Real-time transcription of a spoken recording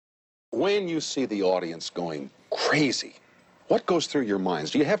When you see the audience going crazy, what goes through your minds?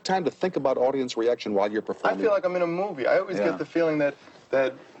 Do you have time to think about audience reaction while you're performing? I feel like I'm in a movie. I always get the feeling that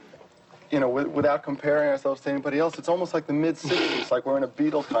you know, without comparing ourselves to anybody else, it's almost like the mid-60s, like we're in a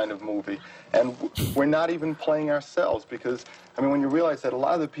Beatle kind of movie. And we're not even playing ourselves because, I mean, when you realize that a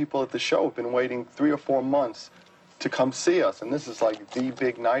lot of the people at the show have been waiting 3 or 4 months to come see us, and this is like the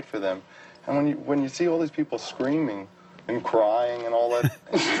big night for them. And when you see all these people screaming and crying and all that.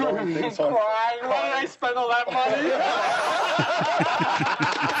 Screaming and crying, why did I spend all that money?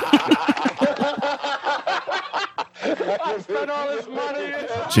 I spent all this money.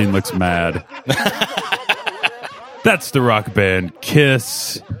 Gene looks mad. That's the rock band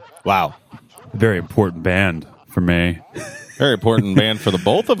Kiss. Wow. Very important band for me. Very important band for the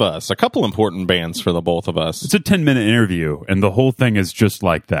both of us. A couple important bands for the both of us. It's a 10-minute interview, and the whole thing is just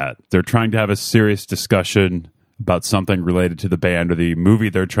like that. They're trying to have a serious discussion about something related to the band or the movie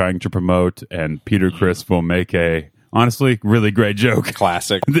they're trying to promote, and Peter Criss will make a, honestly, really great joke.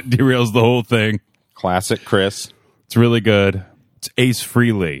 Classic. That derails the whole thing. Classic Chris. It's really good. It's Ace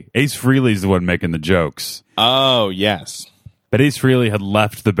Frehley. Ace Frehley's the one making the jokes. Oh, yes. But Ace Frehley had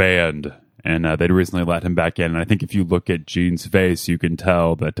left the band, and they'd recently let him back in. And I think if you look at Gene's face, you can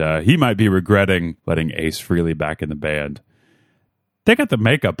tell that he might be regretting letting Ace Frehley back in the band. They got the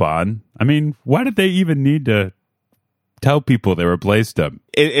makeup on. I mean, why did they even need to tell people they replaced him?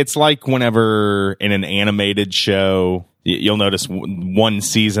 It's like whenever in an animated show, you'll notice one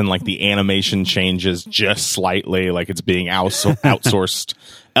season, like the animation changes just slightly, like it's being outsourced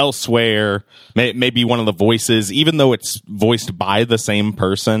elsewhere. Maybe one of the voices, even though it's voiced by the same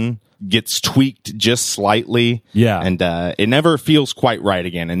person, gets tweaked just slightly. Yeah. And it never feels quite right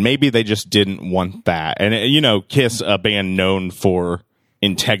again. And maybe they just didn't want that. And, you know, Kiss, a band known for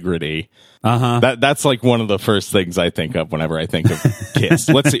integrity. That's like one of the first things I think of whenever I think of Kiss.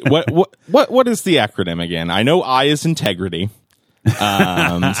 Let's see. What is the acronym again? I know I is integrity.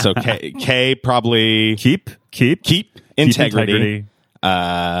 So K probably Keep integrity.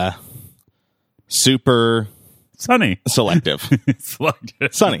 Super Sunny. selective.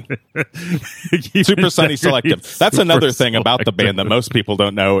 Selective. Sunny. Super sunny selective. That's another thing about the band that most people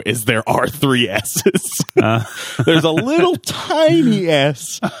don't know is there are 3 S's. There's a little tiny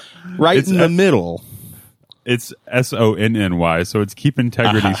S right in the middle. It's SONNY, so it's Keep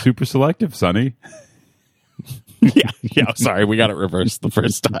Integrity Super Selective, Sunny. Yeah. Sorry, we got it reversed the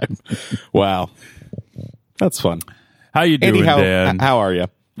first time. Wow. That's fun. How you doing, Andy, Dan? how are you?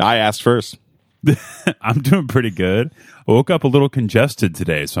 I asked first. I'm doing pretty good. I woke up a little congested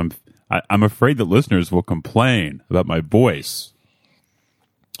today, so I'm afraid that listeners will complain about my voice.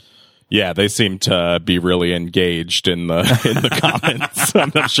 Yeah, they seem to be really engaged in the comments.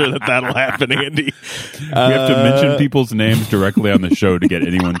 I'm not sure that'll happen, Andy. We have to mention people's names directly on the show to get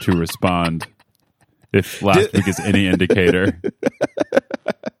anyone to respond. If last week is any indicator.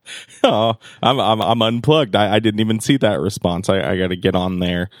 Oh, I'm unplugged. I didn't even see that response. I got to get on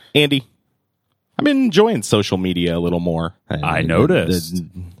there. Andy, I've been enjoying social media a little more. I noticed.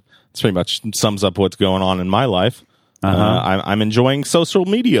 It's pretty much sums up what's going on in my life. I'm enjoying social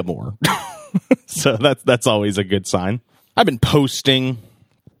media more. So that's always a good sign. I've been posting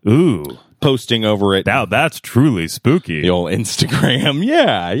over it. Now that's truly spooky. The old Instagram.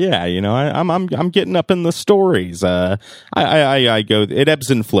 Yeah. You know, I'm getting up in the stories. I go, it ebbs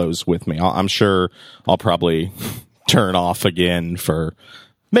and flows with me. I'm sure I'll probably turn off again for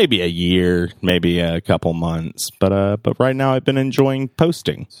maybe a year, maybe a couple months. But right now I've been enjoying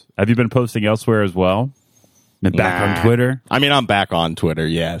posting. Have you been posting elsewhere as well? Been back on Twitter? I mean, I'm back on Twitter,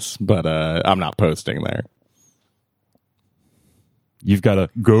 yes, but I'm not posting there. You've got a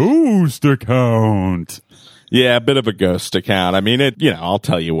ghost account. Yeah, a bit of a ghost account. I mean, I'll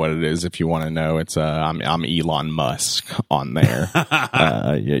tell you what it is if you want to know. It's I'm Elon Musk on there.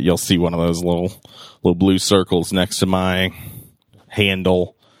 You'll see one of those little blue circles next to my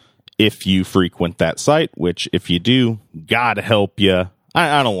handle if you frequent that site, which if you do, God help you.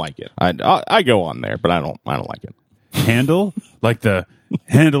 I don't like it. I go on there, but I don't like it. Handle? Like the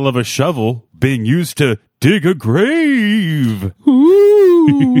handle of a shovel being used to dig a grave.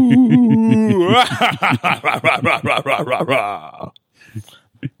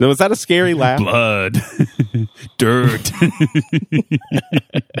 Was that a scary laugh? Blood. Dirt.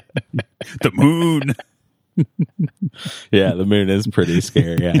 The moon. Yeah, the moon is pretty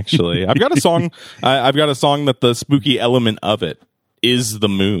scary, actually. I've got a song that the spooky element of it is the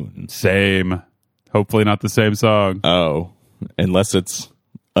moon. Same. Hopefully not the same song. Oh, unless it's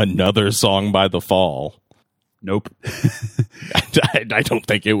another song by The Fall. Nope. I don't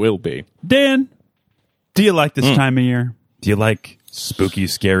think it will be. Dan, do you like this time of year? Do you like Spooky,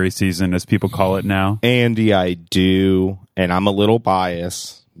 scary season, as people call it now. Andy, I do, and I'm a little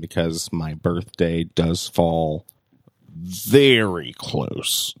biased because my birthday does fall very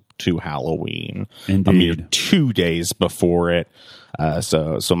close to Halloween. Indeed. A mere 2 days before it.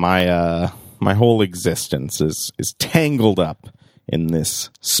 So my whole existence is tangled up in this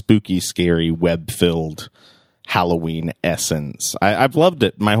spooky, scary, web-filled Halloween essence. I've loved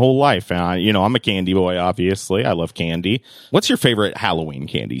it my whole life. I'm a candy boy, obviously. I love candy. What's your favorite Halloween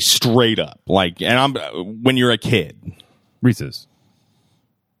candy? Straight up. When you're a kid. Reese's.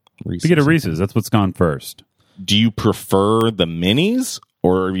 We get a Reese's. That's what's gone first. Do you prefer the minis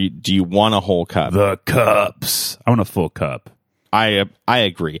or do you want a whole cup? The cups. I want a full cup. I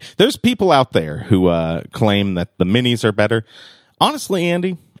agree. There's people out there who claim that the minis are better. Honestly,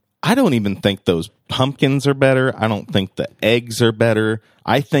 Andy, I don't even think those pumpkins are better. I don't think the eggs are better.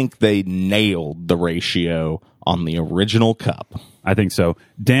 I think they nailed the ratio on the original cup. I think so.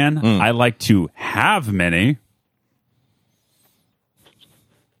 Dan, I like to have many.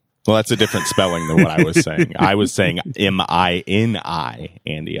 Well, that's a different spelling than what I was saying. I was saying M-I-N-I,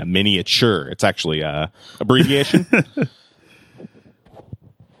 Andy, a miniature. It's actually a abbreviation.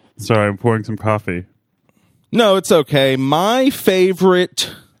 Sorry, I'm pouring some coffee. No, it's okay. My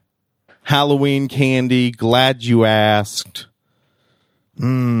favorite Halloween candy, glad you asked.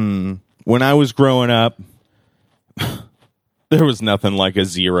 When I was growing up, there was nothing like a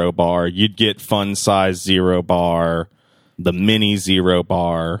Zero Bar. You'd get fun size Zero Bar, the mini Zero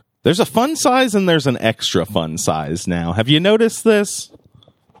Bar. There's a fun size and there's an extra fun size now. Have you noticed this?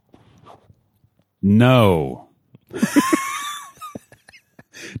 No.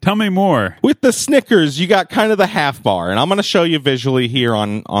 Tell me more. With the Snickers, you got kind of the half bar, and I'm going to show you visually here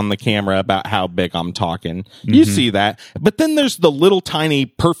on the camera about how big I'm talking. You see that. But then there's the little tiny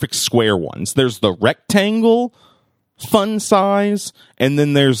perfect square ones. There's the rectangle fun size, and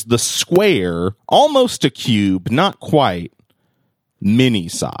then there's the square, almost a cube, not quite, mini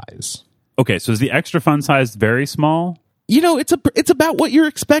size. Okay, so is the extra fun size very small? You know, it's about what you're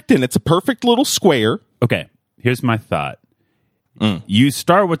expecting. It's a perfect little square. Okay, here's my thought. You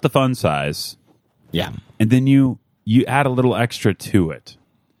start with the fun size, Yeah. and then you add a little extra to it.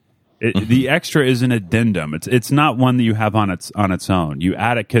 The extra is an addendum. It's not one that you have on its own. You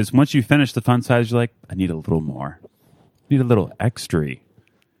add it because once you finish the fun size, you're like, I need a little more. I need a little extra,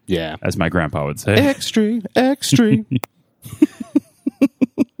 Yeah. as my grandpa would say. Extra.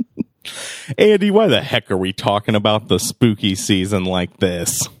 Andy, why the heck are we talking about the spooky season like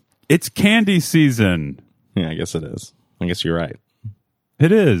this? It's candy season. Yeah, I guess it is. I guess you're right.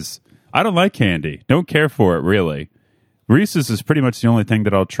 It is. I don't like candy. Don't care for it, really. Reese's is pretty much the only thing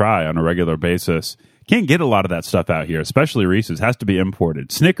that I'll try on a regular basis. Can't get a lot of that stuff out here, especially Reese's. Has to be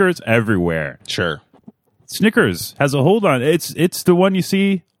imported. Snickers everywhere. Sure. Snickers has a hold on. It's the one you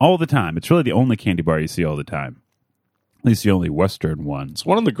see all the time. It's really the only candy bar you see all the time. At least the only Western ones. It's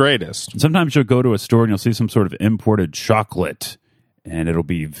one of the greatest. Sometimes you'll go to a store and you'll see some sort of imported chocolate, and it'll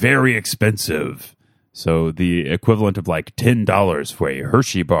be very expensive. So the equivalent of like $10 for a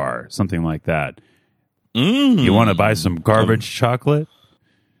Hershey bar, something like that. You want to buy some garbage chocolate?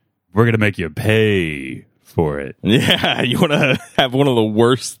 We're going to make you pay for it. Yeah, you want to have one of the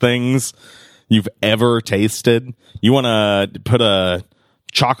worst things you've ever tasted? You want to put a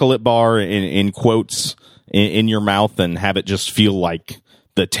chocolate bar in quotes in your mouth and have it just feel like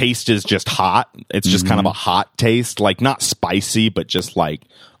the taste is just hot? It's just kind of a hot taste, like not spicy, but just like,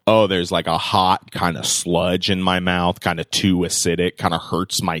 oh, there's like a hot kind of sludge in my mouth, kind of too acidic, kind of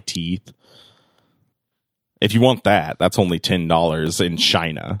hurts my teeth. If you want that, that's only $10 in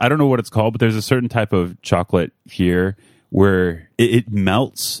China. I don't know what it's called, but there's a certain type of chocolate here where it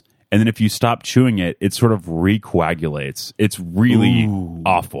melts, and then if you stop chewing it, it sort of recoagulates. It's really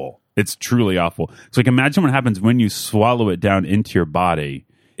awful. It's truly awful. So like imagine what happens when you swallow it down into your body.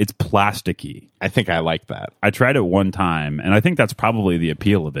 It's plasticky. I think I like that. I tried it one time, and I think that's probably the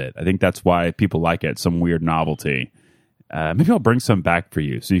appeal of it. I think that's why people like it, some weird novelty. Maybe I'll bring some back for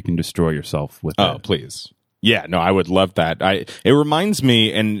you so you can destroy yourself with it. Oh, please. Yeah, no, I would love that. It reminds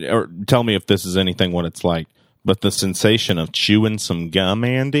me, or tell me if this is anything what it's like, but the sensation of chewing some gum,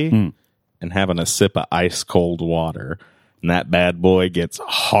 Andy, and having a sip of ice cold water, and that bad boy gets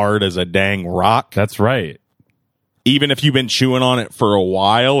hard as a dang rock. That's right. Even if you've been chewing on it for a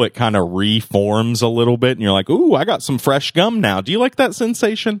while, it kind of reforms a little bit, and you're like, ooh, I got some fresh gum now. Do you like that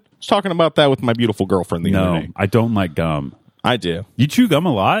sensation? I was talking about that with my beautiful girlfriend the other day. No, I don't like gum. I do. You chew gum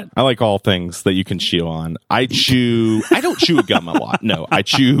a lot? I like all things that you can chew on. I don't chew gum a lot. No, I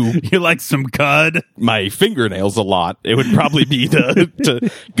chew You like some cud? my fingernails a lot. It would probably be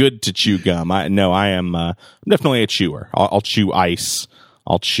good to chew gum. I am definitely a chewer. I'll chew ice.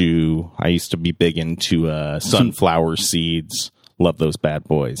 I used to be big into sunflower seeds. Love those bad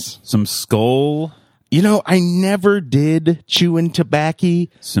boys. Some skull? I never did chewing tobacco.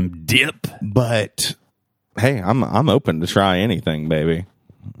 Some dip? But hey, I'm open to try anything, baby.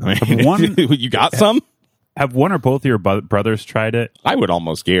 I mean, One- you got some? Have one or both of your brothers tried it? I would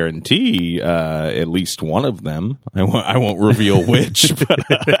almost guarantee at least one of them. I won't reveal which, but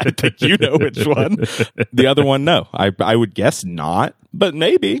I think you know which one. The other one, no. I would guess not, but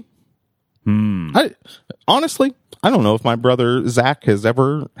maybe. Honestly, I don't know if my brother Zach has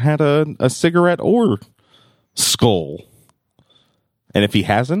ever had a cigarette or skull. And if he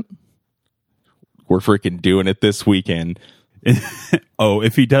hasn't, we're freaking doing it this weekend. Oh,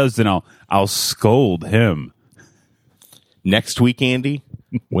 if he does, then I'll scold him. Next week, Andy,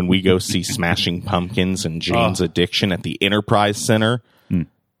 when we go see Smashing Pumpkins and Jane's Addiction at the Enterprise Center,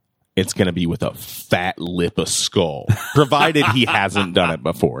 it's going to be with a fat lip of skull, provided he hasn't done it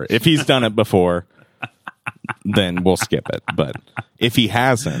before. If he's done it before, then we'll skip it. But if he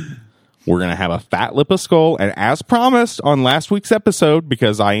hasn't, we're going to have a fat lip of skull. And as promised on last week's episode,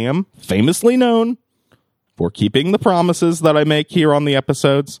 because I am famously known for keeping the promises that I make here on the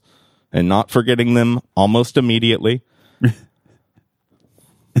episodes and not forgetting them almost immediately.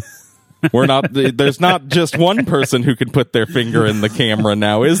 There's not just one person who can put their finger in the camera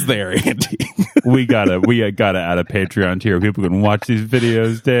now, is there, Andy? We gotta add a Patreon tier where people can watch these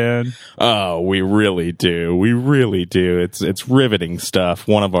videos, Dan. Oh, we really do. We really do. It's riveting stuff.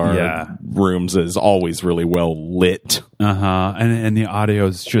 One of our rooms is always really well lit. And the audio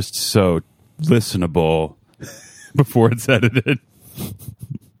is just so listenable before it's edited.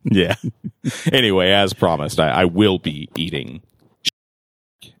 Yeah. Anyway, as promised, I will be eating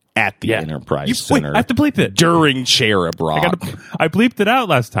at the Enterprise Center. Wait, I have to bleep it. During Cherub Rock. I bleeped it out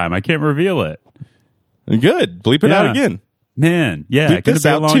last time. I can't reveal it. Good. Bleep it out again. Man, yeah, Bleep it could have this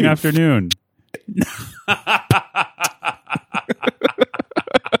been a out, long too. afternoon.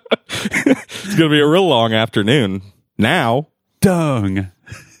 It's going to be a real long afternoon. Now, Dung.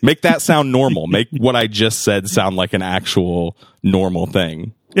 make that sound normal. Make what I just said sound like an actual normal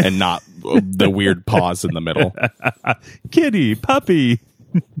thing and not the weird pause in the middle. Kitty, puppy,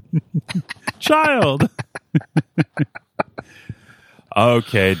 child.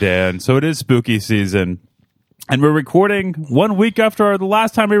 Okay, Dan. So it is spooky season. And we're recording 1 week after the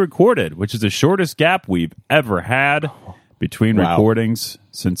last time we recorded, which is the shortest gap we've ever had between recordings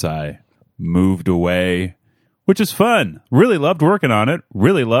since I moved away, which is fun. Really loved working on it.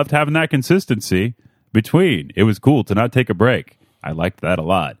 Really loved having that consistency between. It was cool to not take a break. I liked that a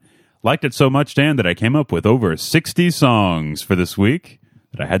lot. Liked it so much, Dan, that I came up with over 60 songs for this week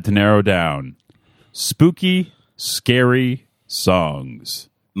that I had to narrow down. Spooky, scary songs.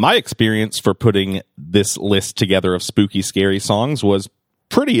 My experience for putting this list together of spooky, scary songs was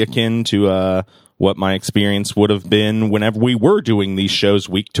pretty akin to what my experience would have been whenever we were doing these shows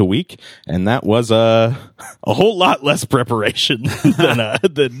week to week, and that was a whole lot less preparation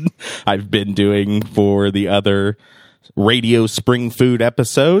than I've been doing for the other Radio Spring Food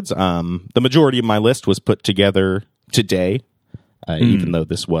episodes. The majority of my list was put together today, even though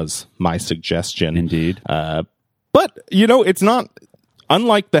this was my suggestion. Indeed. But, it's not...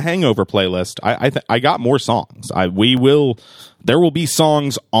 Unlike the Hangover playlist, I got more songs. There will be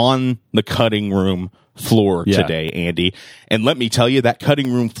songs on the cutting room floor today, Andy. And let me tell you, that cutting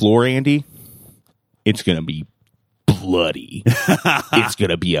room floor, Andy, it's going to be bloody. It's going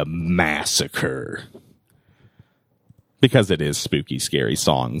to be a massacre. Because it is spooky, scary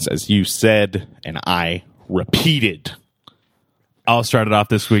songs, as you said, and I repeated. I'll start it off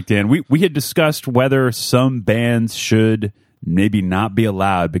this week, Dan. We had discussed whether some bands should maybe not be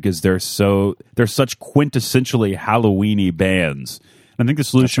allowed because they're such quintessentially Halloween-y bands. And I think the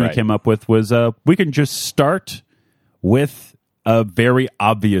solution we came up with was we can just start with a very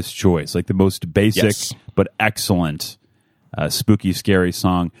obvious choice, like the most basic but excellent spooky, scary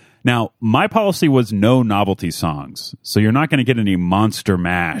song. Now, my policy was no novelty songs, so you're not going to get any Monster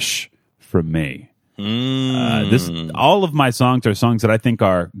Mash from me. All of my songs are songs that I think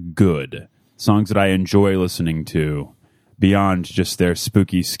are good, songs that I enjoy listening to, beyond just their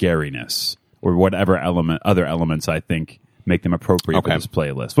spooky scariness or whatever other elements I think make them appropriate for this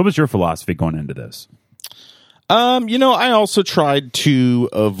playlist. What was your philosophy going into this? I also tried to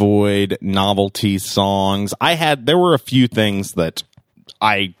avoid novelty songs. There were a few things that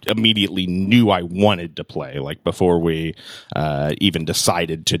I immediately knew I wanted to play. Like before we even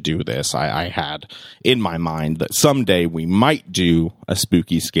decided to do this, I had in my mind that someday we might do a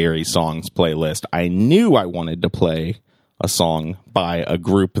spooky, scary songs playlist. I knew I wanted to play a song by a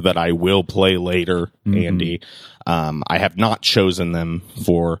group that I will play later, Andy. I have not chosen them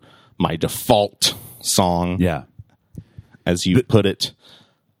for my default song. Yeah. As you put it.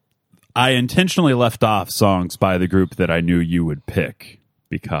 I intentionally left off songs by the group that I knew you would pick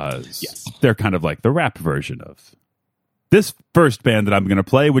because they're kind of like the rap version of this first band that I'm going to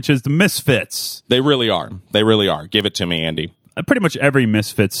play, which is the Misfits. They really are. They really are. Give it to me, Andy. Pretty much every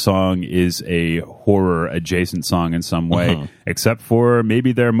Misfits song is a horror adjacent song in some way, except for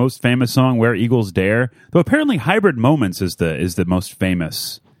maybe their most famous song, Where Eagles Dare. Though apparently Hybrid Moments is the most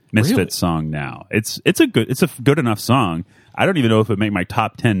famous Misfits song now. It's a good enough song. I don't even know if it would make my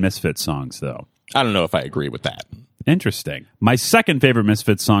top 10 Misfits songs, though. I don't know if I agree with that. Interesting. My second favorite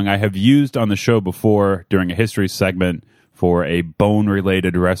Misfits song I have used on the show before during a history segment for a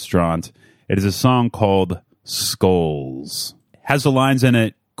bone-related restaurant. It is a song called Skulls. Has the lines in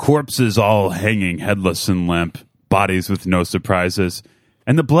it, corpses all hanging headless and limp, bodies with no surprises,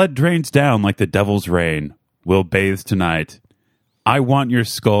 and the blood drains down like the devil's rain. We'll bathe tonight. I want your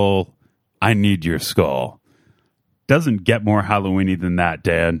skull. I need your skull. Doesn't get more Halloween-y than that,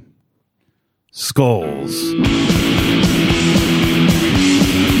 Dan. Skulls.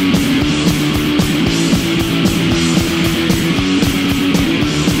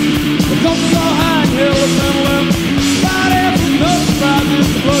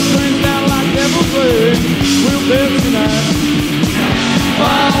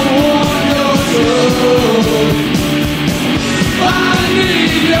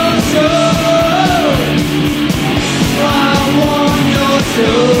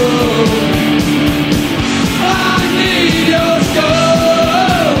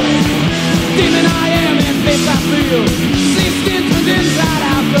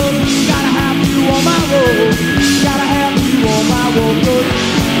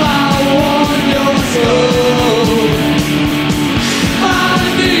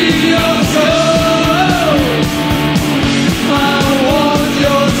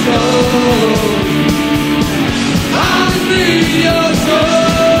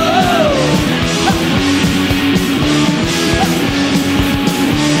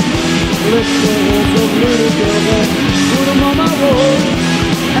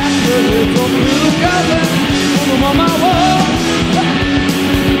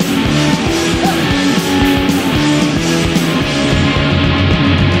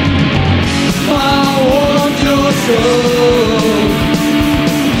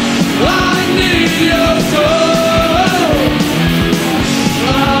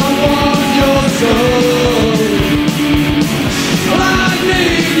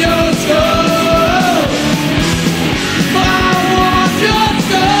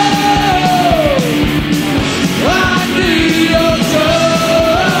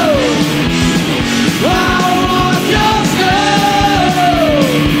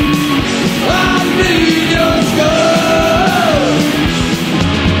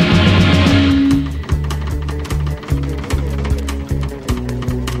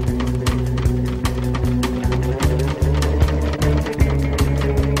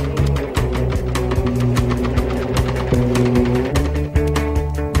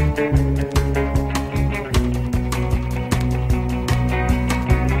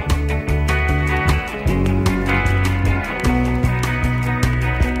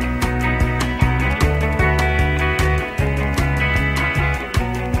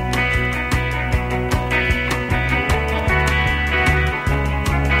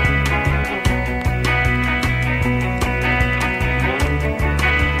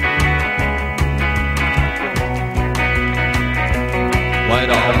 White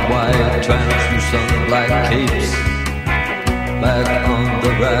on white, translucent black capes, back on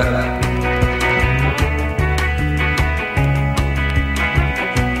the rack.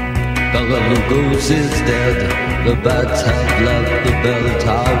 Bela Lugos is dead, the bats have left the bell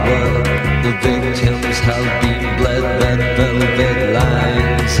tower. The victims have been bled, red velvet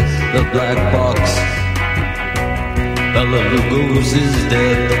lines, the black box. Bela Lugos is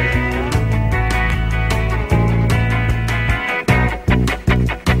dead.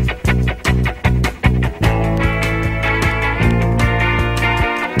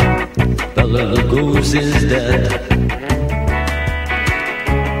 Bela Lugos is dead.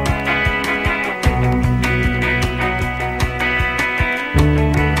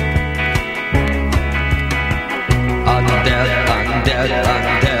 I'm dead, I'm dead,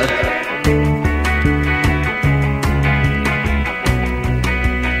 I'm dead.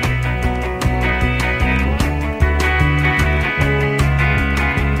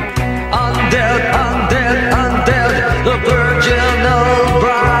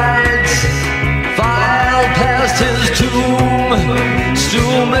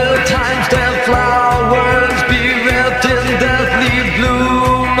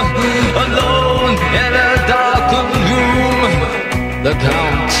 alone in a darkened room. The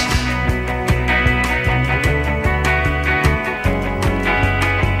Count.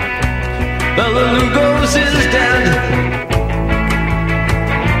 Bela Lugos is dead.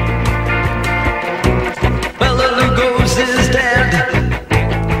 Bela Lugos is dead.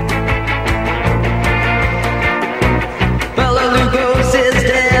 Bela Lugos is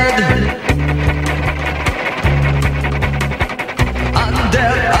dead.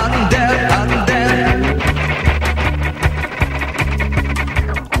 Undead, undead, undead.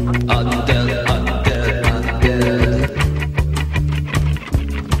 Undead, undead, undead.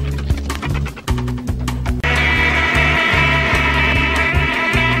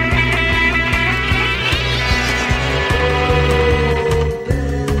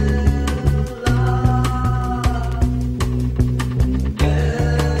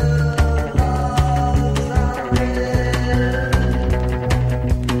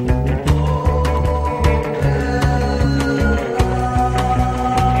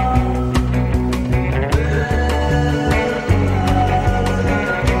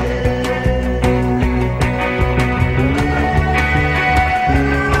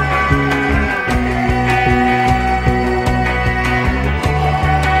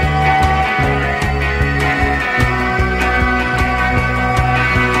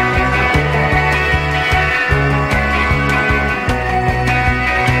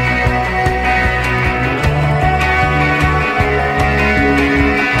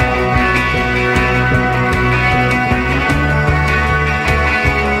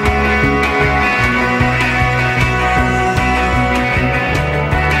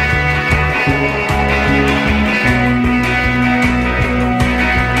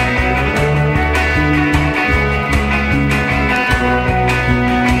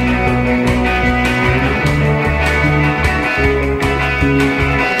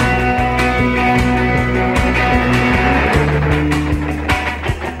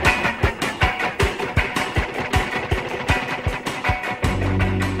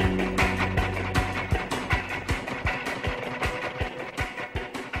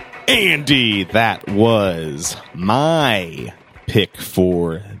 Andy, that was my pick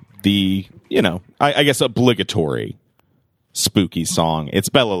for the, I guess obligatory spooky song. It's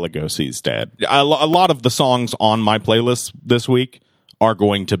Bela Lugosi's Dead. A lot of the songs on my playlist this week are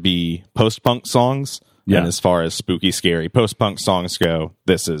going to be post-punk songs. Yeah. And as far as spooky, scary post-punk songs go,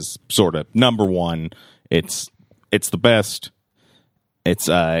 this is sort of number one. It's the best. It's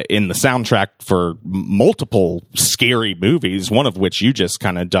in the soundtrack for multiple scary movies, one of which you just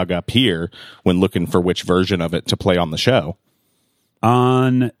kind of dug up here when looking for which version of it to play on the show.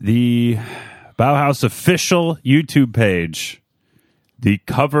 On the Bauhaus official YouTube page, the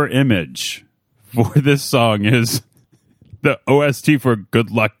cover image for this song is the OST for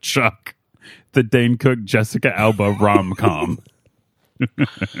Good Luck Chuck, the Dane Cook Jessica Alba rom-com.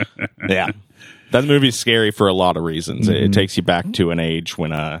 Yeah. That movie's scary for a lot of reasons. Mm-hmm. It takes you back to an age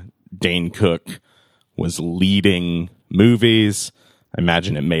when Dane Cook was leading movies. I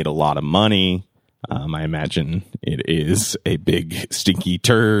imagine it made a lot of money. I imagine it is a big stinky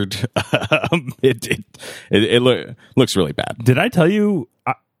turd. It looks really bad. Did I tell you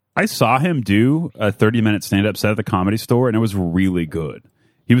I saw him do a 30-minute stand-up set at the Comedy Store, and it was really good.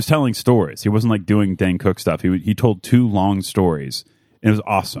 He was telling stories. He wasn't like doing Dane Cook stuff. He told 2 long stories. It was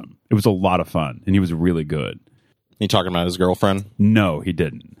awesome. It was a lot of fun, and he was really good. You talking about his girlfriend? No, he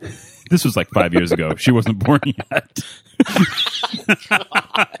didn't. This was like 5 years ago. She wasn't born yet.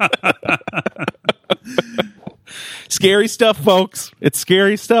 Scary stuff, folks. It's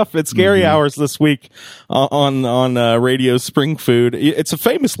scary stuff. It's scary hours this week on Radio Spring Food. It's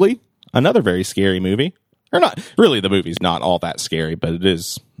famously another very scary movie. Or not really. The movie's not all that scary, but it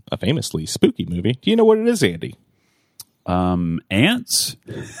is a famously spooky movie. Do you know what it is, Andy? Ants?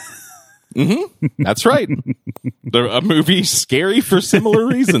 Mm-hmm. That's right. A movie scary for similar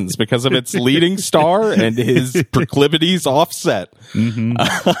reasons because of its leading star and his proclivities offset. Mm-hmm.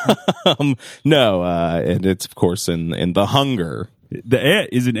 And it's of course in The Hunger. The ant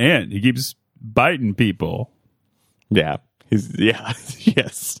is an ant. He keeps biting people. Yeah.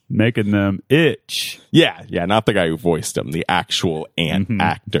 Yes. Making them itch. Yeah, not the guy who voiced him, the actual ant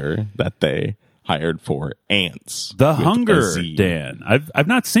actor that they hired for Ants. The Hunger, Dan. I've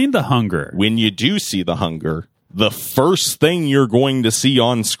not seen The Hunger. When you do see The Hunger, the first thing you're going to see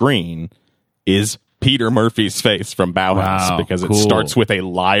on screen is Peter Murphy's face from Bauhaus, because it starts with a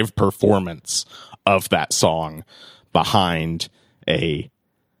live performance of that song behind a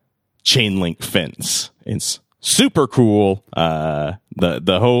chain link fence. It's super cool.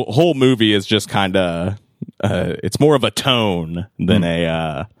 The whole movie is just kind of it's more of a tone than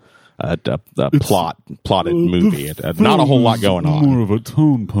plotted movie. Not a whole lot going on. More of a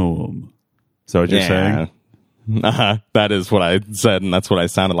tone poem. Is that what you're saying? That is what I said, and that's what I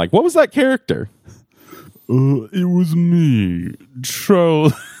sounded like. What was that character? It was me,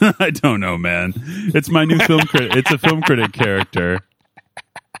 Charles. I don't know, man. It's my new film critic. It's a film critic character.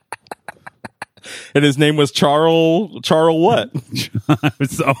 And his name was Charles what? I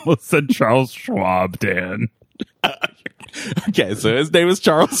almost said Charles Schwab, Dan. Okay, so his name is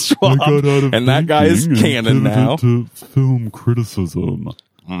Charles Schwab, and that guy is canon now. To film criticism.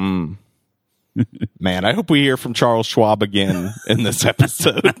 Man, I hope we hear from Charles Schwab again in this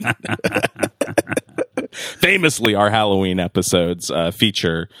episode. Famously, our Halloween episodes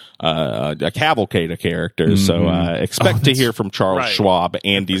feature a cavalcade of characters, so expect to hear from Charles Schwab,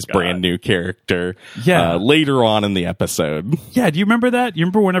 Andy's brand new character, later on in the episode. Yeah, do you remember that? You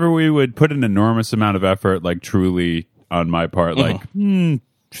remember whenever we would put an enormous amount of effort, like truly on my part, like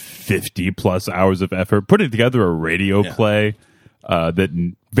 50 plus hours of effort, putting together a radio play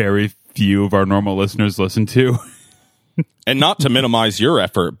that very few of our normal listeners listen to. And not to minimize your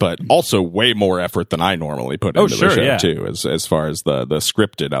effort, but also way more effort than I normally put into the show too, as far as the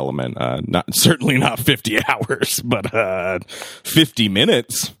scripted element. Certainly not 50 hours, but 50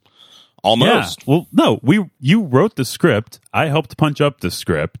 minutes almost. Yeah. Well, no, you wrote the script. I helped punch up the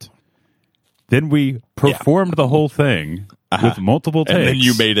script. Then we performed the whole thing with multiple takes. And then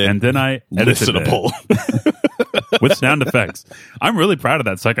you made it, and then I edited listenable it with sound effects. I'm really proud of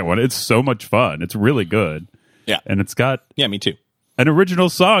that second one. It's so much fun. It's really good. Yeah. And it's got me too. An original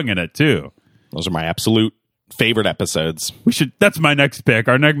song in it too. Those are my absolute favorite episodes. That's my next pick.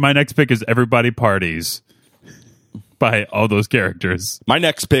 My next pick is Everybody Parties by all those characters. My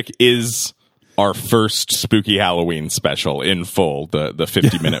next pick is our first spooky Halloween special in full, the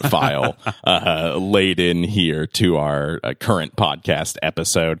 50-minute file laid in here to our current podcast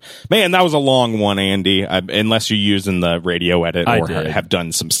episode. Man, that was a long one, Andy. Unless you're using the radio edit or have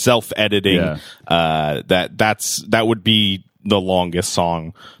done some self-editing, that would be the longest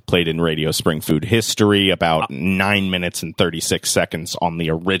song played in Radio Spring Food history, about 9 minutes and 36 seconds on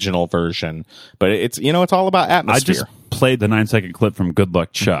the original version. But it's all about atmosphere. I just played the 9-second clip from Good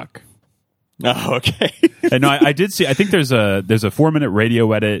Luck Chuck. Oh, okay. And no, I did see. I think there's a 4-minute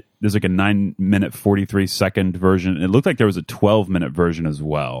radio edit. There's like a 9-minute 43-second version. It looked like there was a 12-minute version as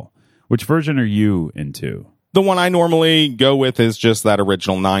well. Which version are you into? The one I normally go with is just that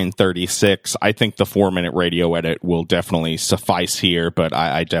original 9:36. I think the 4-minute radio edit will definitely suffice here, but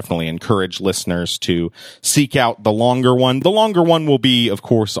I definitely encourage listeners to seek out the longer one. The longer one will be, of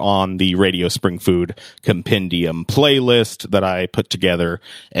course, on the Radio Spring Food Compendium playlist that I put together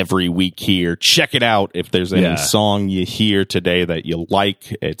every week here. Check it out if there's any song you hear today that you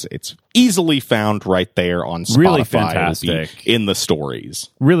like. It's easily found right there on Spotify. Really fantastic. In the stories.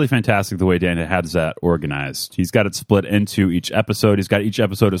 Really fantastic the way Dan has that organized. He's got it split into each episode. He's got each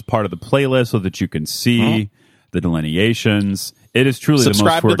episode as part of the playlist so that you can see the delineations. It is truly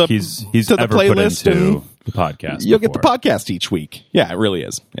Subscribe the most work to he's ever put into the podcast. You'll get the podcast each week. Yeah, it really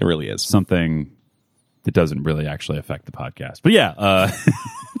is. It really is. Something that doesn't really actually affect the podcast. But yeah.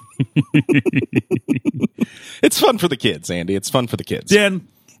 It's fun for the kids, Andy. It's fun for the kids. Dan,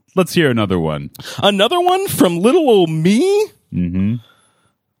 let's hear another one. Another one from little old me? Mm-hmm.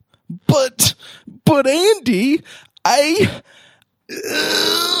 But Andy, I'm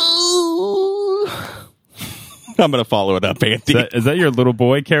going to follow it up, Andy. Is that your little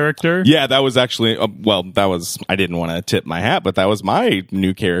boy character? Yeah, that was actually, I didn't want to tip my hat, but that was my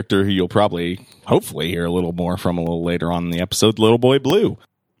new character who you'll probably, hopefully, hear a little more from a little later on in the episode, Little Boy Blue.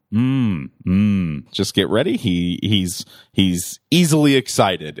 Just get ready. He's easily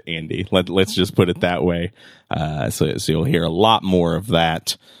excited, Andy. Let's just put it that way. So you'll hear a lot more of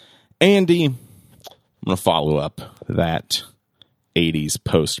that. Andy, I'm going to follow up that 80s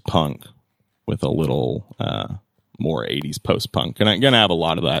post-punk with a little more 80s post-punk. And I'm going to have a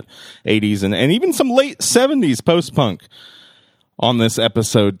lot of that 80s and even some late 70s post-punk on this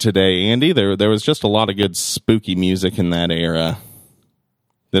episode today, Andy. There was just a lot of good spooky music in that era.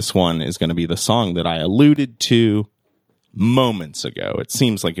 This one is going to be the song that I alluded to moments ago. It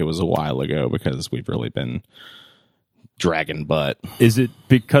seems like it was a while ago because we've really been dragging butt. Is it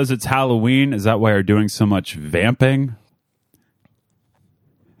because it's Halloween? Is that why you're doing so much vamping?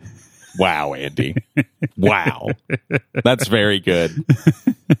 Wow, Andy. Wow. That's very good.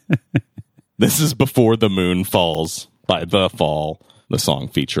 This is Before the Moon Falls by The Fall, the song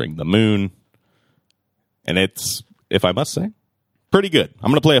featuring the moon. And it's, if I must say, pretty good.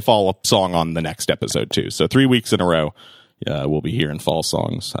 I'm going to play a fall song on the next episode, too. So 3 weeks in a row, we'll be hearing fall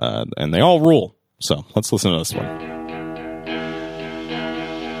songs. And they all rule. So let's listen to this one.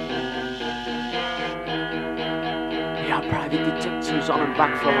 private detectives on and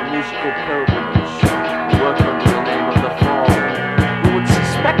back from a musical pilgrimage, work under the name of the Fall. Who would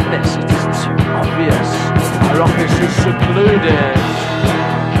suspect this? It is too obvious. Our office is secluded.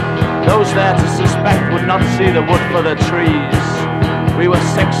 Those there to suspect would not see the wood for the trees. We were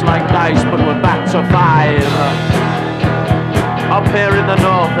 6 like dice, but we're back to 5. Up here in the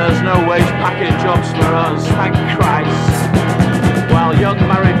north, there's no wage packing jobs for us, thank Christ. While young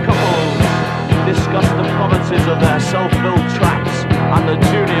married couples discuss the poverties of their self-built traps, and the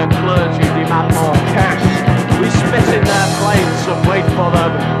junior clergy demand more cash, we spit in their plates and wait for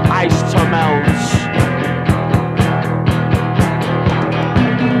them ice to melt.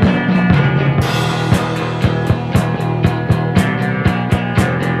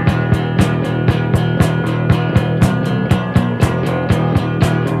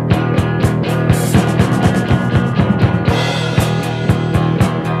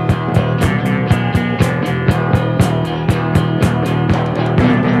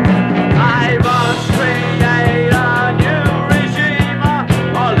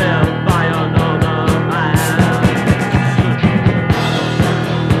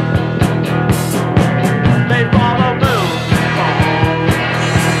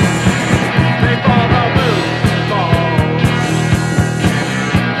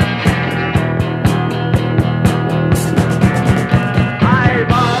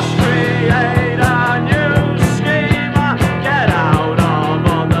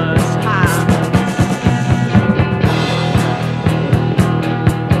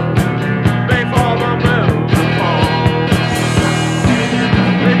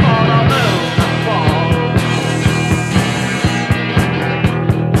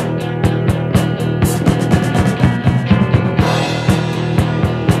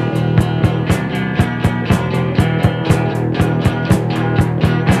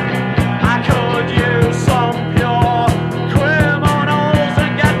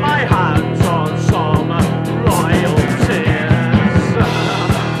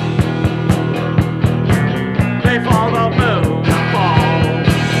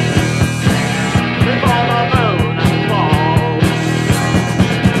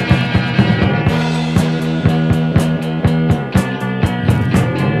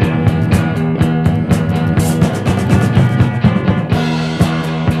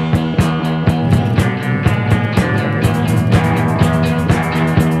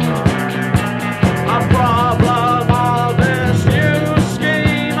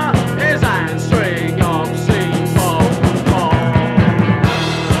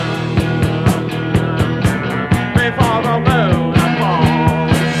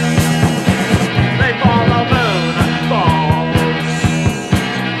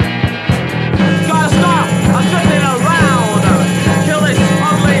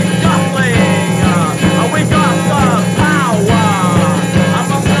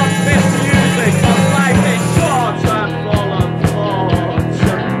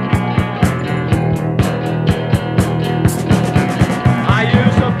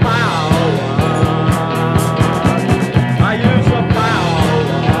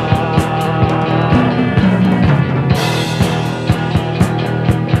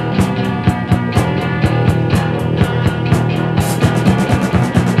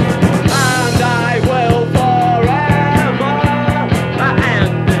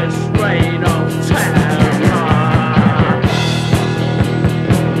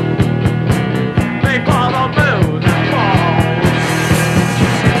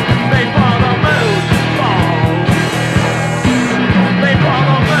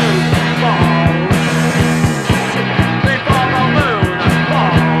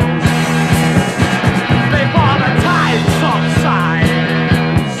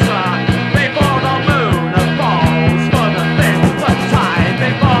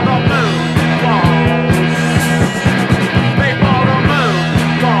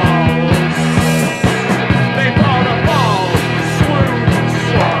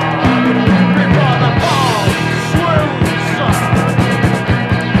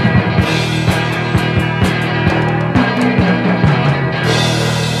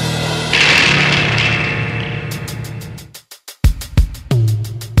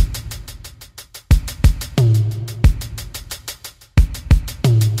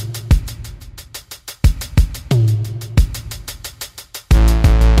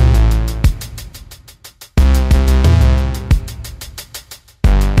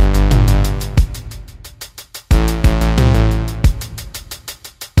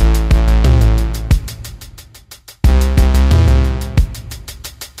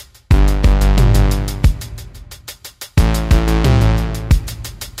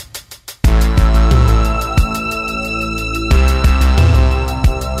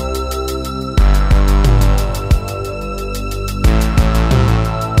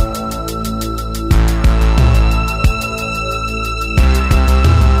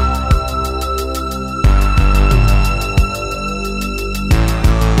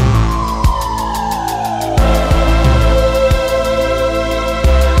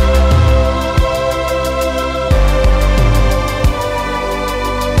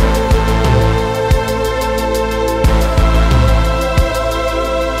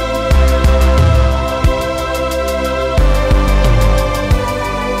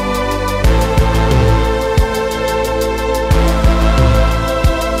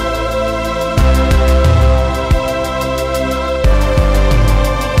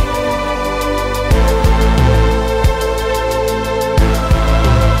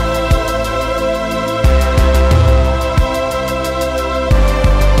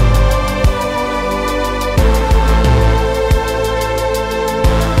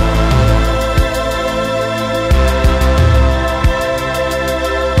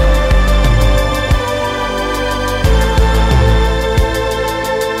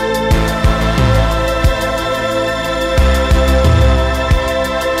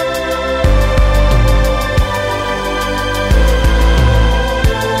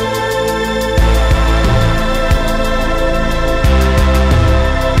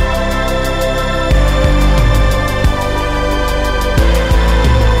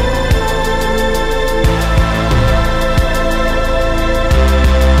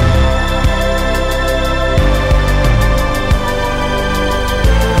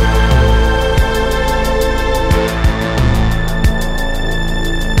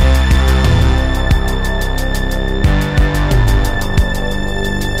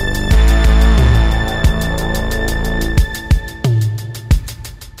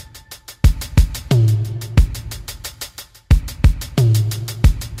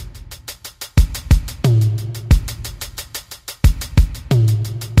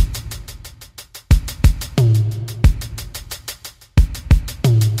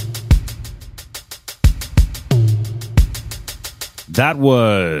 That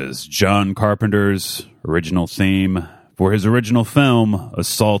was John Carpenter's original theme for his original film,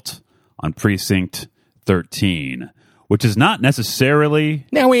 Assault on Precinct 13, which is not necessarily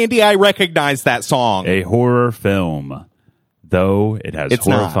Now, Andy, I recognize that song. a horror film, though it has It's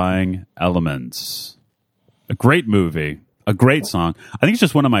not. horrifying elements. A great movie, a great song. I think it's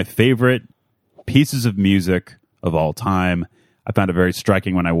just one of my favorite pieces of music of all time. I found it very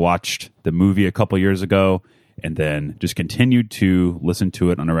striking when I watched the movie a couple years ago, and then just continued to listen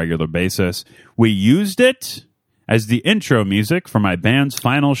to it on a regular basis. We used it as the intro music for my band's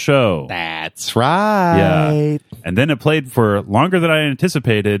final show. That's right. Yeah. And then it played for longer than I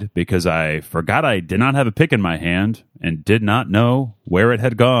anticipated because I forgot I did not have a pick in my hand and did not know where it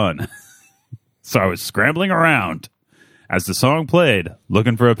had gone. So I was scrambling around as the song played,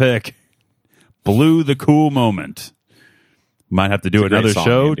 looking for a pick. Blew the cool moment. Might have to do It's a great another song,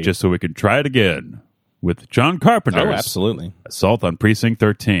 show Andy. just so we can try it again with John Carpenter's Oh, absolutely. Assault on Precinct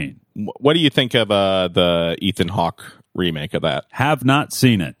 13. What do you think of the Ethan Hawke remake of that? Have not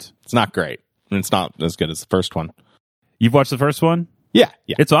seen it. It's not great. And it's not as good as the first one. You've watched the first one? Yeah.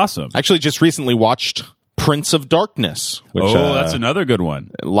 It's awesome. I actually just recently watched Prince of Darkness. Which, that's another good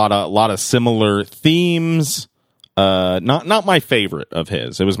one. a lot of similar themes. Not my favorite of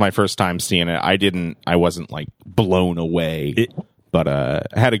his. It was my first time seeing it. I wasn't like blown away, but I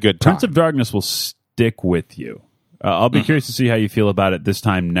had a good time. Prince of Darkness will stick with you. I'll be curious to see how you feel about it this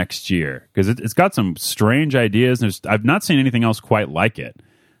time next year because it's got some strange ideas. And I've not seen anything else quite like it.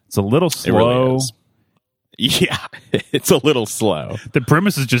 It's a little It really slow. is. Yeah, it's a little slow. The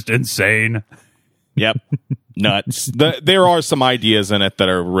premise is just insane. Yep. Nuts. There are some ideas in it that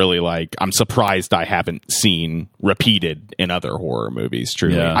are really like, I'm surprised I haven't seen repeated in other horror movies.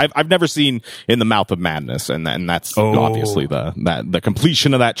 Truly, Yeah. I've never seen In the Mouth of Madness, and that's obviously the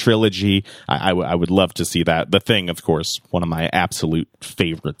completion of that trilogy. I would love to see that. The Thing, of course, one of my absolute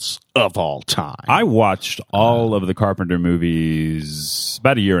favorites of all time. I watched all of the Carpenter movies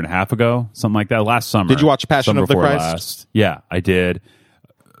about a year and a half ago, something like that, last summer. Did you watch Passion Summer of the before Christ? last. Yeah, I did.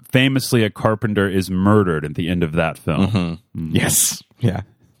 Famously, a Carpenter is murdered at the end of that film. Yes. Yeah.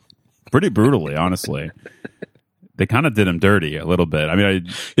 Pretty brutally, honestly. They kind of did him dirty a little bit. I mean,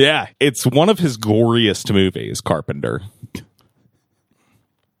 Yeah. It's one of his goriest movies, Carpenter.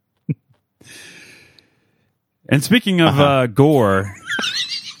 and speaking of gore,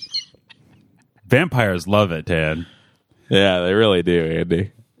 vampires love it, Dan. Yeah, they really do,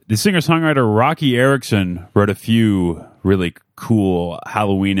 Andy. The singer-songwriter Rocky Erickson wrote a few really cool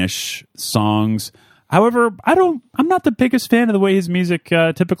Halloweenish songs. However, I'm not the biggest fan of the way his music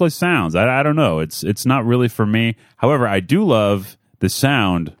typically sounds. I don't know. It's not really for me. However, I do love the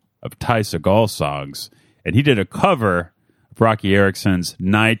sound of Ty Segall songs, and he did a cover of Rocky Erickson's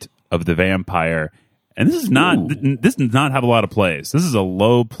 "Night of the Vampire." And this does not have a lot of plays. This is a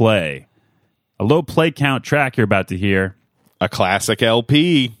low play count track you're about to hear. A classic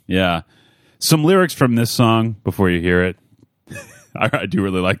LP. Yeah. Some lyrics from this song before you hear it. I do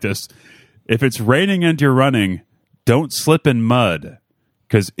really like this. If it's raining and you're running, don't slip in mud.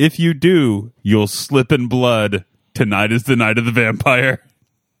 Because if you do, you'll slip in blood. Tonight is the night of the vampire.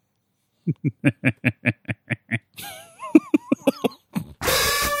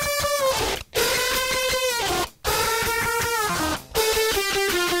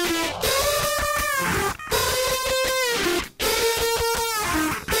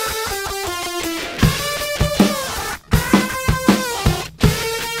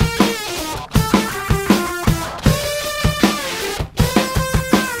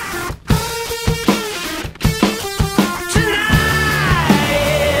 Tonight,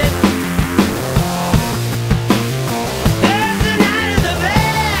 there's the night of the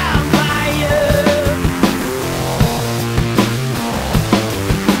vampire.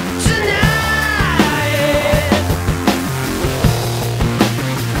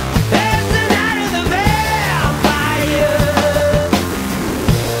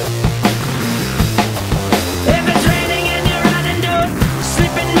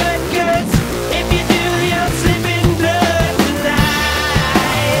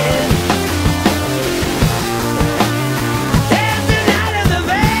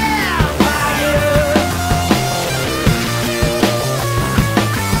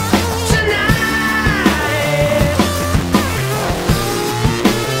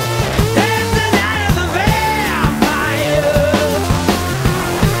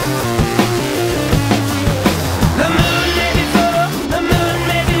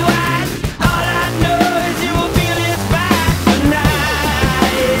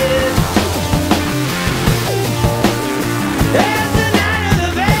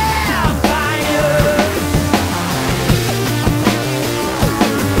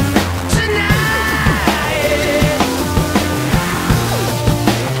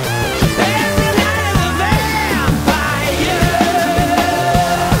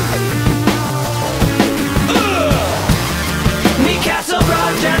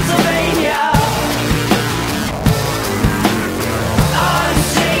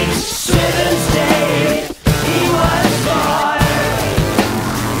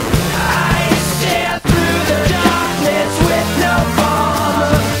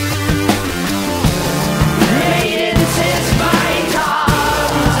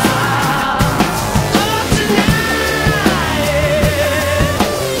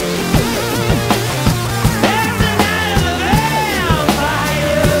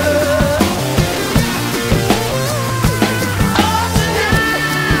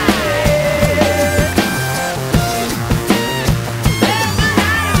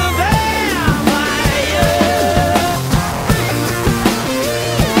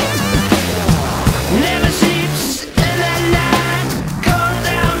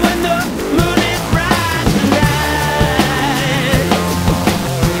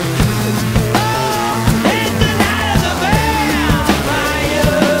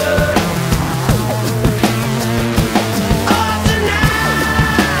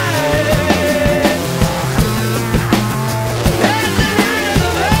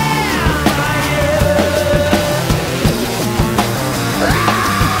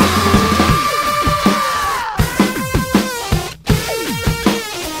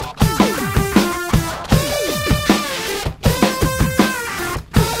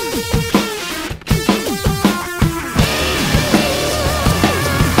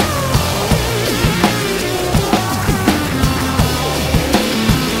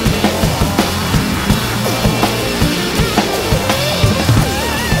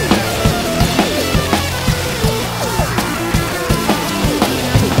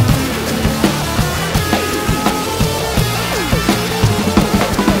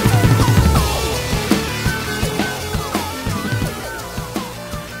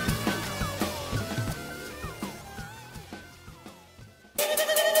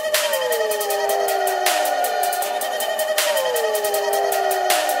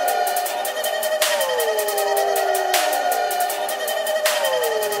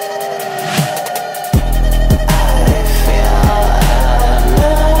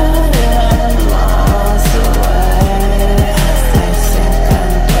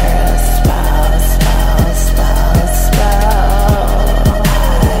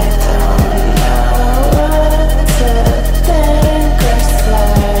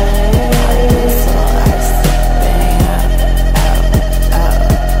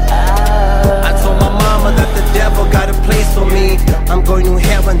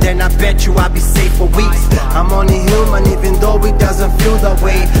 and then I bet you I'll be safe for weeks. I'm only human even though it doesn't feel that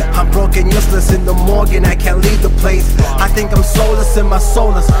way. I'm broken, useless in the morgue and I can't leave the place. I think I'm soulless in my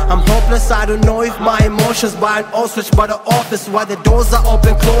soulless. I'm hopeless, I don't know if my emotions buy an switch by the office while the doors are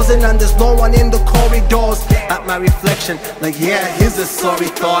open, closing, and there's no one in the corridors. At my reflection, like yeah, here's a sorry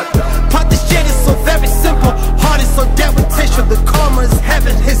thought. But this shit is so very simple, heart is so dead with tissue. The karma is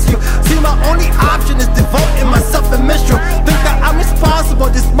heaven hits you. See, my only option is devoting myself and minstrel. Think that I'm responsible,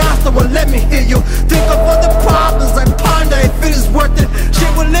 this monster will let me hear you. Think of all the problems I ponder if it is worth it.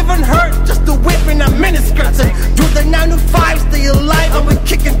 Shit will live and hurt just to whip in a miniskirts. Do the 9 to 5, stay alive and we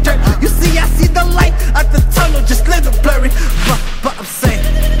kicking dirt. You see, I see the light at the tunnel, just little blurry. But I'm saying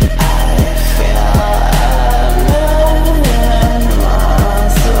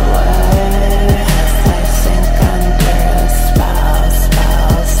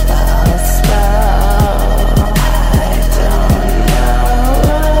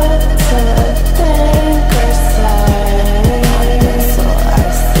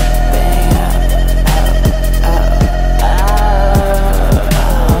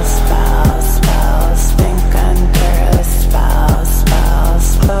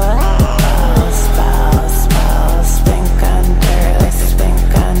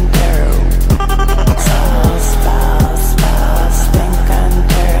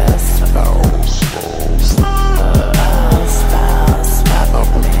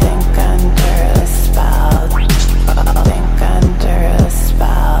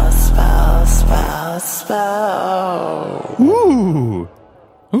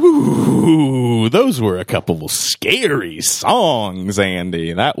Ooh, those were a couple of scary songs,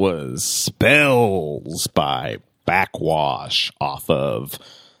 Andy. That was Spells by Backwash off of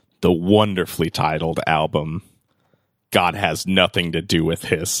the wonderfully titled album God Has Nothing to Do with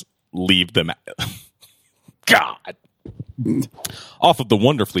His. Leave them God. Off of the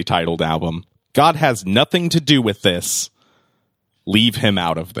wonderfully titled album God Has Nothing to Do with This. Leave him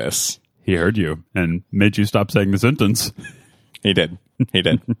out of this. He heard you and made you stop saying the sentence. He did. He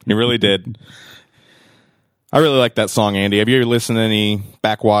did. He really did. I really like that song, Andy. Have you ever listened to any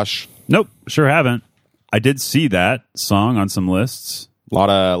Backwash? Nope, sure haven't. I did see that song on some lists. A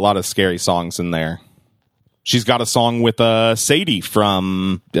lot of scary songs in there. She's got a song with Sadie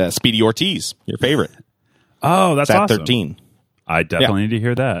from Speedy Ortiz, your favorite. Oh, that's Sat awesome. 13. I definitely need to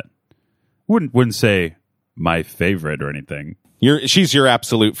hear that. Wouldn't say my favorite or anything. She's your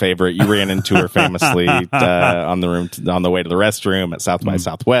absolute favorite. You ran into her famously on the way to the restroom at South by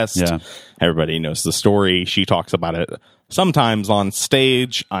Southwest. Yeah. Everybody knows the story. She talks about it sometimes on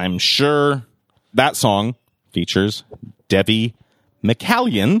stage, I'm sure. That song features Debbie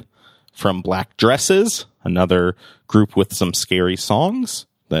McCallion from Black Dresses, another group with some scary songs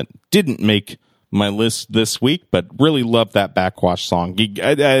that didn't make my list this week, but really love that Backwash song.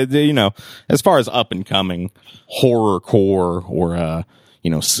 You know, as far as up and coming horrorcore or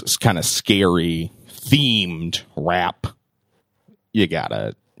kind of scary themed rap, you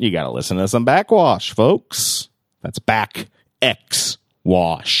gotta listen to some Backwash, folks. That's Back X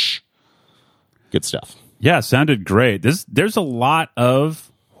Wash. Good stuff. Yeah, sounded great. There's a lot of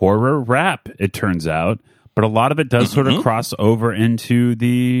horror rap, it turns out, but a lot of it does sort of cross over into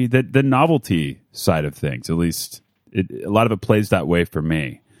the novelty side of things. At least a lot of it plays that way for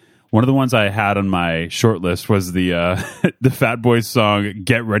me. One of the ones I had on my short list was the Fat Boys song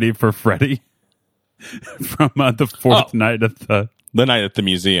 "Get Ready for Freddy" from the fourth night of the night at the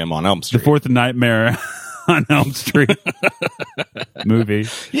museum on Elm Street. The fourth Nightmare on Elm Street movie.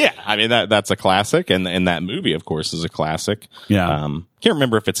 Yeah, I mean that's a classic, and that movie, of course, is a classic. Yeah, can't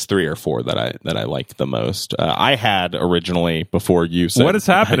remember if it's 3 or 4 that I like the most. I had originally before you said what is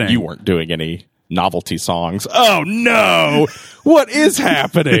happening. You weren't doing any novelty songs. Oh no! What is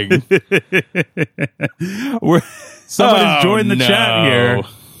happening? Somebody's joined the chat here.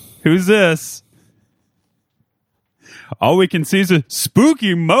 Who's this? All we can see is a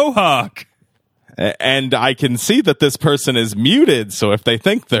spooky mohawk. And I can see that this person is muted, so if they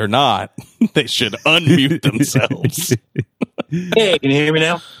think they're not, they should unmute themselves. Hey, can you hear me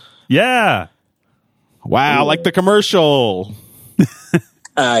now? Yeah. Wow, like the commercial.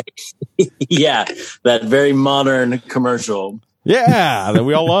 Yeah, that very modern commercial. Yeah, that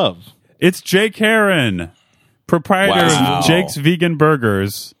we all love. It's Jake Heron, proprietor of Jake's Vegan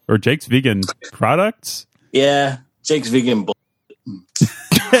Burgers, or Jake's Vegan Products. Yeah, Jake's Vegan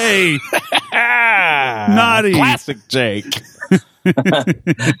Hey, naughty. Classic Jake.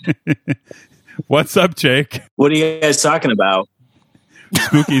 What's up, Jake? What are you guys talking about?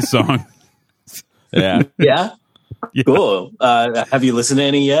 Spooky song. Yeah. Yeah? Cool. Have you listened to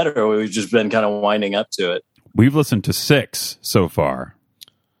any yet, or we've just been kind of winding up to it? We've listened to 6 so far.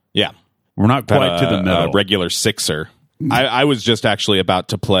 Yeah. We're not quite to the middle. A regular sixer. I was just actually about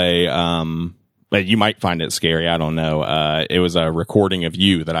to play, but you might find it scary. I don't know. It was a recording of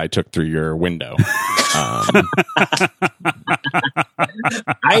you that I took through your window.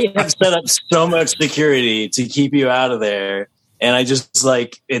 I have set up so much security to keep you out of there, and I just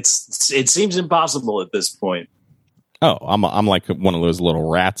it seems impossible at this point. Oh, I'm like one of those little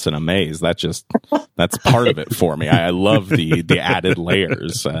rats in a maze. That's part of it for me. I love the added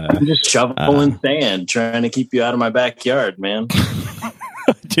layers. I'm just shoveling sand, trying to keep you out of my backyard, man.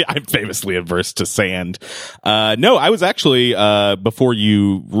 I'm famously averse to sand. No, I was actually before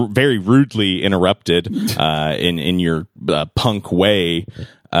you very rudely interrupted in your punk way.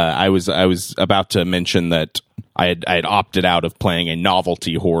 I was about to mention that I had opted out of playing a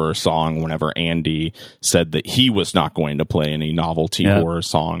novelty horror song whenever Andy said that he was not going to play any novelty horror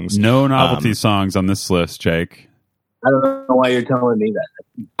songs. No novelty songs on this list, Jake. I don't know why you're telling me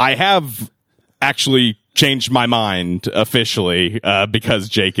that. I have actually changed my mind officially because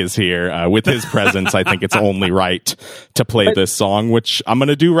Jake is here. With his presence, I think it's only right to play this song, which I'm going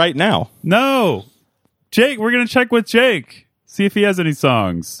to do right now. No, Jake, we're going to check with Jake. See if he has any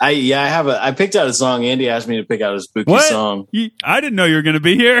songs. I picked out a song. Andy asked me to pick out a spooky song. I didn't know you were going to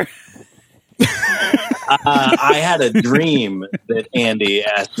be here. I had a dream that Andy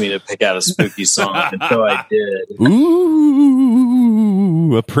asked me to pick out a spooky song, and so I did.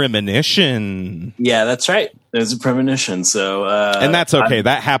 Ooh, a premonition. Yeah, that's right. It was a premonition. So, and that's okay.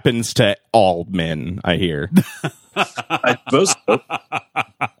 That happens to all men, I hear. I suppose so.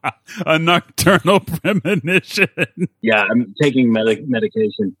 A nocturnal premonition. Yeah, I'm taking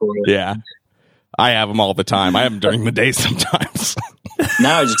medication for it. Yeah, I have them all the time. I have them during the day sometimes.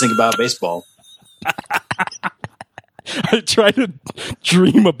 Now I just think about baseball. I try to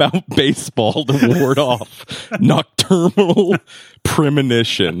dream about baseball to ward off nocturnal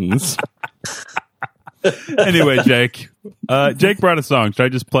premonitions. Anyway, Jake. Jake brought a song. Should I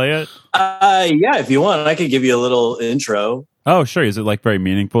just play it? Yeah, if you want, I could give you a little intro. Oh, sure. Is it very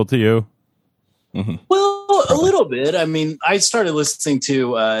meaningful to you? Mm-hmm. Well, a little bit. I mean, I started listening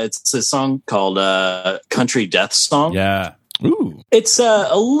to it's a song called Country Death Song. Yeah. Ooh. It's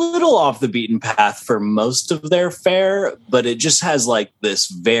a little off the beaten path for most of their fare, but it just has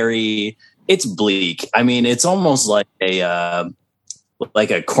this it's bleak. I mean, it's almost like a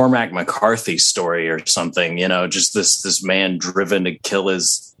Cormac McCarthy story or something, just this man driven to kill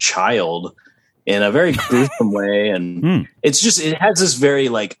his child in a very gruesome way. And it has this very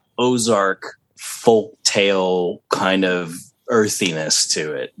Ozark folk tale kind of earthiness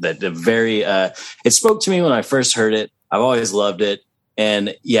to it that it spoke to me when I first heard it. I've always loved it.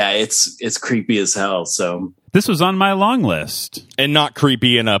 And yeah, it's creepy as hell. So this was on my long list. And not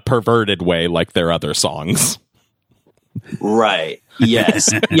creepy in a perverted way like their other songs. Right. Yes.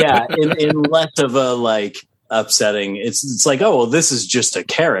 Yeah. In less of a upsetting. It's like, oh, well, this is just a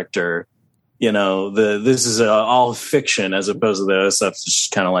character. This is all fiction as opposed to the other stuff. It's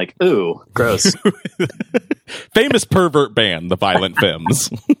just kind of ooh, gross. Famous pervert band, the Violent Femmes.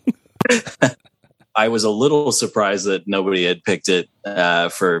 I was a little surprised that nobody had picked it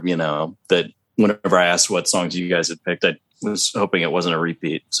for, that whenever I asked what songs you guys had picked, I was hoping it wasn't a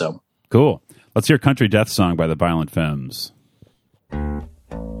repeat. So cool. Let's hear Country Death Song by the Violent Femmes. I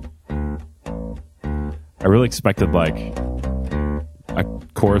really expected a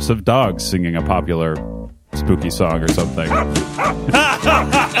chorus of dogs singing a popular spooky song or something.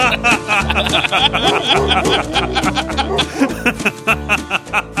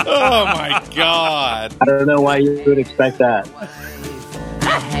 Oh my God. I don't know why you would expect that.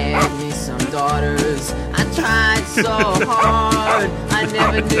 I had me some daughters. I tried so hard. I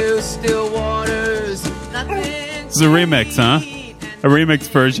never knew still waters. Nothing. It's a remix, huh? A remix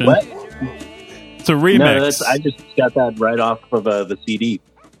version. What? It's a remix. No, I just got that right off of the CD.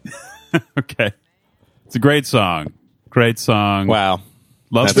 Okay. It's a great song. Great song. Wow.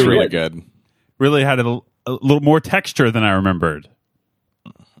 That's really good. Really had a little more texture than I remembered.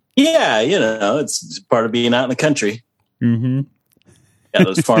 Yeah, it's part of being out in the country. Mm-hmm. Yeah,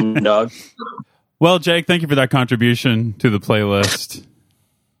 those farm dogs. Well, Jake, thank you for that contribution to the playlist.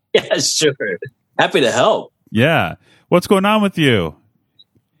 Yeah, sure. Happy to help. Yeah. What's going on with you?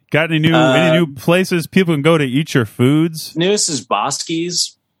 Got any new places people can go to eat your foods? Newest is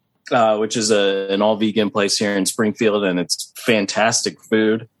Bosky's, which is an all-vegan place here in Springfield, and it's fantastic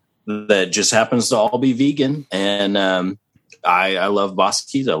food that just happens to all be vegan. And I love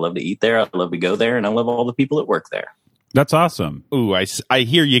Bosky's. I love to eat there. I love to go there, and I love all the people that work there. That's awesome. Ooh, I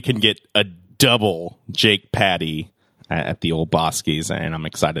hear you can get a double Jake patty at the old Bosky's, and I'm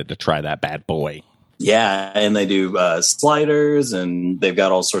excited to try that bad boy. Yeah, and they do sliders, and they've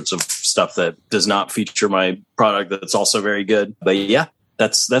got all sorts of stuff that does not feature my product that's also very good. But yeah,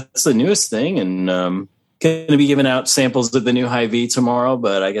 that's the newest thing, and going to be giving out samples of the new Hy-Vee tomorrow,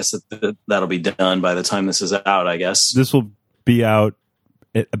 but I guess that'll be done by the time this is out, I guess. This will be out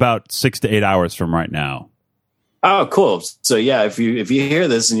about 6 to 8 hours from right now. Oh, cool. So yeah, if you hear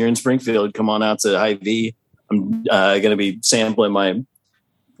this and you're in Springfield, come on out to Hy-Vee. I'm going to be sampling my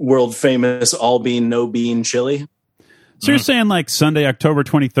world famous all bean, no bean chili. So you're saying like Sunday, October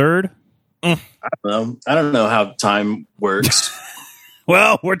 23rd? I don't know how time works.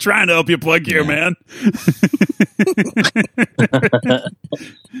 Well, we're trying to help you plug here, man.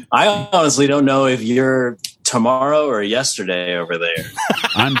 I honestly don't know if you're tomorrow or yesterday over there.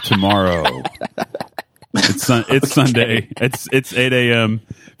 I'm tomorrow. It's Sunday. It's 8 a.m.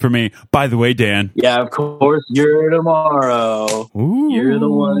 for me. By the way, Dan. Yeah, of course you're tomorrow. Ooh. You're the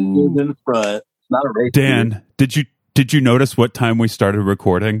one who's in front. It's not a race. Dan, did you notice what time we started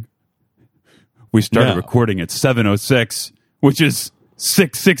recording? We started recording at 7:06, which is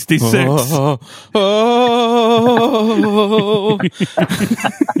 6:66.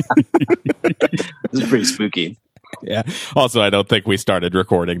 This is pretty spooky. Yeah. Also, I don't think we started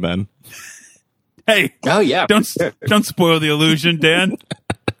recording then. Hey. Oh yeah. Don't spoil the illusion, Dan.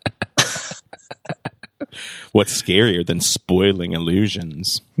 What's scarier than spoiling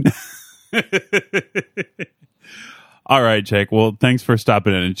illusions? All right, Jake. Well, thanks for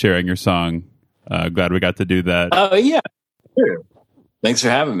stopping in and sharing your song. Glad we got to do that. Oh yeah. Sure. Thanks for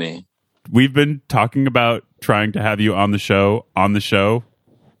having me. We've been talking about trying to have you on the show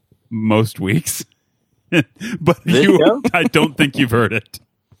most weeks, but I don't think you've heard it.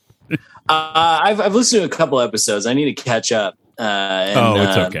 I've listened to a couple episodes. I need to catch up.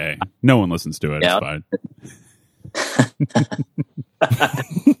 It's okay. No one listens to it. Yeah. It's fine.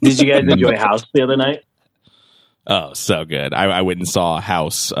 Did you guys enjoy House the other night? Oh, so good. I went and saw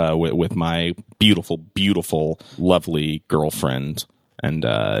House with my beautiful, beautiful, lovely girlfriend. And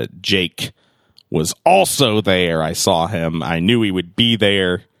Jake was also there. I saw him. I knew he would be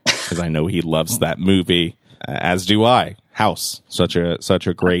there because I know he loves that movie, as do I. House, such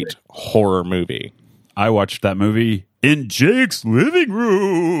a great horror movie. I watched that movie in Jake's living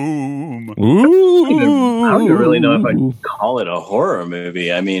room. Ooh. I don't really know if I'd call it a horror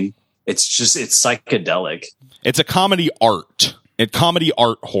movie. I mean, it's psychedelic. It's a comedy art. Comedy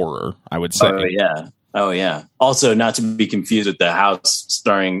art horror, I would say. Oh yeah. Also, not to be confused with The House,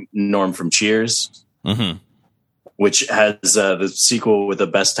 starring Norm from Cheers, which has the sequel with the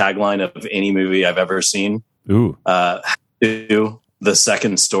best tagline of any movie I've ever seen. Ooh. The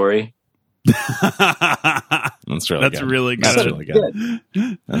Second Story. That's really good. Really good. That's really good.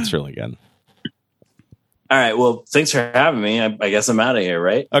 That's really good. All right. Well, thanks for having me. I guess I'm out of here,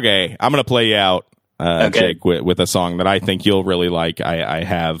 right? Okay. I'm going to play you out, Jake, with a song that I think you'll really like. I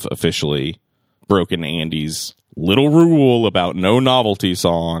have officially broken Andy's little rule about no novelty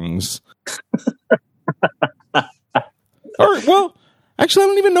songs. Well, actually, I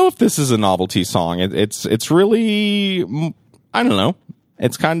don't even know if this is a novelty song. It's really, I don't know.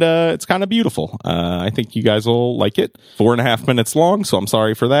 It's kind of beautiful. I think you guys will like it. 4.5 minutes long, so I'm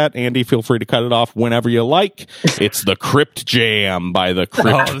sorry for that. Andy, feel free to cut it off whenever you like. It's the Crypt Jam by the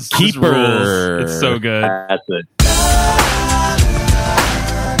Crypt Keeper. It's so good. That's it.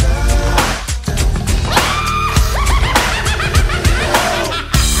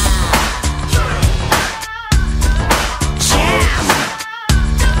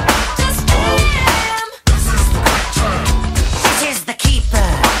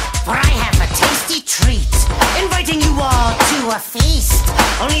 A feast,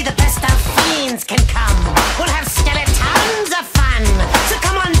 only the best of fiends can come. We'll have skeletons of fun, so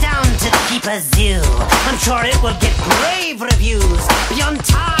come on down to the Keeper's Zoo. I'm sure it will get rave reviews. Be on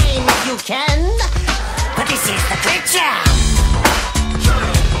time if you can, but this is the Crypt Jam.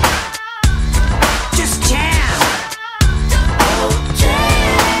 Just jam. Oh,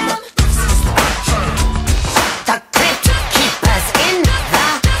 jam. The Crypt Keeper's in the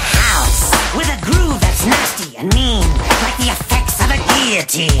house with a groove that's nasty and mean. The effects of a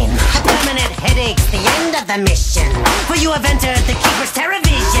guillotine. Permanent headaches, the end of the mission. For you have entered the Keeper's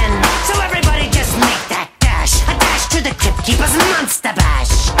TerraVision. So everybody just make that dash. A dash to the Crypt Keeper's Monster Bash.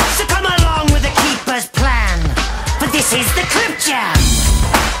 So come along with the Keeper's plan. For this is the Crypt Jam.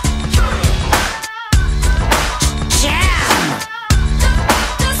 Jam!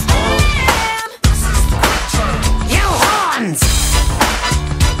 You horns!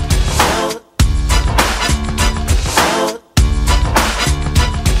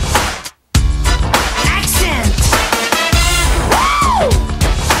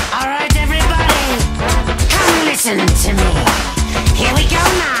 All right, everybody,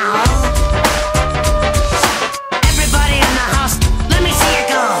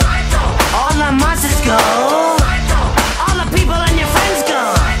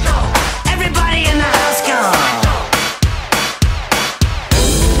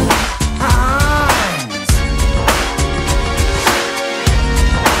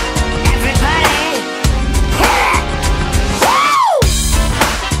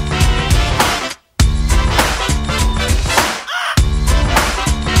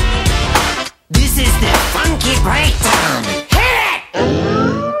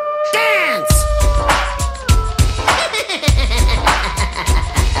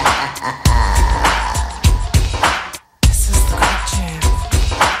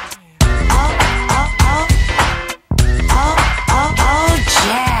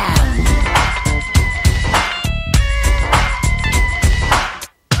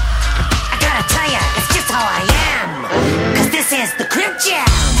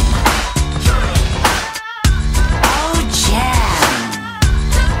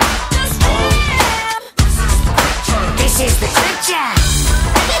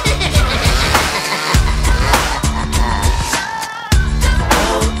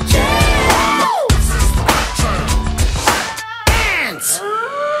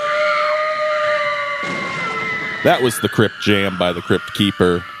 That was the Crypt Jam by the Crypt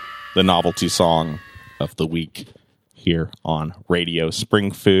Keeper, the novelty song of the week here on Radio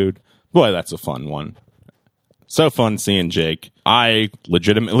Spring Food. Boy, that's a fun one. So fun seeing Jake. I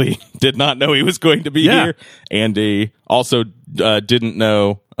legitimately did not know he was going to be here. Andy also didn't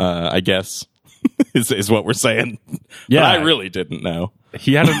know, I guess, is what we're saying. Yeah. But I really didn't know.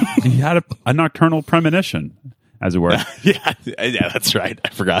 He had a nocturnal premonition, as it were. Yeah, that's right. I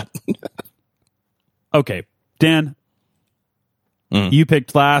forgot. Okay, Dan, you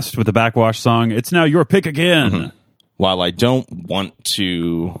picked last with the Backwash song. It's now your pick again. Mm-hmm. While I don't want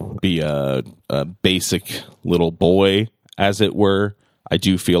to be a basic little boy, as it were, I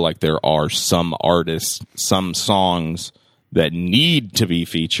do feel like there are some artists, some songs that need to be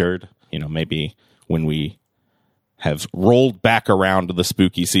featured. You know, maybe when we have rolled back around to the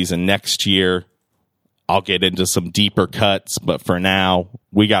spooky season next year, I'll get into some deeper cuts. But for now,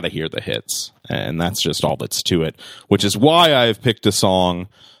 we got to hear the hits. And that's just all that's to it, which is why I've picked a song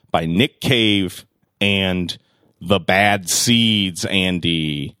by Nick Cave and The Bad Seeds,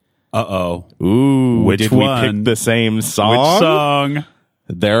 Andy. Uh-oh. Ooh. Which did one? we pick the same song? Which song?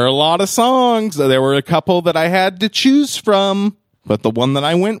 There are a lot of songs. There were a couple that I had to choose from, but the one that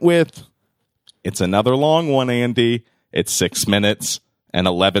I went with, it's another long one, Andy. It's 6 minutes and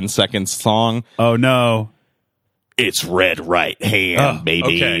 11 seconds song. Oh, no. It's Red Right Hand,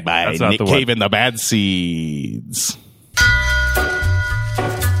 baby, okay. by Nick Cave and the Bad Seeds.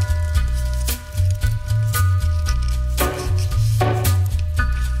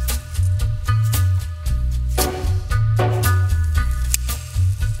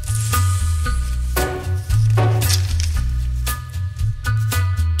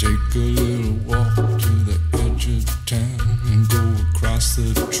 Take a little walk to the edge of town and go across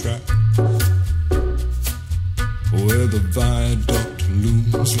the track where the viaduct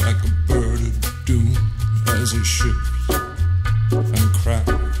looms like a bird of doom as it ships and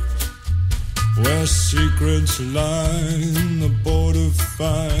cracks, where secrets lie in the border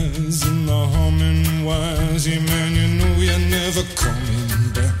fires and the humming wires. Yeah, man, you know you're never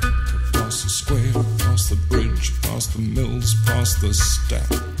coming back. Across the square, across the bridge, past the mills, past the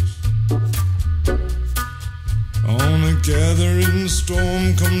stacks. On a gathering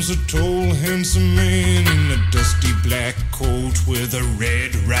storm comes a tall, handsome man in a dusty black coat with a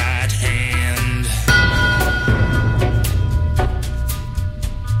red right hand.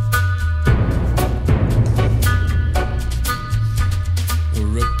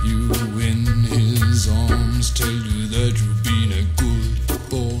 Wrap you in his arms, tell you that you've been a good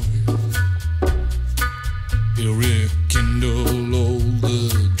boy. He'll rekindle all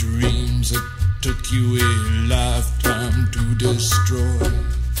the dreams that took you a lifetime to destroy.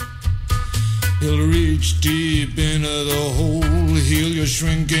 He'll reach deep into the hole, heal your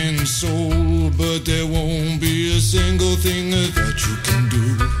shrinking soul, but there won't be a single thing that you can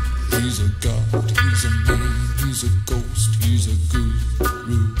do. He's a god, he's a man, he's a ghost, he's a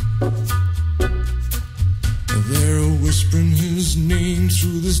guru. They're whispering his name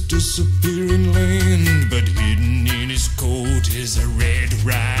through this disappearing land, but hidden in his coat is a red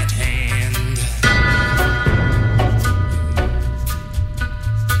right hand.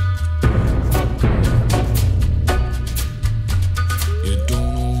 You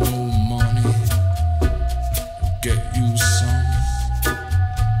don't owe no money, he'll get you some.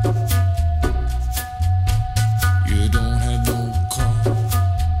 You don't have no car,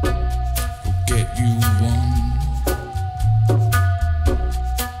 he'll get you one.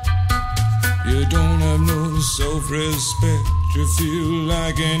 You don't have no self-respect, you feel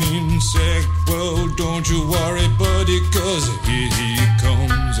like an insect. Well, don't you worry, buddy, cause here he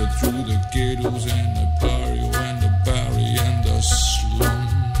comes through the ghettos and the barrio and the barry and the slum.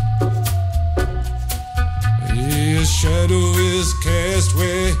 His shadow is cast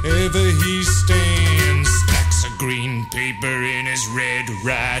wherever he stands, stacks of green paper in his red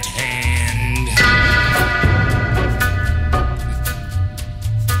right hand.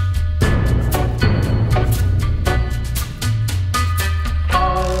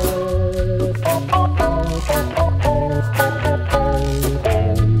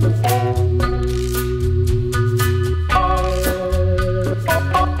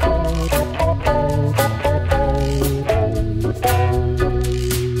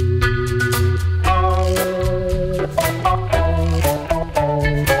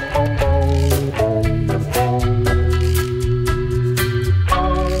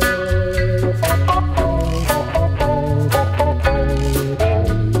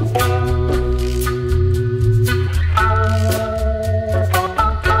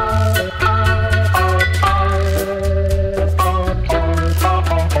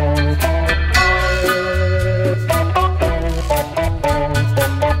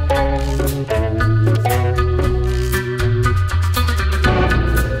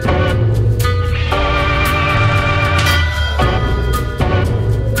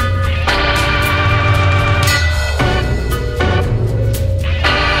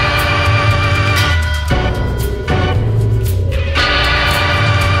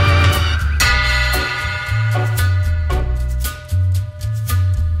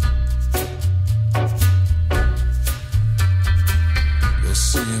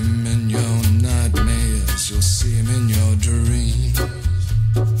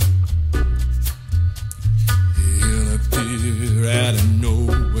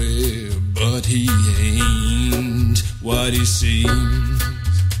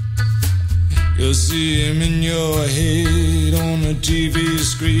 the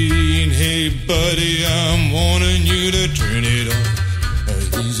screen. Hey, buddy, I'm warning you to turn it off.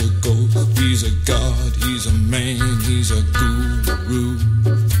 He's a ghost, he's a god, he's a man, he's a guru.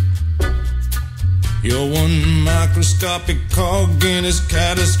 You're one microscopic cog in his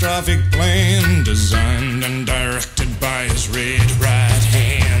catastrophic plan, designed and directed by his red right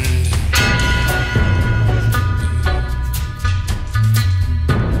hand.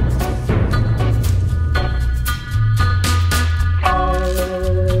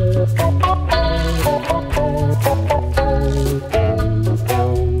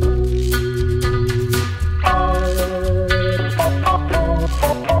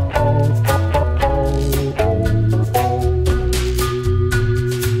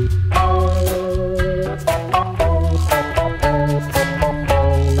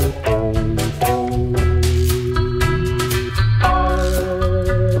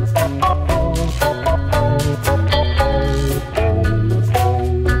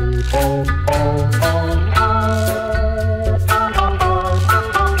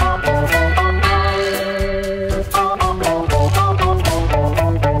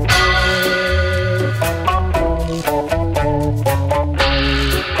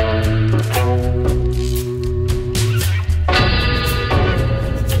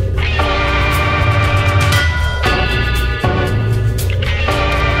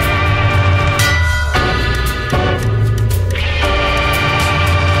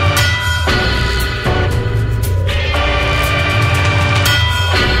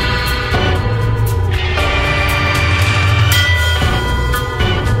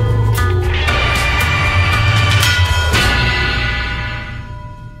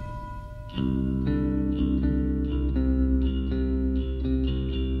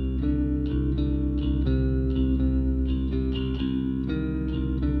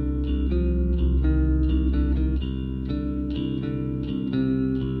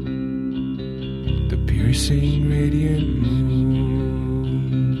 piercing radiant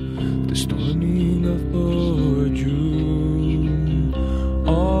moon, the storming of June,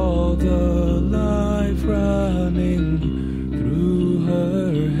 all the life running through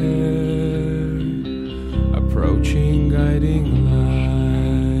her hair, approaching guiding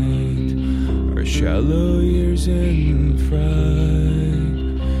light, her shallow years in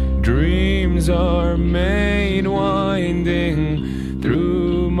fright, dreams are made winding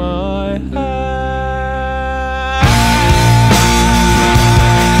through my head.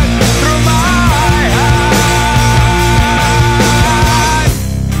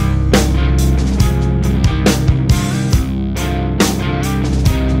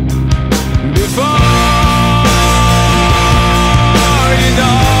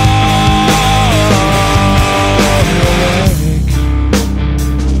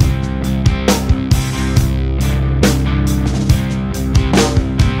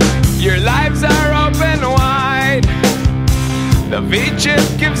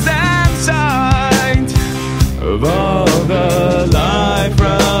 Just gives them sight of all the life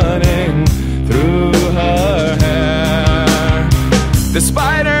running through her hair. The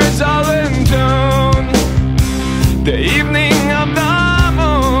spiders all in tune, the evening of the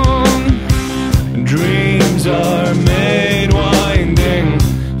moon. Dreams are made winding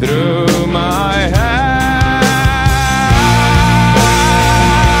through my head.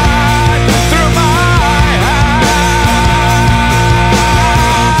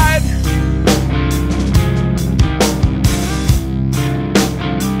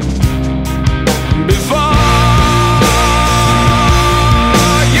 Before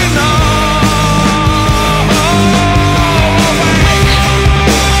you know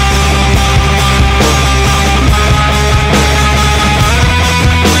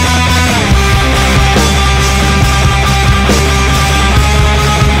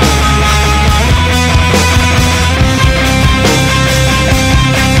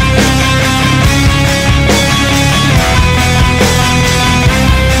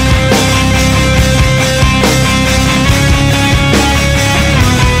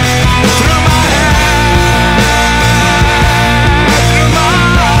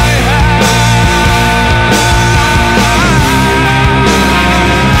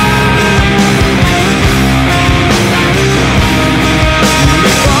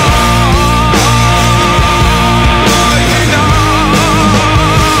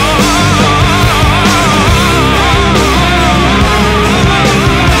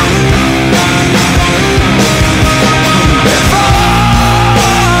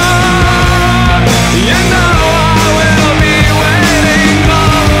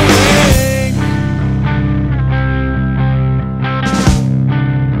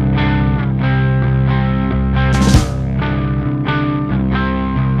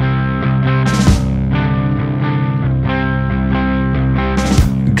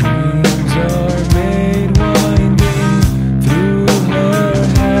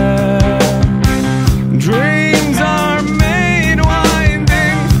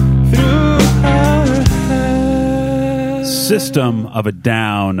System of a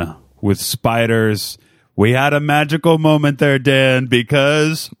Down with Spiders. We had a magical moment there, Dan,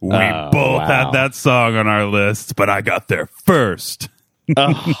 because we both had that song on our list, but I got there first.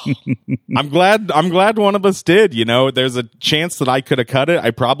 I'm glad one of us did. You know, there's a chance that I could have cut it.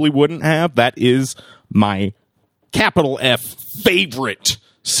 I probably wouldn't have. That is my capital F favorite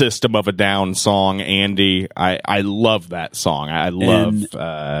System of a Down song, Andy. I love that song. I love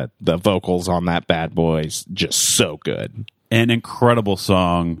the vocals on that bad boy's just so good. An incredible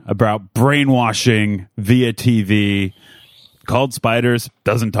song about brainwashing via TV called Spiders.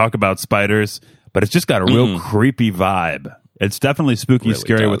 Doesn't talk about spiders, but it's just got a real creepy vibe. It's definitely spooky, really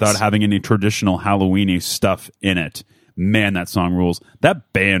scary does. without having any traditional Halloween-y stuff in it. Man, that song rules.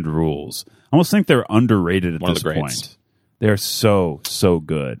 That band rules. I almost think they're underrated at this point. They're so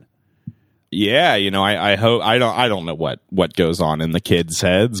good. Yeah, you know, I hope I don't know what goes on in the kids'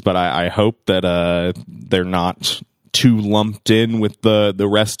 heads, but I hope that they're not too lumped in with the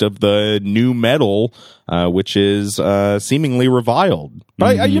rest of the new metal, which is seemingly reviled.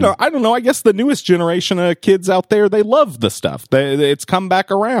 But I don't know. I guess the newest generation of kids out there, they love the stuff. It's come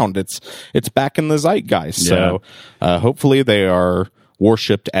back around. It's back in the zeitgeist. Yeah. So hopefully they are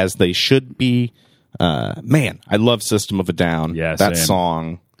worshipped as they should be. Man, I love System of a Down. Yeah, that same.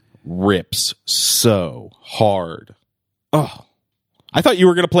 song rips so hard. Oh, I thought you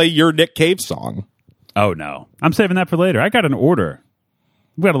were going to play your Nick Cave song. Oh, no. I'm saving that for later. I got an order.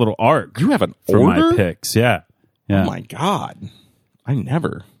 We got a little arc. You have an for order? my picks. Yeah. Oh, my God. I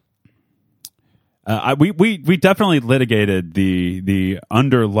never. We definitely litigated the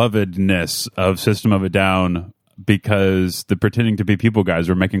underlovedness of System of a Down because the Pretending to Be People guys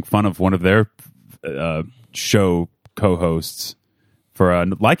were making fun of one of their show co-hosts for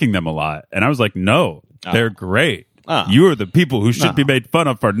liking them a lot. And I was like, no, they're great. You are the people who should be made fun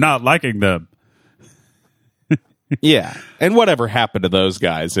of for not liking them. Yeah, and whatever happened to those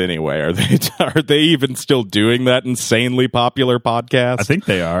guys anyway? Are they even still doing that insanely popular podcast? I think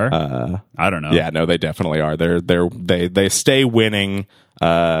they are. I don't know. Yeah, no, they definitely are. They stay winning.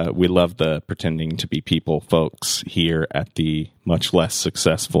 We love the Pretending to Be People folks here at the much less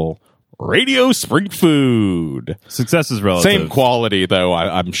successful Radio Spring Food. Success is relative. Same quality though,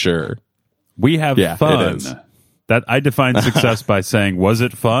 I'm sure. We have fun. It is. That I define success by saying, was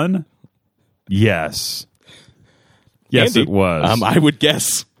it fun? Yes. Yes, Andy, it was. I would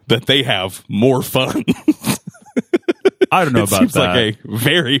guess that they have more fun. I don't know it about seems that. like a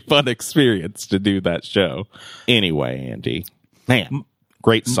very fun experience to do that show. Anyway, Andy, man,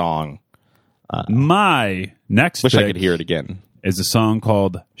 great song. My next Wish I pick could hear it again. Is a song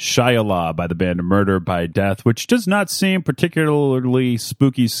called Shyala by the band Murder by Death, which does not seem particularly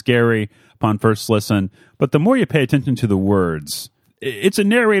spooky, scary upon first listen. But the more you pay attention to the words, it's a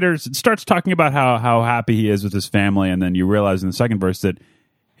narrator. It starts talking about how happy he is with his family, and then you realize in the second verse that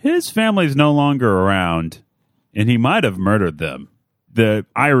his family is no longer around, and he might have murdered them. The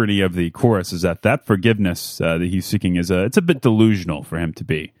irony of the chorus is that forgiveness that he's seeking it's a bit delusional for him to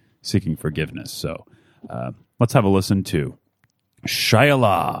be seeking forgiveness. So let's have a listen to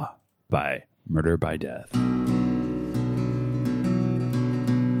Shyala by Murder by Death.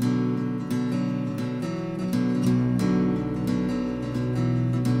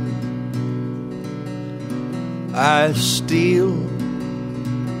 I steal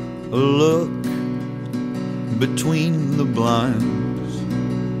a look between the blinds.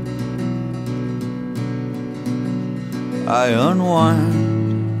 I unwind.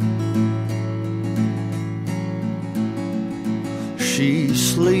 She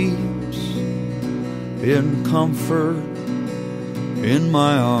sleeps in comfort in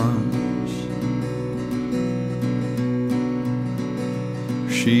my arms.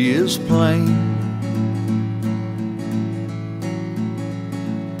 She is plain,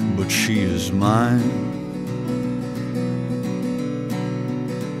 but she is mine.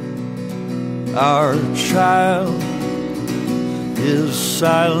 Our child is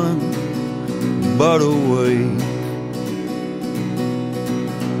silent but awake.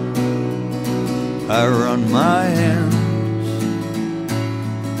 I run my hands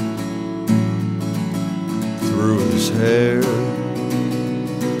through his hair.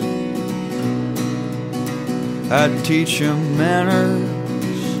 I teach him manners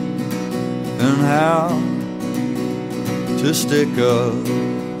and how to stick up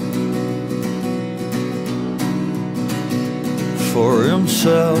for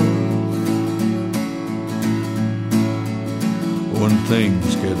himself when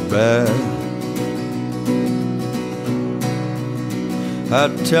things get bad. I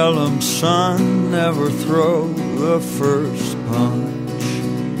tell him, son, never throw the first punch.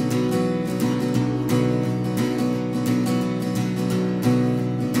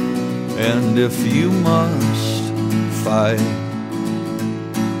 And if you must fight,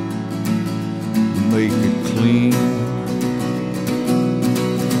 make it clean.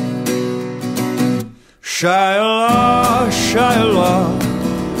 Shiloh, Shiloh,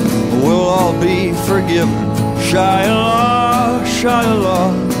 we'll all be forgiven. Shiloh,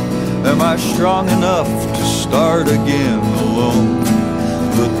 Shiloh, am I strong enough to start again alone?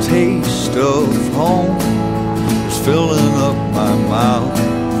 The taste of home is filling up my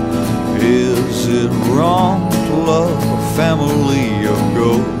mouth. Is it wrong to love a family of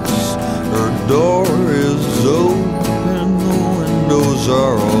ghosts? Her door is open, the windows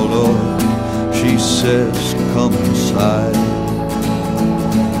are all up. She says, come inside.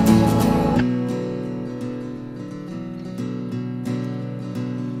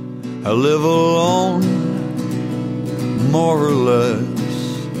 I live alone, more or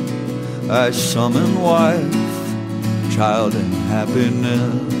less. I summon wife, child, and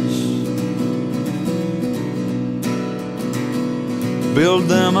happiness. Build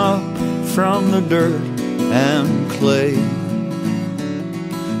them up from the dirt and clay.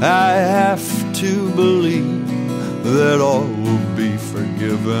 I have to believe that all will be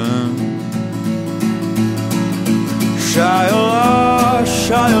forgiven. Shiloh,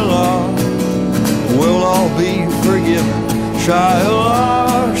 Shiloh, we'll all be forgiven.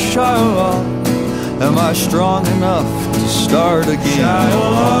 Shiloh, Shiloh, am I strong enough to start again?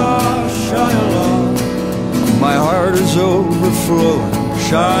 Shiloh, Shiloh, my heart is overflowing.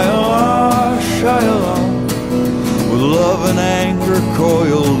 Shiloh, Shiloh, with love and anger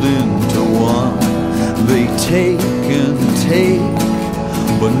coiled into one. They take and take,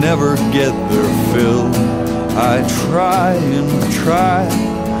 but never get their fill. I try and try,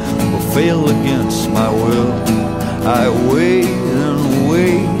 but fail against my will. I wait and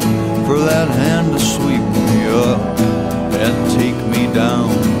wait for that hand to sweep me up and take me down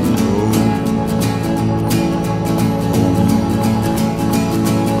the road.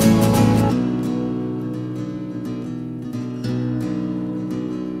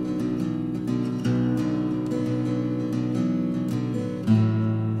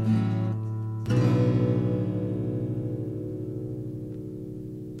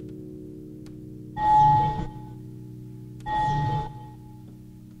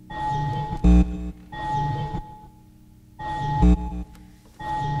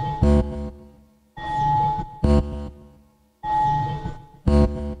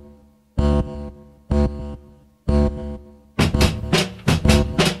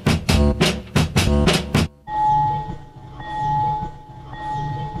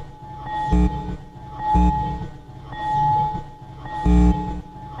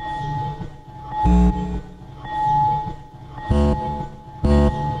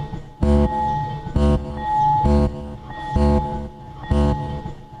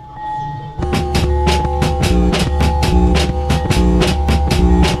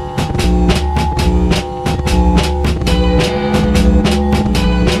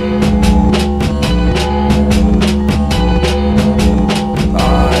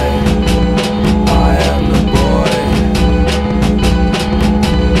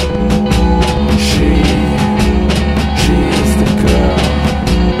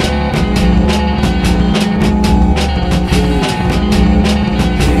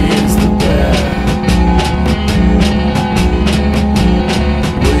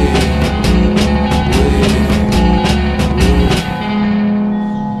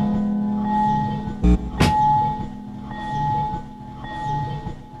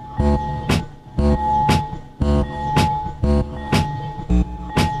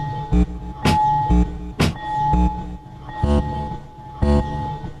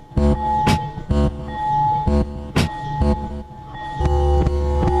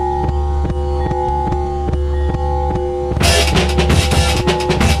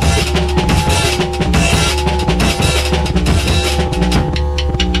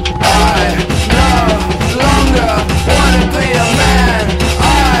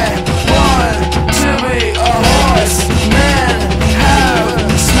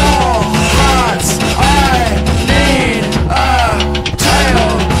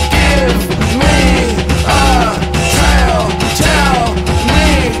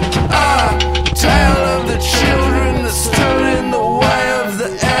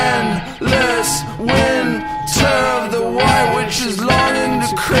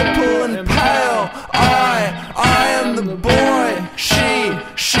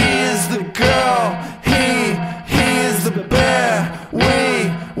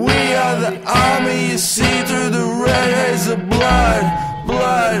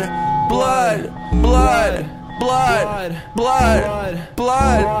 blood, blood,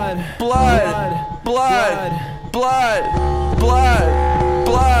 blood, blood, blood, blood, blood, blood,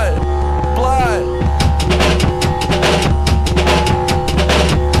 blood.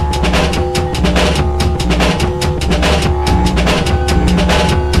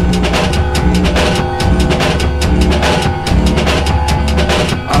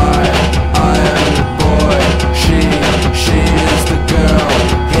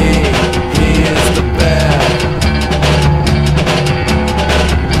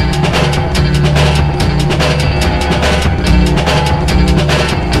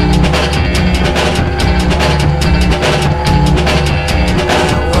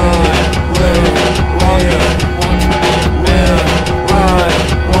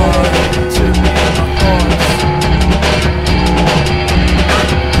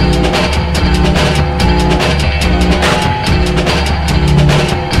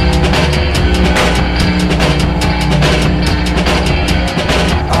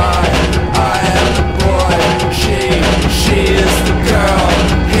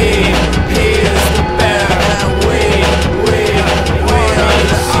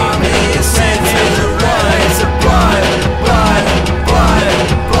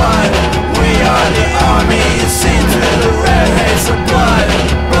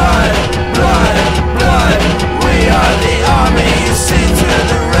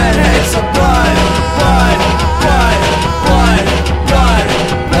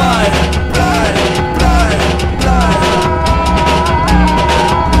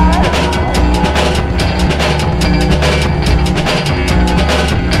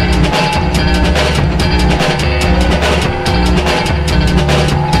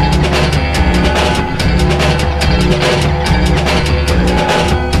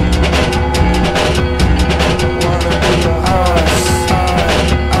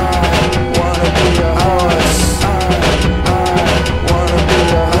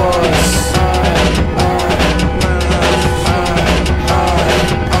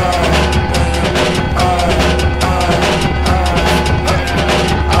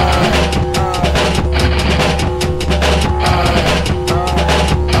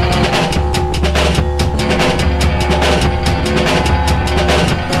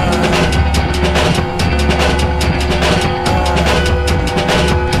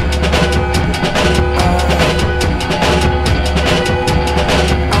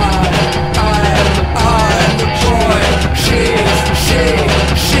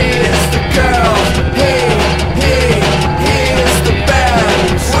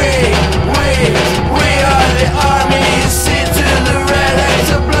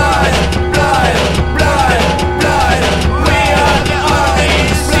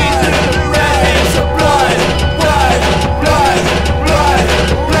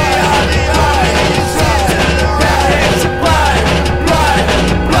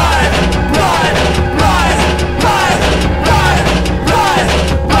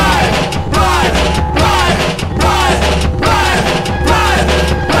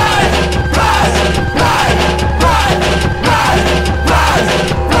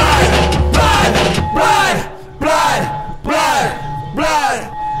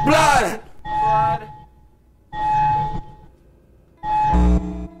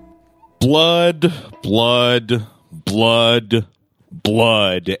 Blood, blood, blood,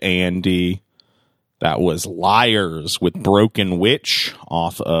 blood, Andy. That was Liars with Broken Witch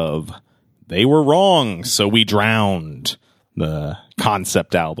off of They Were Wrong, So We Drowned, the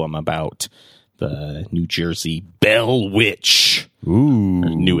concept album about the New Jersey Bell Witch. Ooh. Or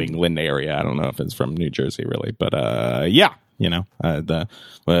New England area. I don't know if it's from New Jersey, really. But, yeah, you know,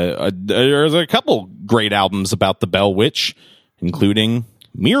 there's a couple great albums about the Bell Witch, including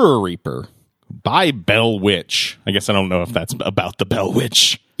Mirror Reaper by Bell Witch. I guess I don't know if that's about the Bell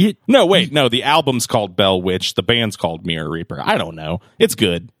Witch. No, wait, no, the album's called Bell Witch. The band's called Mirror Reaper. I don't know. It's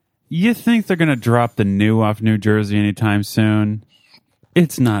good. You think they're going to drop the New off New Jersey anytime soon?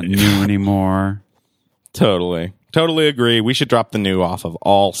 It's not new anymore. Totally agree. We should drop the New off of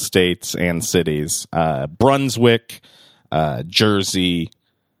all states and cities. Brunswick, Jersey,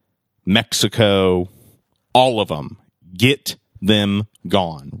 Mexico, all of them. Get them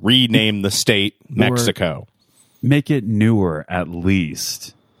gone. Rename the state Mexico. Make it newer, at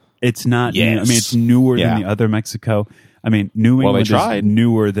least. It's not Yes. new. I mean, it's newer than the other Mexico. I mean, New England is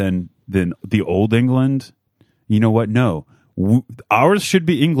newer than the old England. You know what? No. Ours should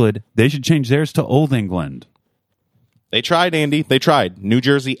be England. They should change theirs to Old England. They tried, Andy. They tried. New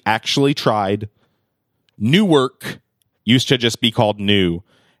Jersey actually tried. Newark used to just be called New,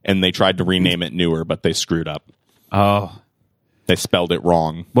 and they tried to rename it Newer, but they screwed up. Oh. They spelled it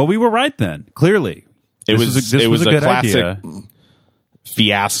wrong. Well, we were right then, clearly. It This was was a a good classic idea.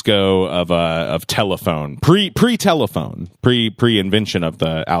 fiasco of telephone, pre-telephone, pre-invention of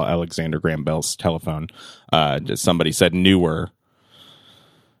the Alexander Graham Bell's telephone. Somebody said newer,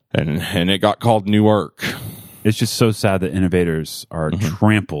 and it got called Newark. It's just so sad that innovators are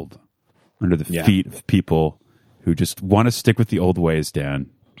trampled under the feet of people who just want to stick with the old ways, Dan.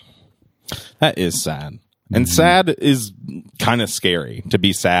 That is sad. And sad is kind of scary. To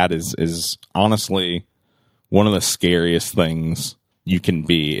be sad is honestly one of the scariest things you can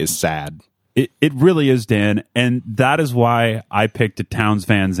be, is sad. It really is, Dan. And that is why I picked a Townes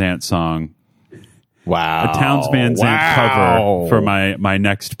Van Zandt song. Wow. A Townes Van Zandt cover for my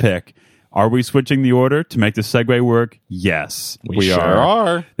next pick. Are we switching the order to make the segue work? Yes, we sure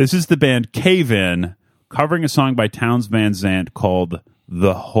are. This is the band Cave In covering a song by Townes Van Zandt called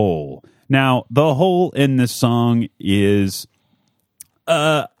The Hole. Now, the hole in this song is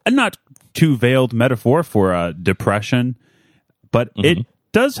a not too veiled metaphor for depression, but it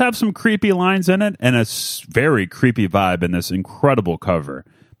does have some creepy lines in it and a very creepy vibe in this incredible cover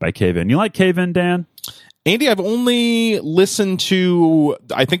by Cave In. You like Cave In, Dan? Andy, I've only listened to,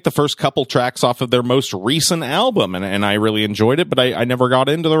 I think, the first couple tracks off of their most recent album, and I really enjoyed it, but I never got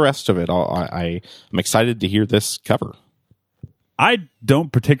into the rest of it. I'm excited to hear this cover. I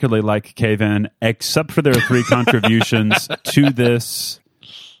don't particularly like Cave In, except for their 3 contributions to this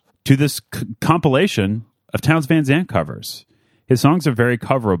compilation of Townes Van Zandt covers. His songs are very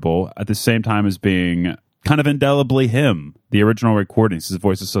coverable at the same time as being kind of indelibly him. The original recordings, his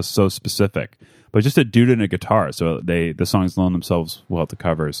voice is so specific. But just a dude and a guitar, so the songs lend themselves well to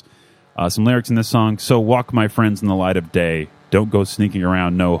covers. Some lyrics in this song: "So walk, my friends, in the light of day. Don't go sneaking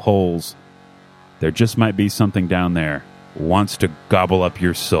around no holes. There just might be something down there wants to gobble up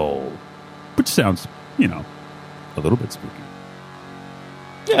your soul." Which sounds, a little bit spooky.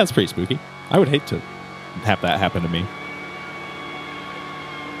 Yeah, it's pretty spooky. I would hate to have that happen to me.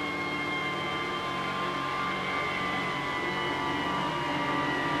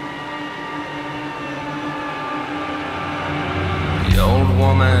 The old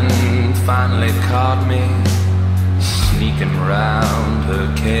woman finally caught me sneaking round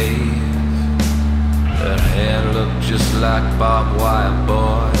her cave. Her hair looked just like barbed wire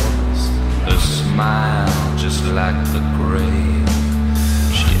boys, her smile just like the grave.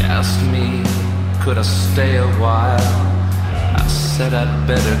 She asked me, could I stay a while? I said I'd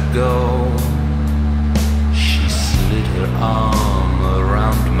better go. She slid her arm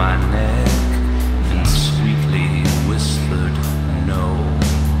around my neck and sweetly whispered, no.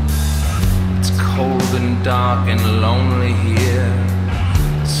 It's cold and dark and lonely here.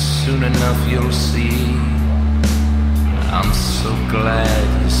 Soon enough you'll see. I'm so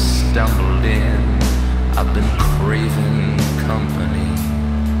glad you stumbled in. I've been craving company.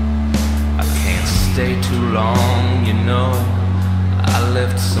 I can't stay too long, you know. I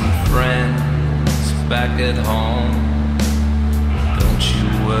left some friends back at home. Don't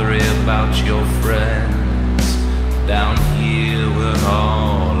you worry about your friends. Down here we're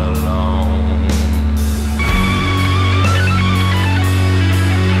all alone.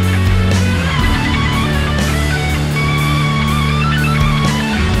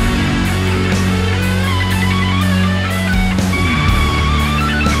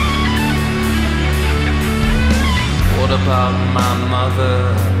 What about my mother?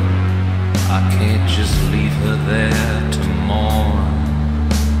 I can't just leave her there to mourn.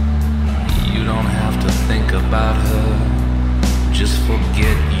 You don't have to think about her. Just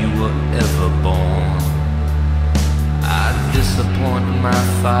forget you were ever born. I'd disappoint my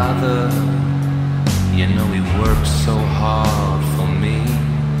father. You know he worked so hard for me.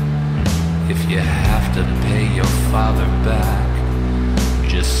 If you have to pay your father back,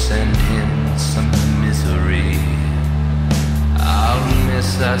 just send him some misery. I'll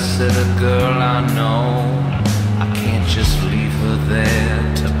miss, I said, a girl I know. I can't just leave her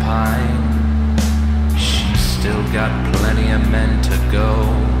there to pine. She's still got plenty of men to go.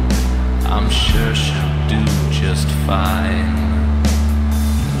 I'm sure she'll do just fine.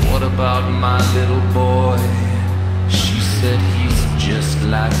 What about my little boy? She said he's just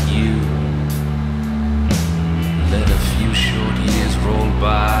like you. Let a few short years roll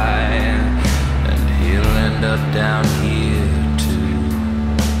by and he'll end up down here.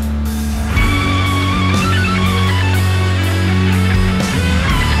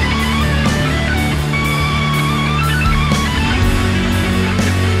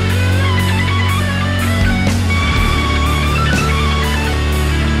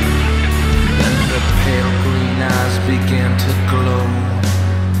 Began to glow.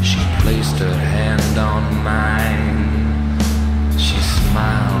 She placed her hand on mine. She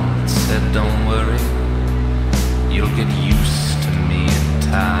she'll get used to me in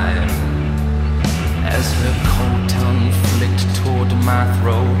time. As her cold tongue flicked toward my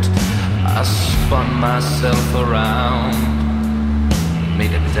throat, I spun myself around,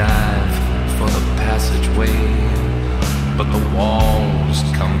 made a dive for the passageway, but the walls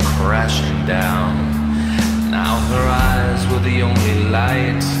come crashing down. Now her eyes were the only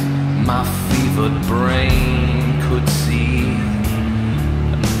light my fevered brain could see,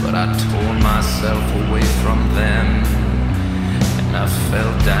 but I tore myself away from them, and I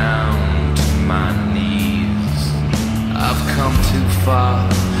fell down to my knees. I've come too far,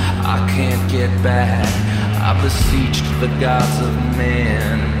 I can't get back. I beseeched the gods of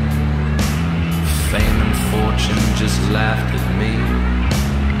men. Fame and fortune just laughed at me,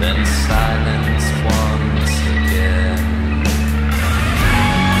 then silence once again.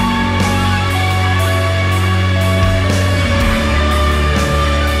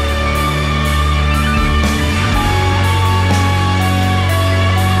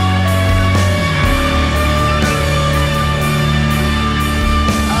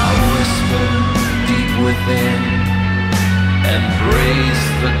 Within, embrace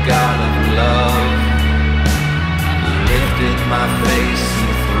the God of love. Lifted my face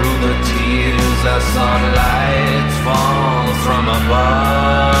and through the tears I saw light fall from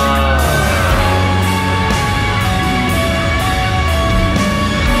above.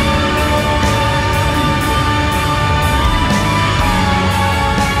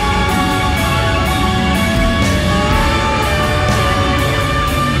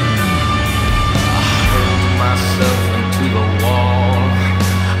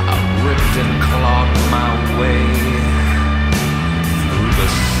 And clawed my way through the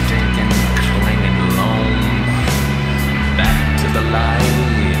stinking, clinging loam, back to the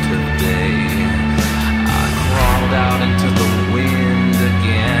light of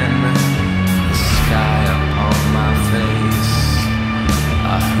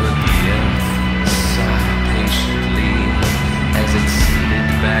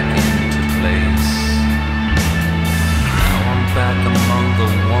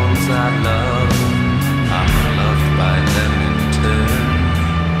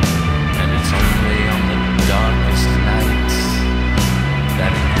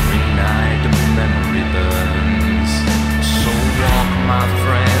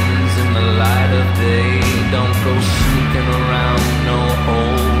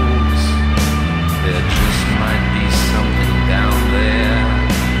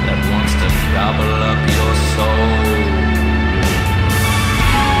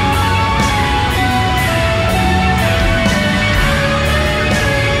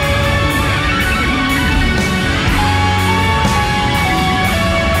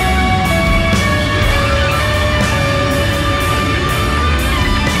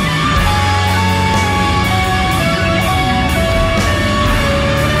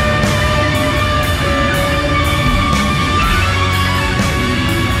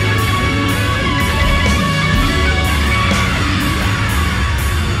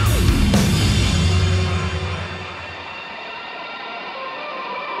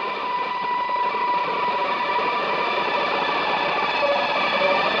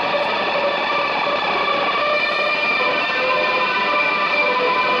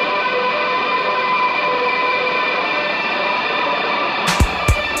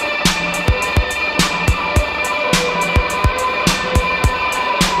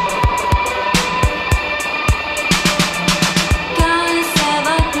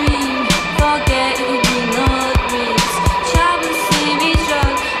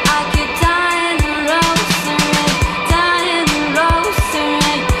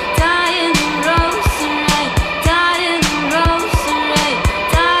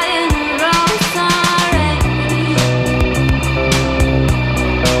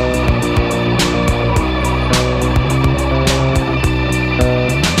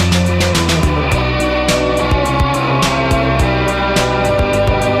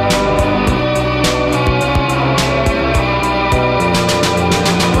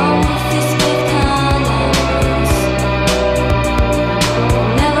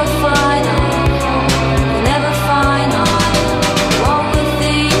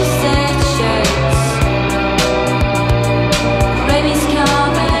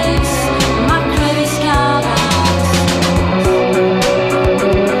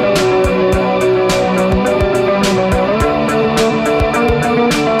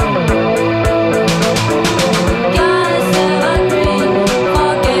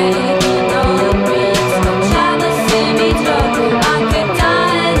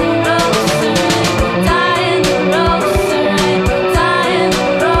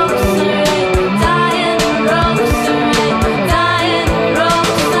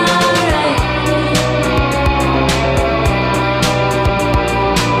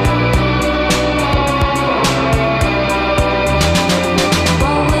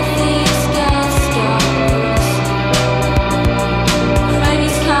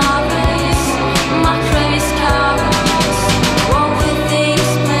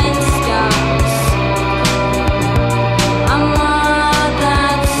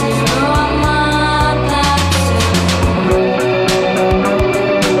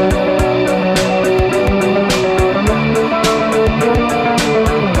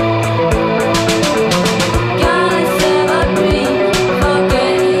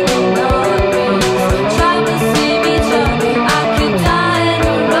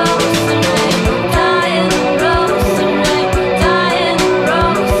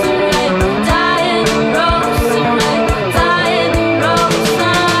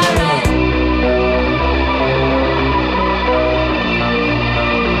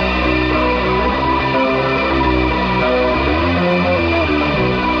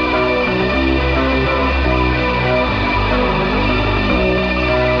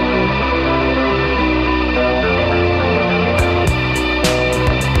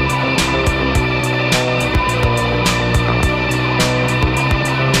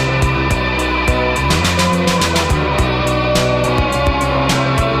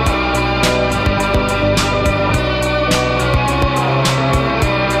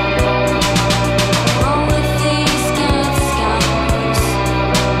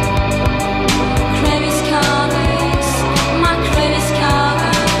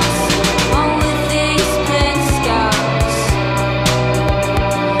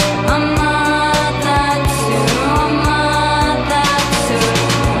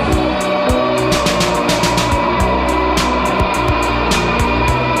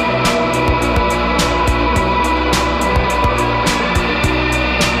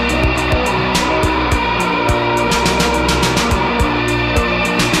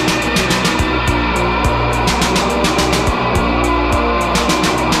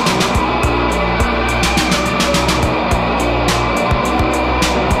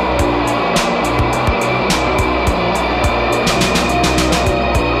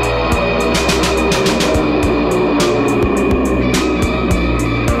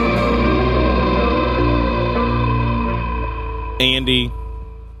Andy,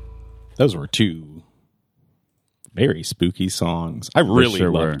 those were two very spooky songs. I really sure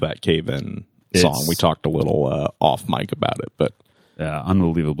loved were. that Cave-In song. It's- We talked a little off mic about it, but yeah,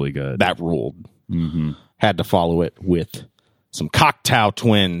 unbelievably good. that ruled. Had to follow it with some Cocteau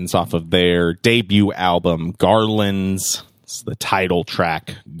Twins off of their debut album, Garlands. It's the title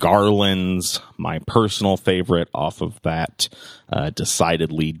track, Garlands, my personal favorite off of that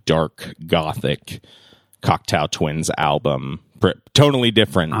decidedly dark gothic Cocteau Twins album. Totally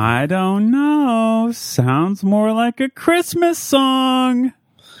different. I don't know. Sounds more like a Christmas song.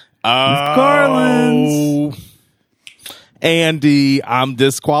 Garlands. Andy, I'm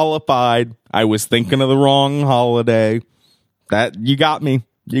disqualified. I was thinking of the wrong holiday. That you got me.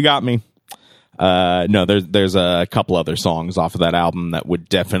 You got me. No, there's a couple other songs off of that album that would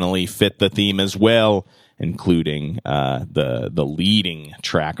definitely fit the theme as well, including the leading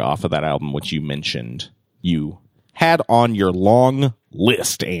track off of that album, which you mentioned you had on your long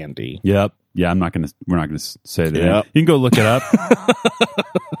list, Andy. Yep. Yeah, we're not gonna say that. Yep. You can go look it up.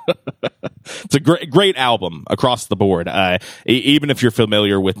 It's a great album across the board. Even if you're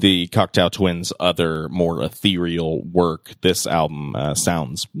familiar with the Cocteau Twins' other more ethereal work, this album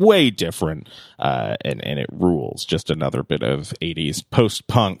sounds way different, and it rules. Just another bit of 80s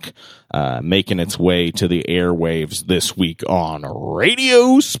post-punk making its way to the airwaves this week on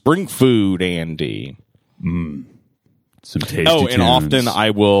Radio Spring Food, Andy. Some tasty and tunes. often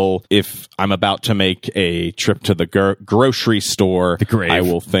I will, if I'm about to make a trip to the grocery store, I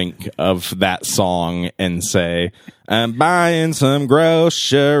will think of that song and say, I'm buying some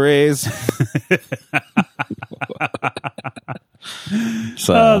groceries.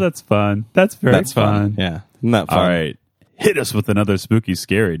 Oh, that's fun. That's very fun. Yeah. Isn't that fun? All right. Hit us with another spooky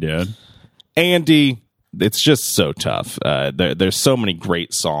scary, dude. Andy, it's just so tough. There's so many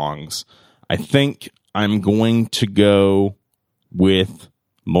great songs. I think I'm going to go with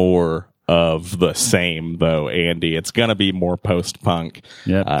more of the same, though, Andy. It's going to be more post-punk.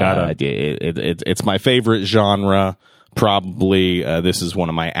 Yeah, gotta. It's my favorite genre. Probably this is one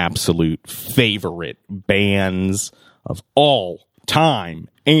of my absolute favorite bands of all time.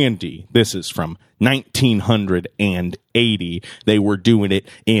 Andy, this is from 1980. They were doing it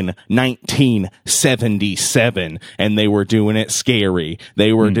in 1977, and they were doing it scary.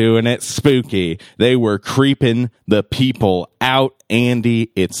 They were doing it spooky. They were creeping the people out.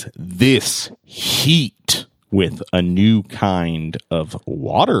 Andy, it's This Heat with A New Kind of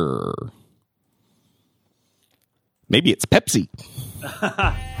Water. Maybe it's Pepsi.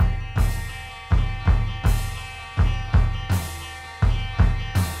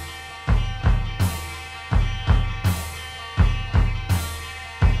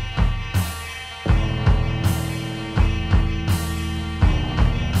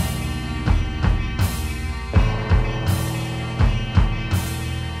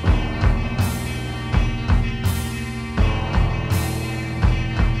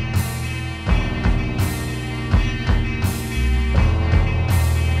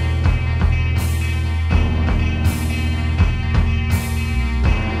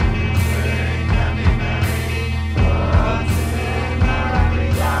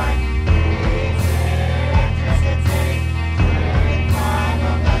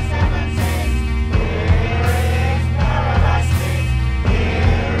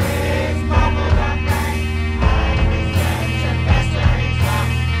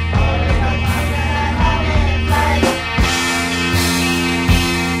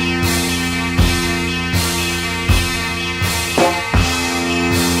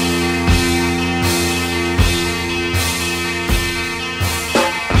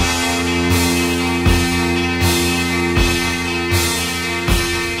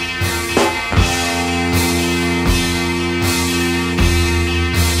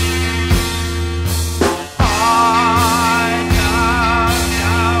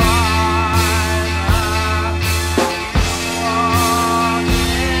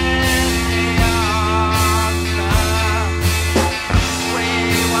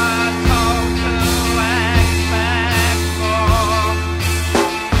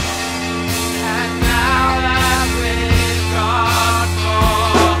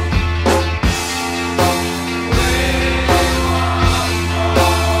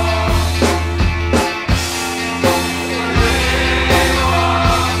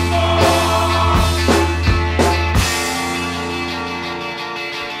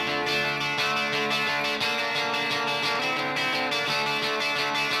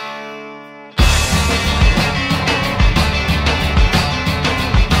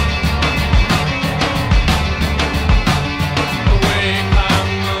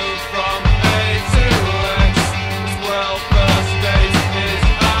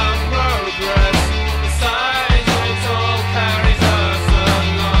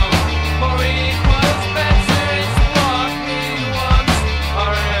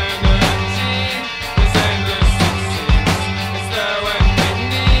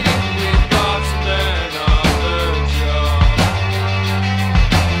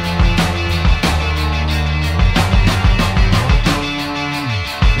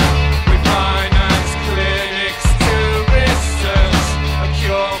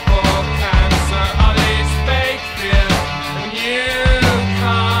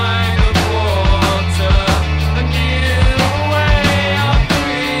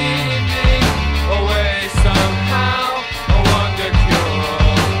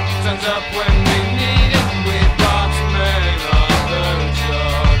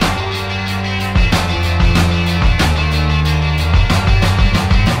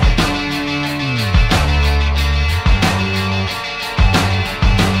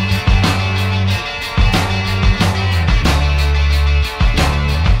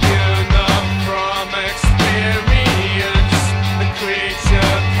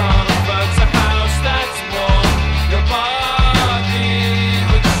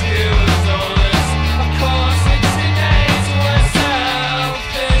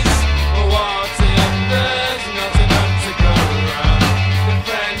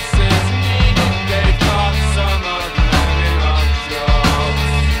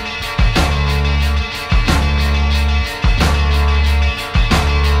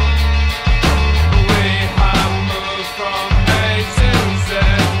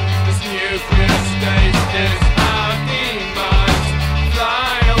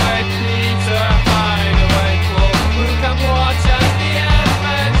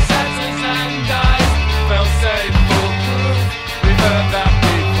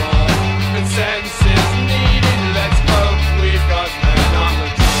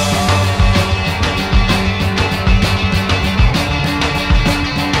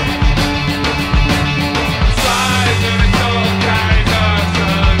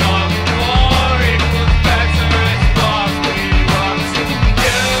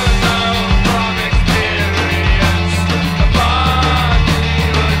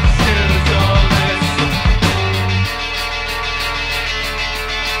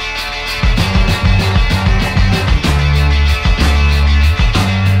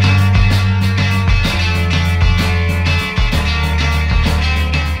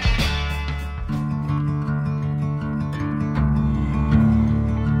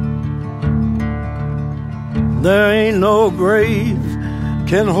 There ain't no grave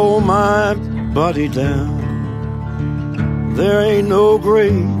can hold my body down. There ain't no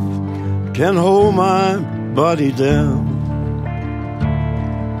grave can hold my body down.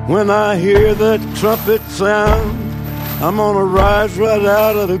 When I hear that trumpet sound, I'm gonna rise right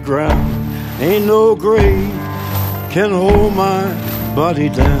out of the ground. Ain't no grave can hold my body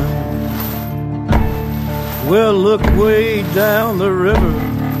down. Well, look way down the river,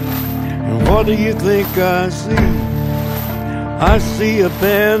 and what do you think I see? I see a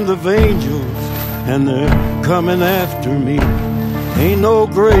band of angels, and they're coming after me. Ain't no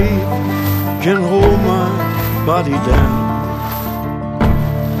grave can hold my body down.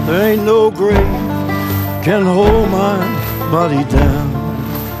 There ain't no grave can hold my body down.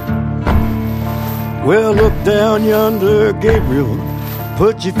 Well, look down yonder, Gabriel.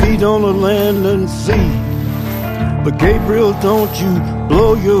 Put your feet on the land and see. But Gabriel, don't you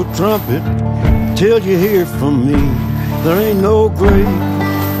blow your trumpet till you hear from me. There ain't no grave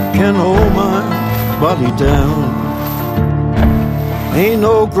can hold my body down. Ain't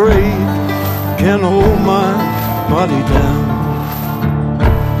no grave can hold my body down.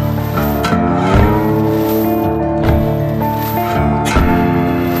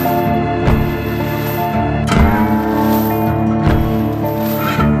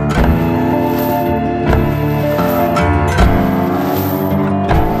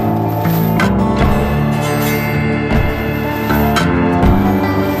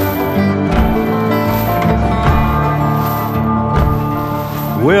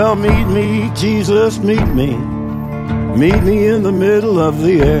 Well, meet me, Jesus, meet me. Meet me in the middle of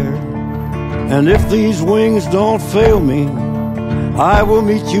the air. And if these wings don't fail me, I will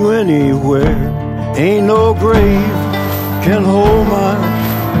meet you anywhere. Ain't no grave can hold my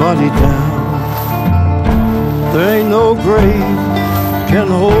body down. There ain't no grave can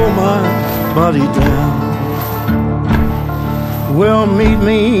hold my body down. Well, meet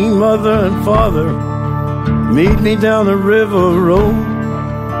me, mother and father. Meet me down the river road.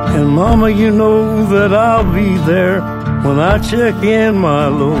 And mama, you know that I'll be there when I check in my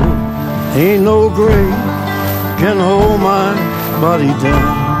load. Ain't no grave can hold my body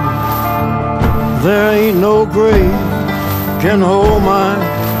down. There ain't no grave can hold my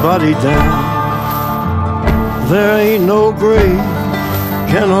body down. There ain't no grave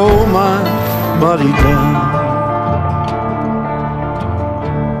can hold my body down.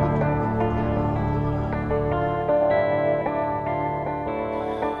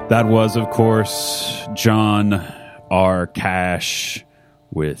 That was, of course, John R. Cash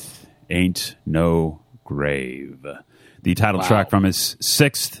with Ain't No Grave. The title track from his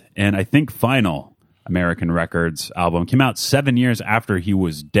sixth and I think final American Records album. Came out 7 years after he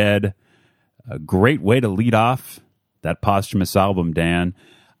was dead. A great way to lead off that posthumous album, Dan.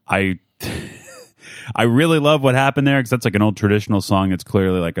 I really love what happened there because that's like an old traditional song. It's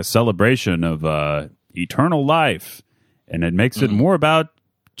clearly like a celebration of eternal life. And it makes it more about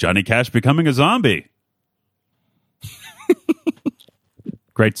Johnny Cash becoming a zombie.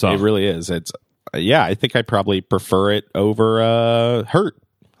 Great song. It really is. It's I think I probably prefer it over Hurt.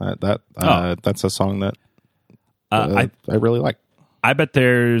 That's a song that I really like. I bet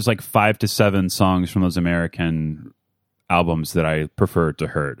there's like 5 to 7 songs from those American albums that I prefer to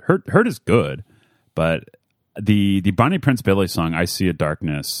Hurt. Hurt is good, but the Bonnie Prince Billy song "I See a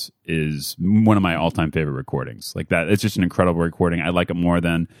Darkness" is one of my all-time favorite recordings. Like that, it's just an incredible recording. I like it more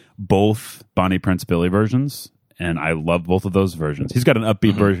than both Bonnie Prince Billy versions, and I love both of those versions. He's got an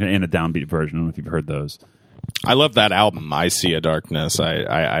upbeat version and a downbeat version. I don't know if you've heard those. I love that album, "I See a Darkness."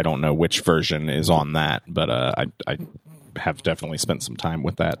 I don't know which version is on that, but I have definitely spent some time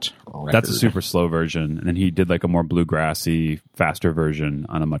with that record. That's a super slow version, and then he did like a more bluegrassy, faster version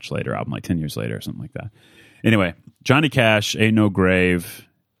on a much later album, like 10 years later or something like that. Anyway, Johnny Cash, Ain't No Grave.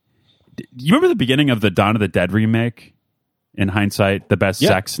 You remember the beginning of the Dawn of the Dead remake? In hindsight, the best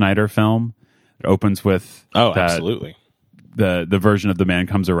Zack Snyder film. It opens with absolutely the version of The Man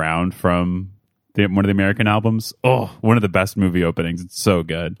Comes Around from one of the American albums. Oh, one of the best movie openings. It's so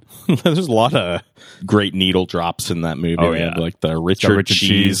good. There's a lot of great needle drops in that movie. Oh, yeah. Like the Richard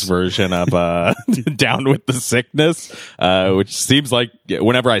Cheese version of Down with the Sickness, which seems like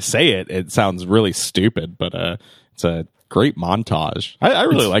whenever I say it, it sounds really stupid, but it's a great montage. I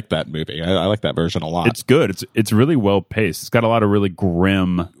really like that movie. I like that version a lot. It's good. It's really well paced. It's got a lot of really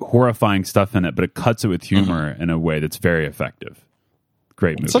grim, horrifying stuff in it, but it cuts it with humor in a way that's very effective.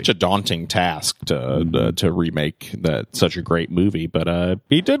 Great movie. It's such a daunting task to remake such a great movie, but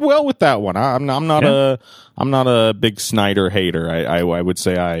he did well with that one. I'm not a big Snyder hater. I would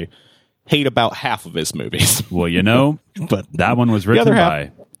say I hate about half of his movies. Well, but that one was written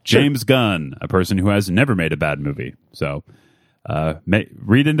by James Gunn, a person who has never made a bad movie. So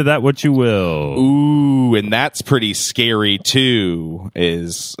read into that what you will. Ooh, and that's pretty scary too,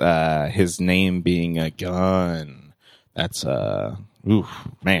 is his name being a gun. That's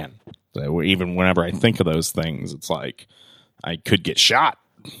man. So even whenever I think of those things, it's like I could get shot.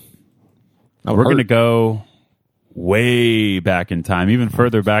 We're going to go way back in time, even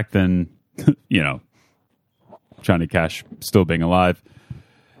further back than, Johnny Cash still being alive.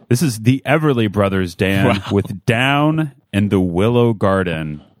 This is the Everly Brothers, Dan, with Down in the Willow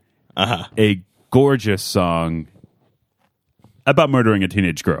Garden. A gorgeous song about murdering a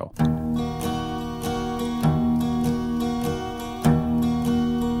teenage girl.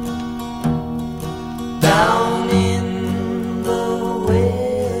 Down in the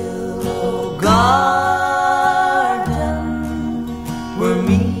willow garden, where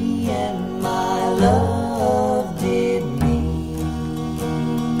me and my love did meet,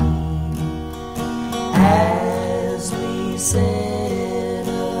 as we said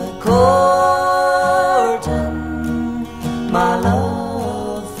a courting, my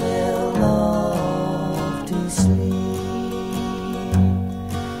love fell off to sleep.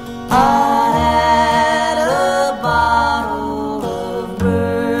 I had a bottle of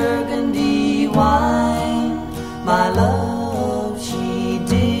Burgundy wine. My love, she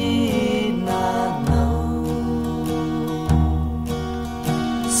did not know.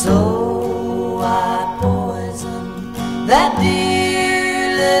 So I poisoned that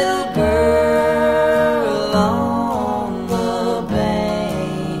dear little girl on the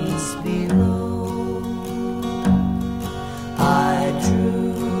banks below. I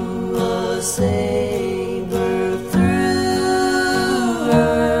drew a saber through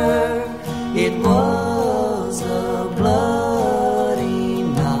her. It was a bloody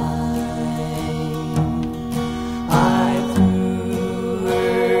night. I threw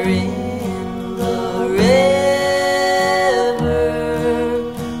her in the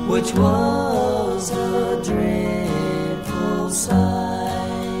river, which was a dreadful sight.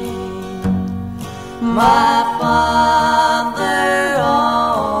 My father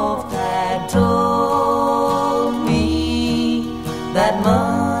oft had told me that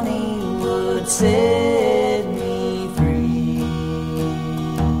money would set me free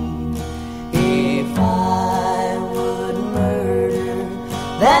if I would murder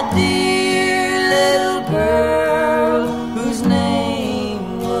that dear little girl whose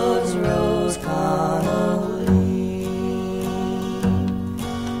name was Rose Connolly.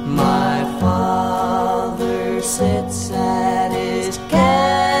 My father sits at his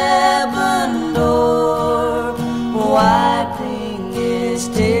cabin door, wiping his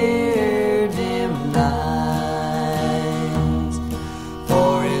tear-dimmed eyes,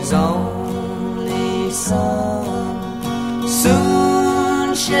 for his only son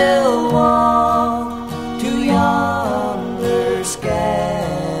soon shall walk to yonder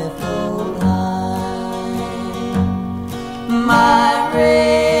scaffold high. My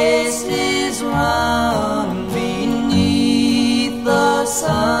race is run beneath the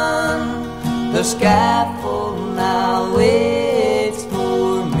sun. The scaffold now waits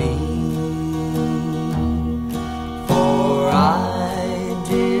for me, for I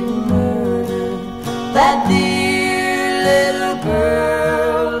did murder that dear little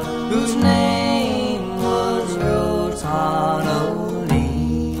girl whose name was Rose Connolly.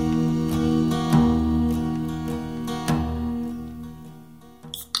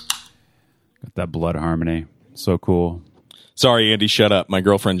 Got that blood harmony. So cool. Sorry, Andy, shut up. My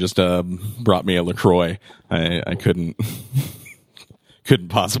girlfriend just brought me a LaCroix. I couldn't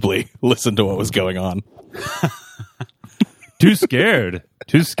possibly listen to what was going on. Too scared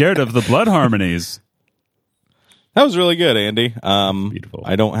of the blood harmonies. That was really good, Andy. Beautiful.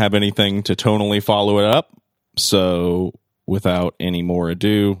 I don't have anything to tonally follow it up, so without any more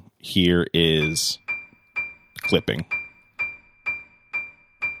ado, here is clipping.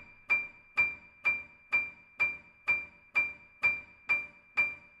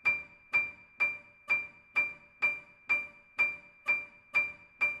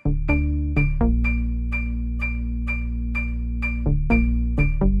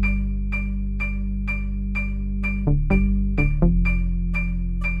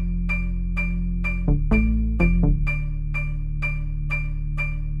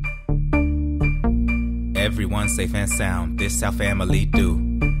 Everyone safe and sound, this our family do.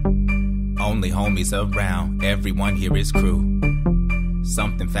 Only homies around, everyone here is crew.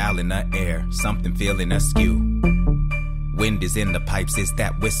 Something foul in the air, something feeling askew. Wind is in the pipes, it's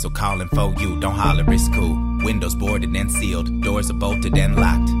that whistle calling for you. Don't holler, it's cool. Windows boarded and sealed, doors are bolted and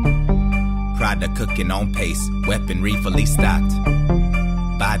locked. Product cooking on pace, weaponry fully stocked.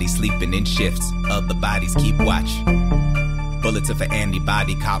 bodies sleeping in shifts. Other bodies keep watch. Bullets of an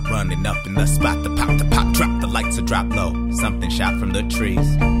anybody cop running up in the spot. The pop, drop, the lights are drop low. Something shot from the trees.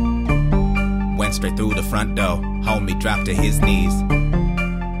 Went straight through the front door. Homie dropped to his knees.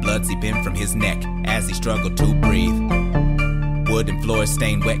 Blood seeping from his neck as he struggled to breathe. Wooden floor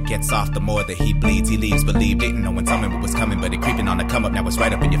stained wet, gets soft the more that he bleeds. He leaves, believe, didn't know when something was coming, but it creeping on the come up, now it's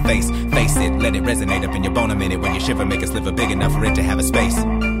right up in your face. Face it, let it resonate up in your bone a minute. When you shiver, make a sliver big enough for it to have a space.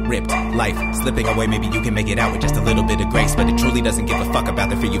 Ripped, life, slipping away, maybe you can make it out with just a little bit of grace. But it truly doesn't give a fuck about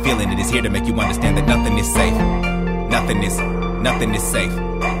the fear you feeling. It is here to make you understand that nothing is safe. Nothing is safe.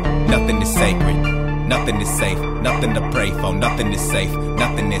 Nothing is sacred. Nothing is safe. Nothing to pray for. Nothing is safe.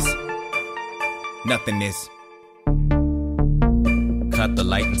 Nothing is. Cut the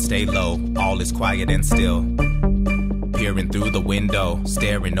light and stay low. All is quiet and still. Peering through the window,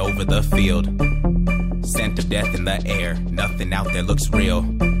 staring over the field. Scent of death in the air. Nothing out there looks real.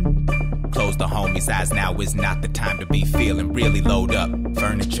 Close the homie's eyes, now is not the time to be feeling. Really load up.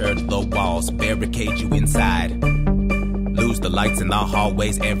 Furniture, low walls, barricade you inside. Lose the lights in the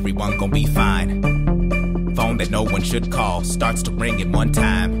hallways, everyone gon' be fine. Phone that no one should call starts to ring in one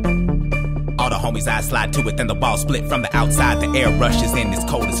time. All the homies' eyes slide to it, then the wall split from the outside. The air rushes in, it's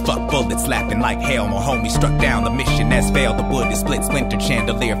cold as fuck. Bullets slapping like hail. My homie struck down, the mission has failed. The wood is split, splintered,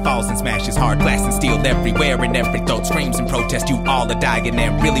 chandelier falls and smashes. Hard glass and steel everywhere, and every throat screams in protest. You all are dying,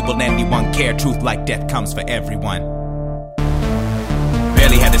 and really will anyone care? Truth like death comes for everyone.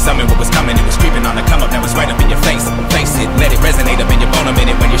 Barely had to summon what was coming, it was creeping on the come up, now it's right up in your face. Face it, let it resonate up in your bone a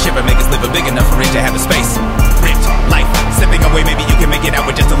minute. When you shiver, make a sliver big enough for it to have a space. Ripped, life, slipping away, maybe you can make it out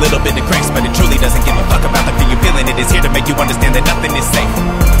with just a little bit of grace. But it truly doesn't give a fuck about the thing you're feeling. It is here to make you understand that nothing is safe.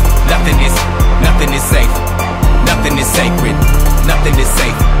 Nothing is safe. Nothing is sacred. Nothing is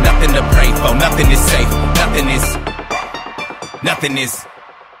safe. Nothing to pray for. Nothing is safe. Nothing is.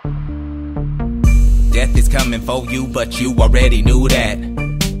 Death is coming for you, but you already knew that.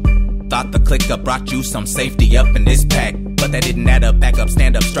 Thought the clicker brought you some safety up in this pack. But that didn't add up, back up,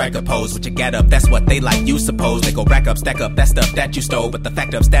 stand up, strike a pose. What you get up, that's what they like, you suppose. They go rack up, stack up, that stuff that you stole. But the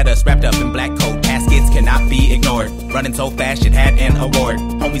fact of status wrapped up in black coat caskets cannot be ignored. Running so fast, it had an award.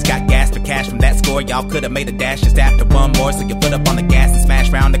 Homies got gas for cash from that score. Y'all could've made a dash just after one more. So you put up on the gas and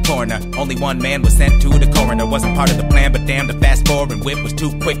smash round the corner. Only one man was sent to the coroner. Wasn't part of the plan, but damn, the fast forward whip was too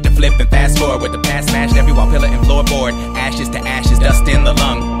quick to flip and fast forward. With the past smashed every wall, pillar, and floorboard. Ashes to ashes, dust in the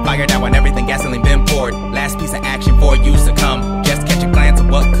lung. Fire down when everything gasoline been poured. Last piece of action for you succumb. Just catch a glance of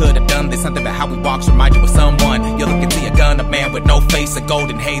what could have done. There's something about how we walk, remind you of someone. You look and see a gun, a man with no face, a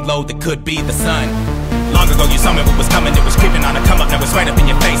golden halo that could be the sun. Long ago you saw me, what was coming, it was creeping on a come up, now it's right up in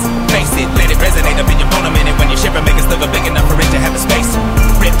your face. Face it, let it resonate up in your bone a minute. When you shiver, make a sliver big enough for it to have a space.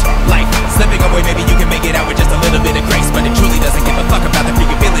 Ripped, life, slipping away, maybe you can make it out with just a little bit of grace. But it truly doesn't give a fuck about the fear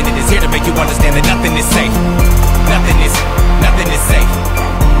you're feeling. It is here to make you understand that nothing is safe. Nothing is safe.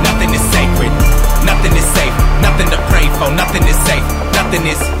 Nothing is sacred. Nothing is safe. Nothing to pray for. Nothing is safe. Nothing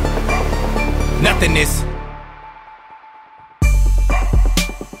is.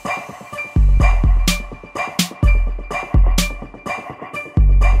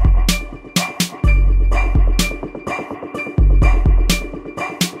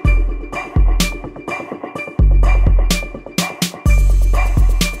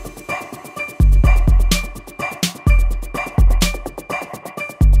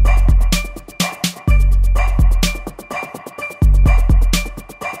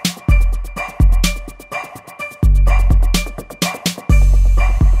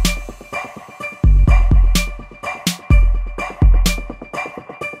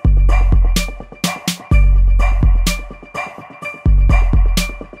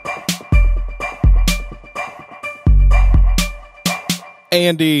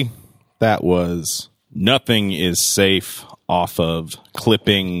 Andy, that was Nothing Is Safe off of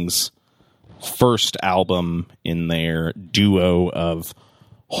Clipping's first album in their duo of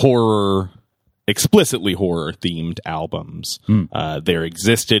horror, explicitly horror-themed albums. There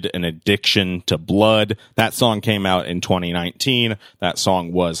existed an addiction to blood. That song came out in 2019. That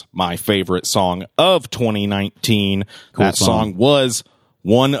song was my favorite song of 2019. Cool that song was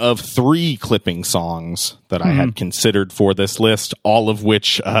one of 3 Clipping songs that I had considered for this list, all of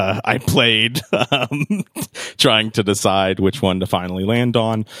which I played, trying to decide which one to finally land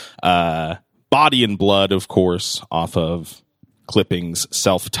on. Body and Blood, of course, off of Clipping's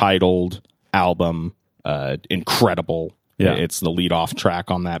self-titled album. Incredible. Yeah. It's the lead-off track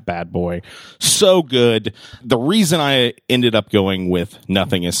on that bad boy. So good. The reason I ended up going with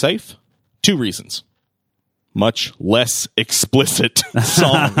Nothing Is Safe, 2 reasons. Much less explicit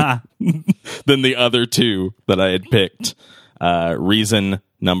song than the other 2 that I had picked. Reason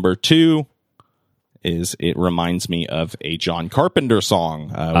Number 2 is it reminds me of a John Carpenter song,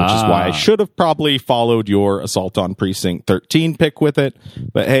 which is why I should have probably followed your Assault on Precinct 13 pick with it.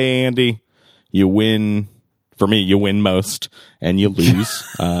 But hey, Andy, you win. For me, you win most, and you lose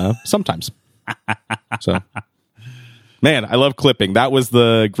sometimes. So, man, I love Clipping. That was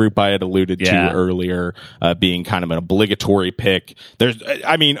the group I had alluded to earlier, being kind of an obligatory pick.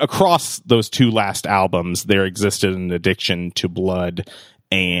 Across those 2 last albums, there existed an addiction to blood.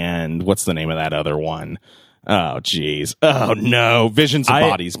 And what's the name of that other one? Oh, geez. Oh, no. Visions of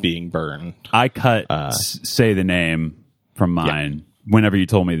Bodies Being Burned. I cut Say the Name from mine whenever you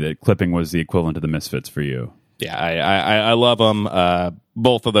told me that Clipping was the equivalent of the Misfits for you. Yeah, I love them.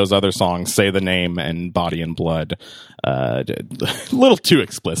 Both of those other songs, Say the Name and Body and Blood, a little too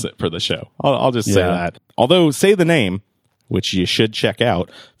explicit for the show. I'll just say that. Although Say the Name, which you should check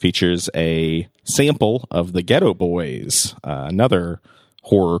out, features a sample of the Ghetto Boys, another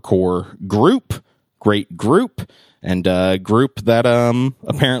horrorcore group, great group, and a group that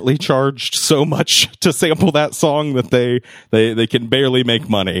apparently charged so much to sample that song that they can barely make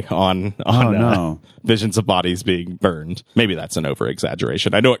money on Visions of Bodies Being Burned. Maybe that's an over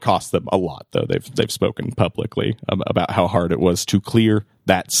exaggeration. I know it cost them a lot, though. They've spoken publicly about how hard it was to clear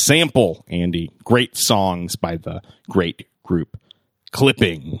that sample. Andy, great songs by the great group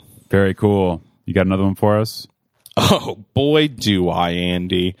Clipping. Very cool. You got another one for us? Oh, boy, do I,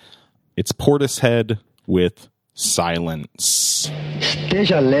 Andy. It's Portishead with Silence.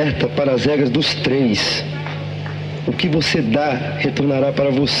 Esteja alerta para as regras dos 3. O que você dá retornará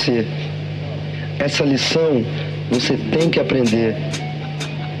para você. Essa lição você tem que aprender.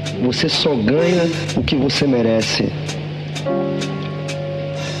 Você só ganha o que você merece.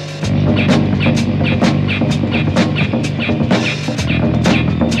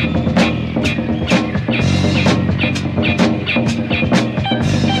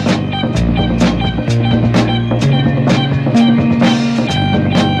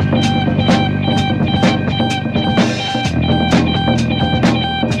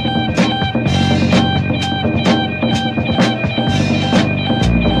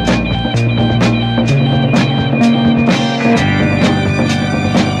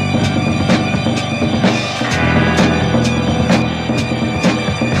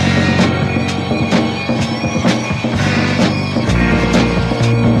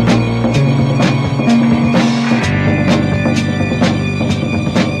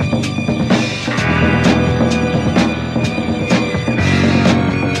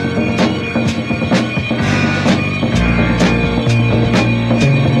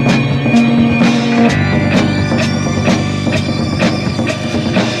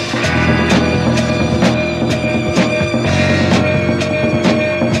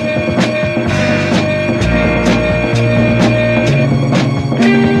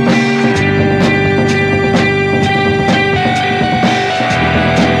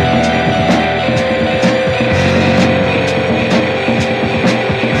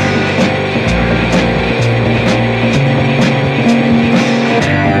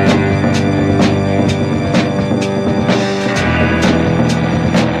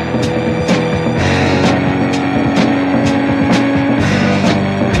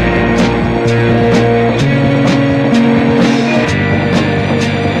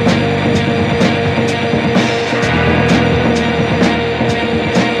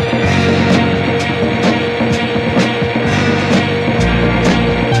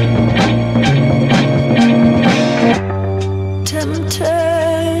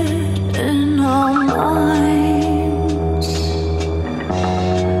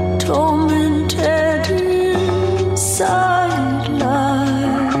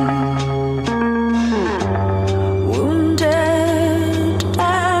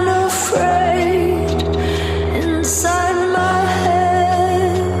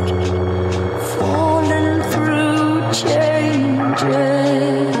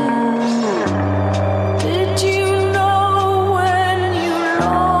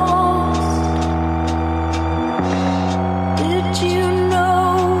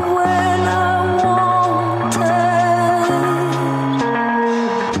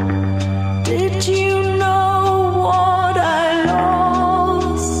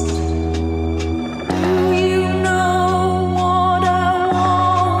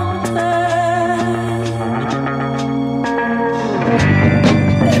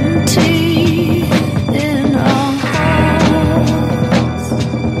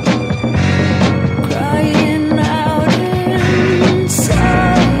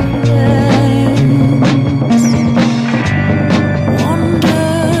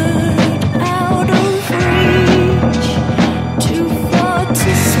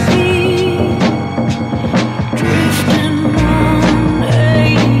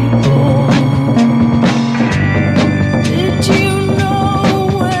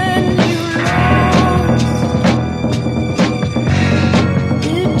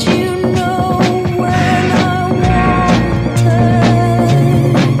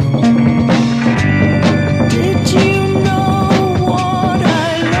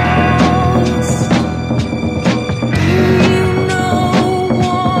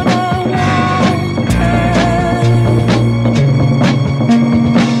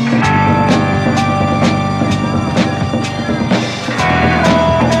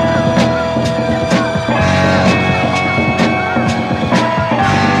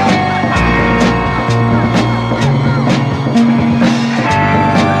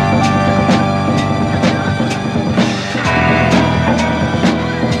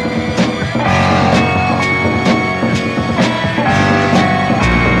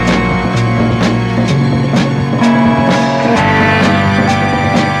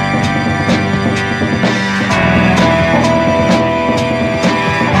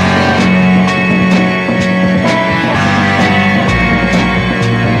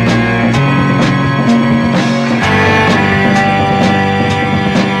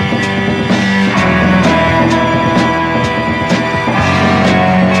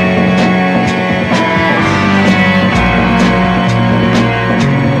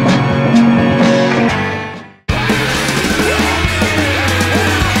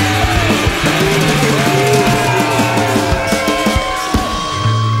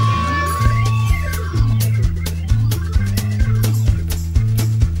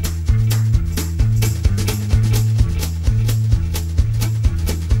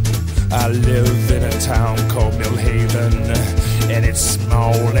 live in a town called Millhaven, and it's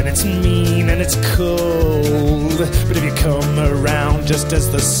small, and it's mean, and it's cold. But if you come around just as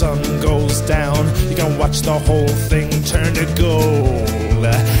the sun goes down, you can watch the whole thing turn to gold.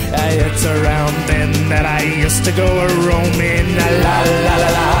 It's around then that I used to go a-roaming,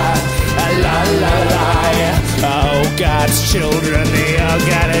 la-la-la-la, oh, God's children, they all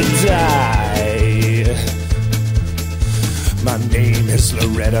gotta die. My name is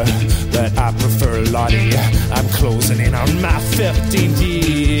Loretta, but I prefer Lottie. I'm closing in on my 15th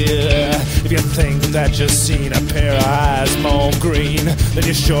year. If you think that you've seen a pair of eyes more green, then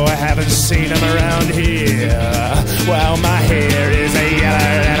you sure haven't seen them around here. Well, my hair is a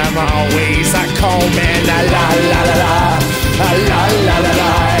yellow and I'm always a combing, la-la-la-la,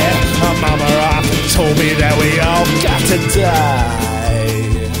 la-la-la-la. My mama often told me that we all got to die.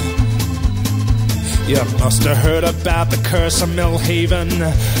 You must have heard about the curse of Millhaven,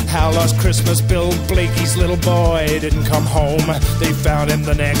 how last Christmas Bill Blakey's little boy didn't come home. They found him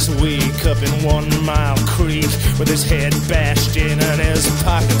the next week up in 1 Mile Creek with his head bashed in and his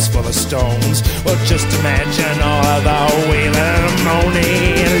pockets full of stones. Well, just imagine all of the wailing and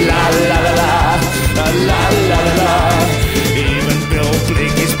moaning, la-la-la-la, la-la-la-la. Even Bill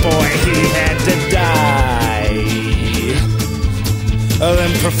Blakey's boy, he had to die.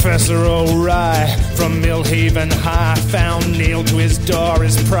 Then Professor O'Rye from Millhaven High found nailed to his door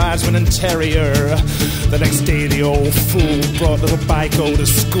his prize-winning terrier. The next day the old fool brought little Biko to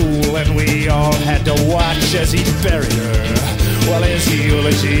school, and we all had to watch as he buried her. Well, his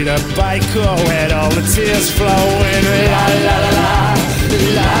eulogy to Biko had all the tears flowing, la-la-la-la,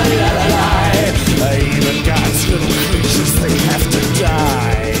 la-la-la-la. Even God's little creatures, they have to die.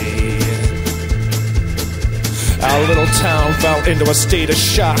 Our little town fell into a state of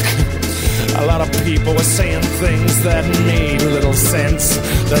shock. A lot of people were saying things that made little sense.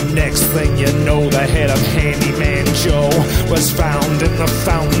 The next thing you know, the head of Handyman Joe was found in the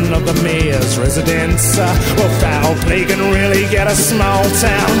fountain of the mayor's residence. Well, foul play can really get a small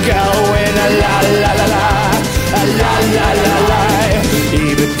town going. La-la-la-la, la-la-la-la.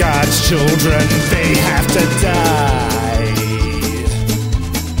 Even God's children, they have to die.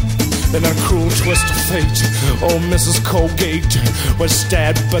 Then a cruel twist of fate, oh, Mrs. Colgate was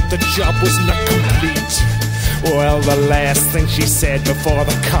stabbed, but the job was not complete. Well, the last thing she said before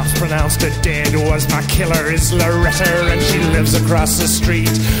the cops pronounced her dead was, my killer is Loretta and she lives across the street.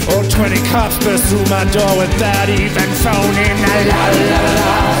 Oh, 20 cops burst through my door without even phoning.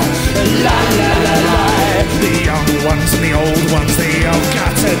 La-la-la-la, la-la-la-la. The young ones and the old ones, they all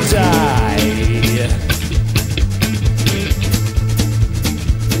got to die.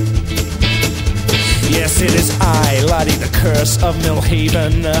 Yes, it is I, Lottie, the curse of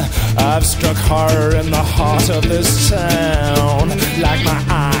Millhaven. I've struck horror in the heart of this town. Like my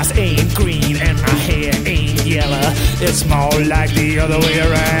eyes ain't green and my hair ain't yellow, it's more like the other way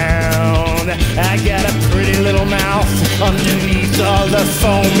around. I got a pretty little mouth underneath all the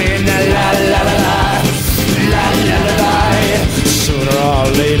foaming, la-la-la-la, la-la-la-la. Sooner or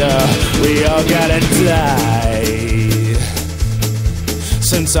later, we all gotta die.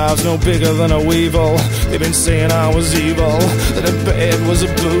 Since I was no bigger than a weevil, they've been saying I was evil, that a bed was a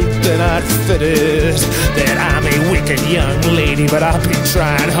boot that I'd fitted, that I'm a wicked young lady, but I've been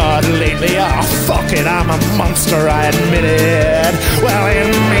trying hard lately. Oh, fuck it, I'm a monster, I admit it. Well, it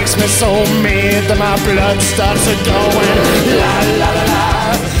makes me so mad that my blood starts a-going.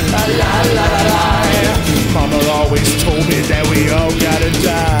 La-la-la-la, la-la-la-la. Mama always told me that we all gotta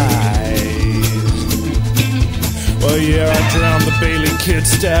die. Well, yeah, I drowned the Bailey kid,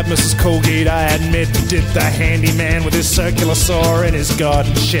 stabbed Mrs. Colgate, I admit, did the handyman with his circular saw in his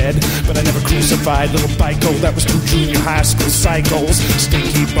garden shed. But I never crucified little Biko, that was 2 junior high school cycles.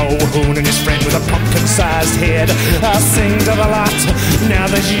 Stinky Bo Hoon and his friend with a pumpkin-sized head. I'll sing to the lot, now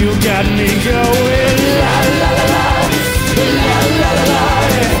that you got me going. La-la-la-la, la-la-la-la.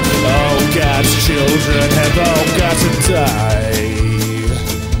 Oh, God's children have all got to die.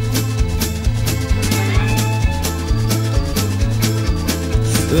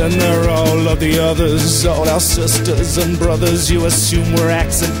 Then there are all of the others, all our sisters and brothers you assume were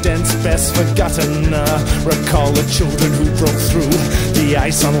accidents best forgotten. Recall the children who broke through the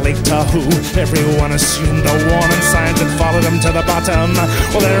ice on Lake Tahoe. Everyone assumed the warning signs and followed them to the bottom.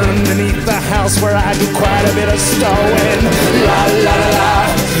 Well, they're underneath the house where I do quite a bit of stowing. La la la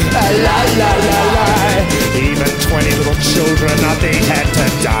la, la la la la. Even 20 little children, they had to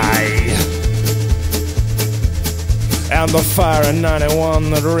die. And the fire in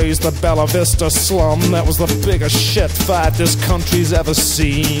 91 that raised the Bella Vista slum. That was the biggest shit fight this country's ever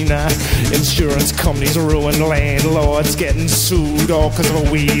seen. Insurance companies ruined landlords getting sued all because of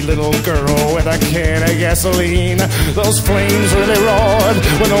a wee little girl with a can of gasoline. Those flames really roared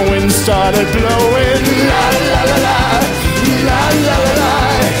when the wind started blowing. La la la la, la la la la.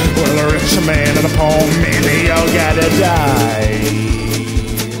 Well, the rich man and the poor man, they all gotta die.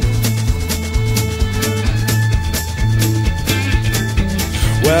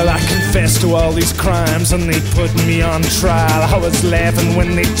 Well, I confessed to all these crimes and they put me on trial. I was laughing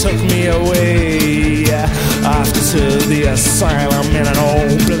when they took me away off to the asylum in an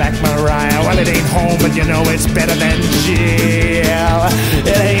old black Mariah. Well, it ain't home, but you know it's better than jail.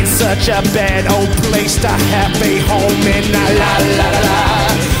 It ain't such a bad old place to have a home in. La la la la,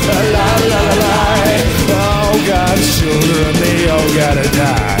 la la la la. Oh, God's children, they all gotta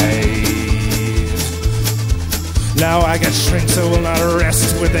die. Now I got shrinks who will not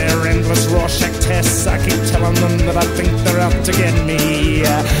rest with their endless Rorschach tests. I keep telling them that I think they're out to get me.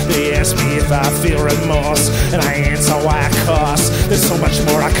 They ask me if I feel remorse, and I answer why I cost. There's so much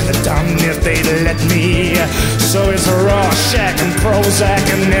more I could have done if they'd let me. So it's Rorschach and Prozac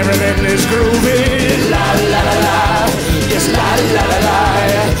and everything is groovy. La la la la, yes la la la la.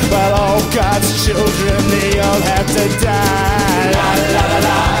 But all God's children, they all have to die. La la la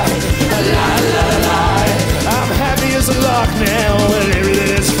la, la la la la. I'm happy as a lark now, and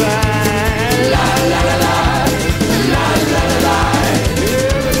everything is fine. La la la la, la la la la.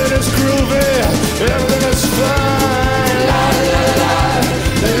 Everything is groovy, everything is fine. La la la la,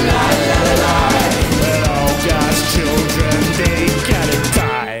 la la la la. But all God's children, they gotta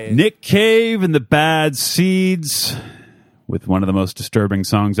die. Nick Cave and the Bad Seeds with one of the most disturbing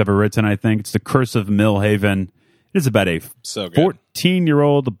songs ever written, I think. It's The Curse of Millhaven. It is about a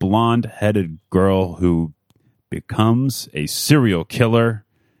 14-year-old blonde-headed girl who becomes a serial killer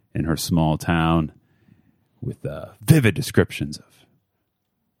in her small town with vivid descriptions of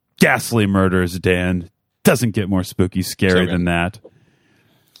ghastly murders. Dan, doesn't get more spooky, scary than that.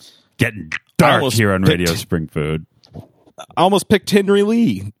 Getting dark here on Radio Spring Food. I almost picked Henry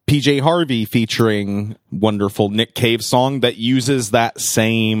Lee, PJ Harvey featuring wonderful Nick Cave song that uses that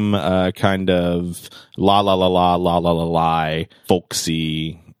same kind of la la la la la la la la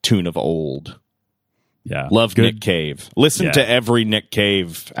folksy tune of old. Yeah, love Nick Cave. Listen to every Nick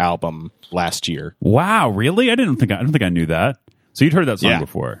Cave album last year. Wow, really? I don't think I knew that. So you'd heard that song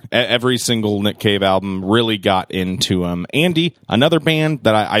before. Every single Nick Cave album really got into him. Andy, another band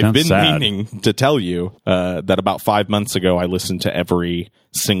that I've been meaning to tell you that about 5 months ago I listened to every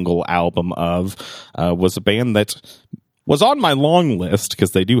single album of, was a band that was on my long list because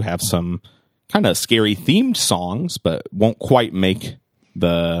they do have some kind of scary themed songs, but won't quite make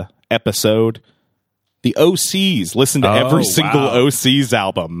the episode. The OCs. Listen to every single OCs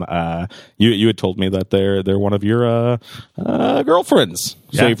album. You had told me that they're one of your girlfriend's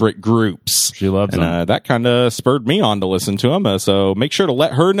favorite groups. She loves them. That kind of spurred me on to listen to them. So make sure to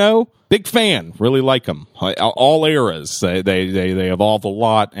let her know. Big fan. Really like them. All eras. They evolve a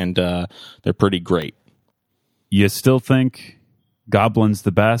lot, and they're pretty great. You still think Goblin's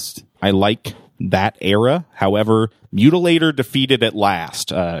the best? I like that era. However, Mutilator defeated at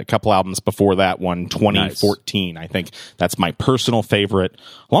last. A couple albums before that one, 2014. Nice. I think that's my personal favorite,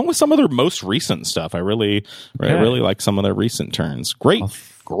 along with some of their most recent stuff. I really like some of their recent turns. Great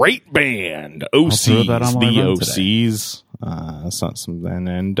band. OCs, the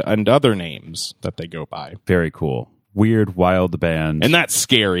OCs, and other names that they go by. Very cool. Weird, wild band. And that's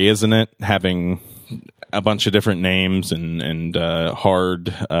scary, isn't it? Having a bunch of different names and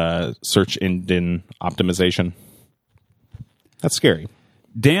hard search engine optimization. That's scary.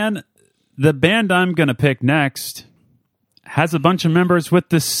 Dan, the band I'm going to pick next has a bunch of members with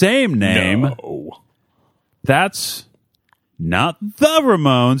the same name. No. That's not the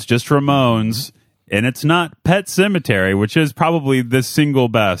Ramones, just Ramones. And it's not Pet Sematary, which is probably the single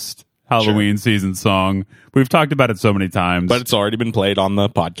best Halloween season song. We've talked about it so many times. But it's already been played on the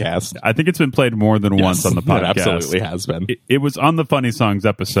podcast. I think it's been played more than once on the podcast. It absolutely has been. It was on the Funny Songs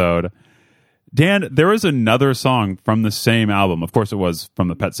episode. Dan, there is another song from the same album. Of course, it was from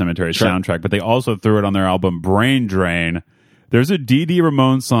the Pet Sematary soundtrack, but they also threw it on their album Brain Drain. There's a D.D.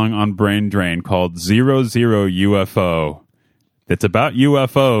 Ramone song on Brain Drain called 00 UFO. It's about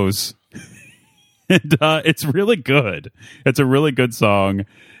UFOs. And it's really good. It's a really good song.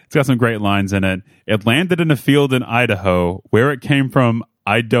 It's got some great lines in it. It landed in a field in Idaho. Where it came from,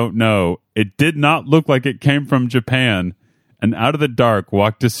 I don't know. It did not look like it came from Japan. And out of the dark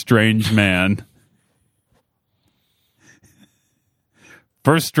walked a strange man.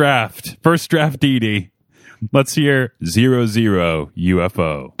 First draft Edie. Let's hear 00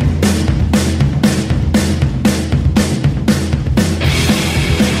 UFO.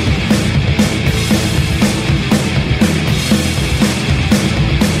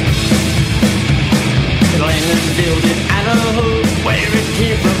 Built in Idaho, where it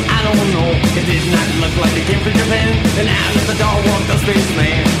came from, I don't know. It did not look like it came from Japan, and out of the door walked a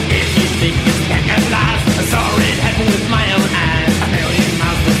spaceman. If you think it's back at last, I saw it happen with my own eyes. 1,000,000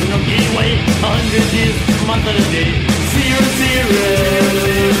 miles from the Milky Way, 100 years, a month and a day. 00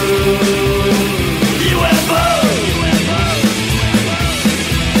 UFO.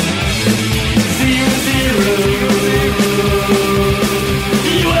 00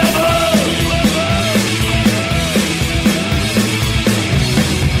 UFO.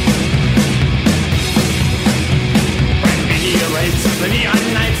 The neon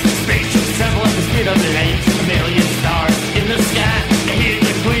nights, spaceships travel at the speed of light. 1,000,000 stars in the sky, I hear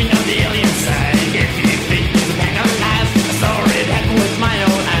the queen of the alien side. If you think it's a pack of lies, I saw it happen with my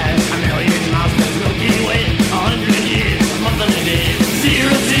own eyes. 1,000,000 miles from the Milky Way, 100 years, a month and a day.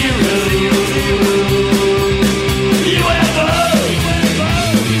 00 UFO.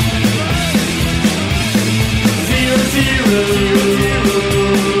 00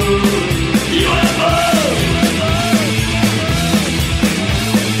 UFO.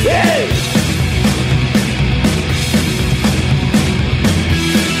 Hey!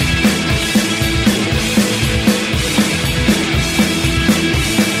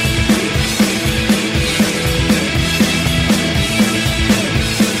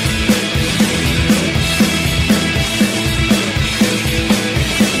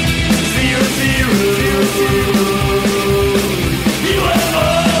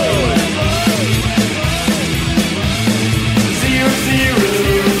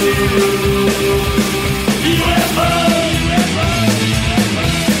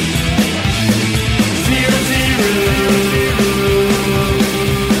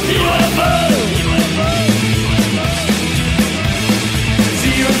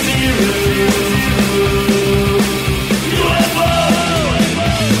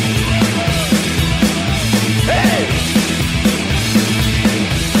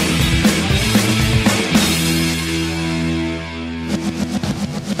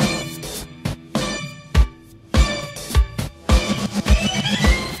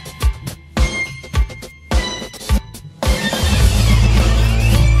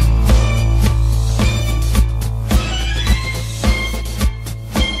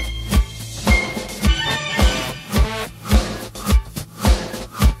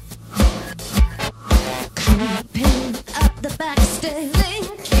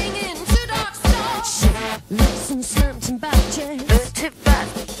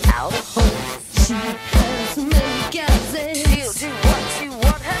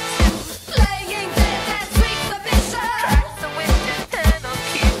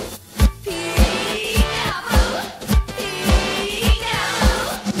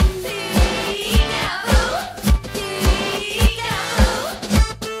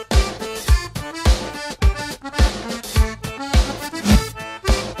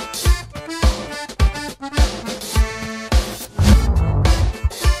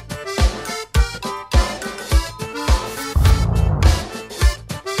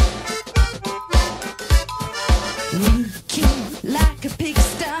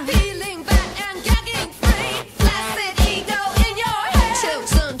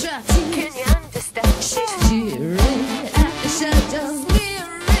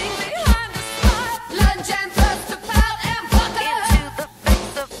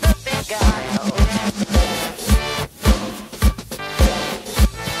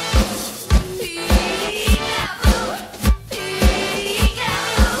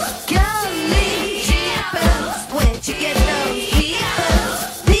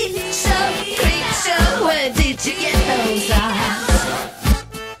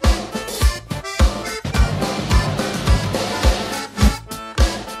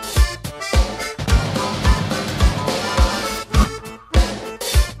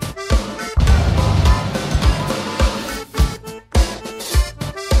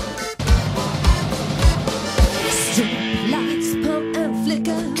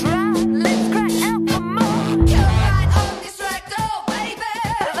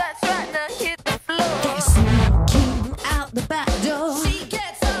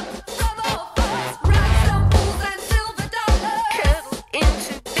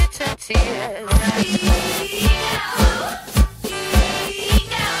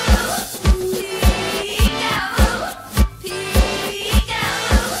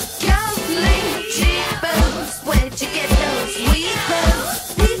 Where'd you get those weepers?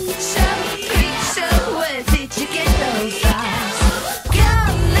 Creep show, where'd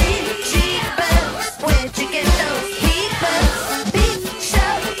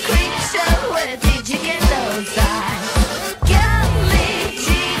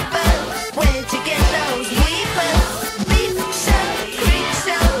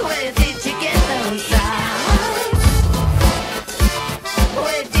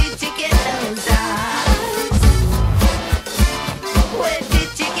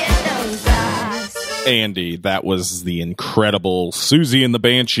Andy, that was the incredible Susie and the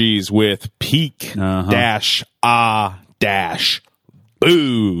Banshees with Peak dash ah dash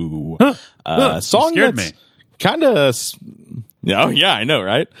boo. Song scared that's me. kind of, oh yeah, I know,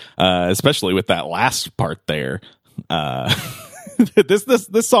 right? Especially with that last part there.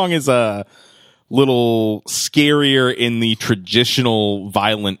 This song is a little scarier in the traditional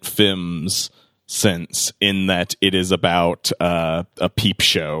violent films sense, in that it is about a peep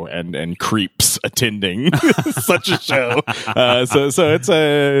show and creeps attending such a show. So it's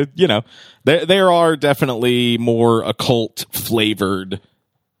a, you know, there are definitely more occult flavored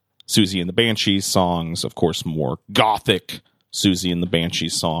Susie and the Banshees songs, of course, more gothic Susie and the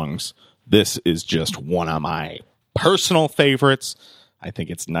Banshees songs. This is just one of my personal favorites. I think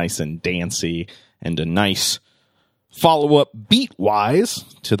it's nice and dancey and a nice follow-up beat-wise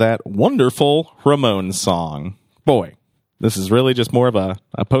to that wonderful Ramones song. Boy, this is really just more of a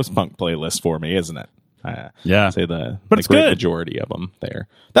post-punk playlist for me, isn't it? Yeah. I'd say the it's great good. majority of them there.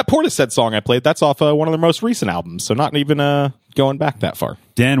 That Portishead song I played, that's off one of their most recent albums, so not even going back that far.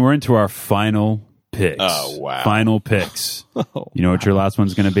 Dan, we're into our final picks. Oh, wow. Final picks. You know what your last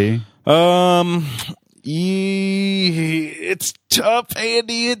one's going to be? It's tough,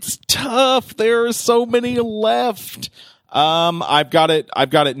 Andy. It's tough. There are so many left. I've got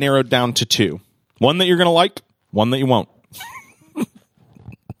it narrowed down to two. One that you're gonna like, one that you won't.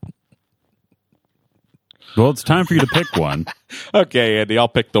 Well, it's time for you to pick one. Okay, Andy, I'll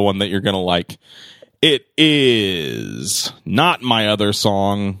pick the one that you're gonna like. It is not my other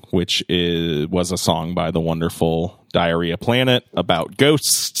song, which was a song by the wonderful Diarrhea Planet about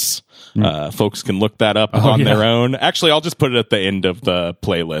ghosts. Folks can look that up on their own. Actually, I'll just put it at the end of the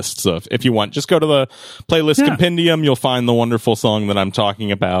playlist. So if you want, just go to the playlist compendium. You'll find the wonderful song that I'm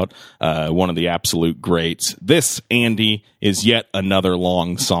talking about. One of the absolute greats. This, Andy, is yet another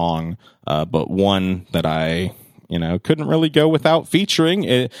long song, but one that I couldn't really go without featuring.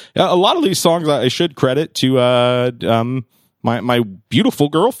 A lot of these songs I should credit to my beautiful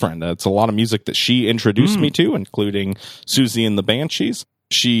girlfriend. It's a lot of music that she introduced me to, including Susie and the Banshees.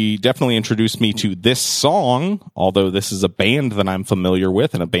 She definitely introduced me to this song, although this is a band that I'm familiar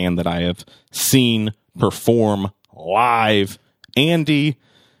with and a band that I have seen perform live. Andy,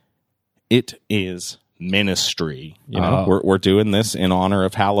 it is Ministry. We're doing this in honor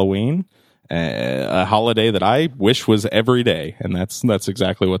of Halloween, a holiday that I wish was every day, and that's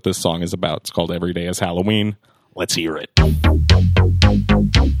exactly what this song is about. It's called Every Day is Halloween. Let's hear it.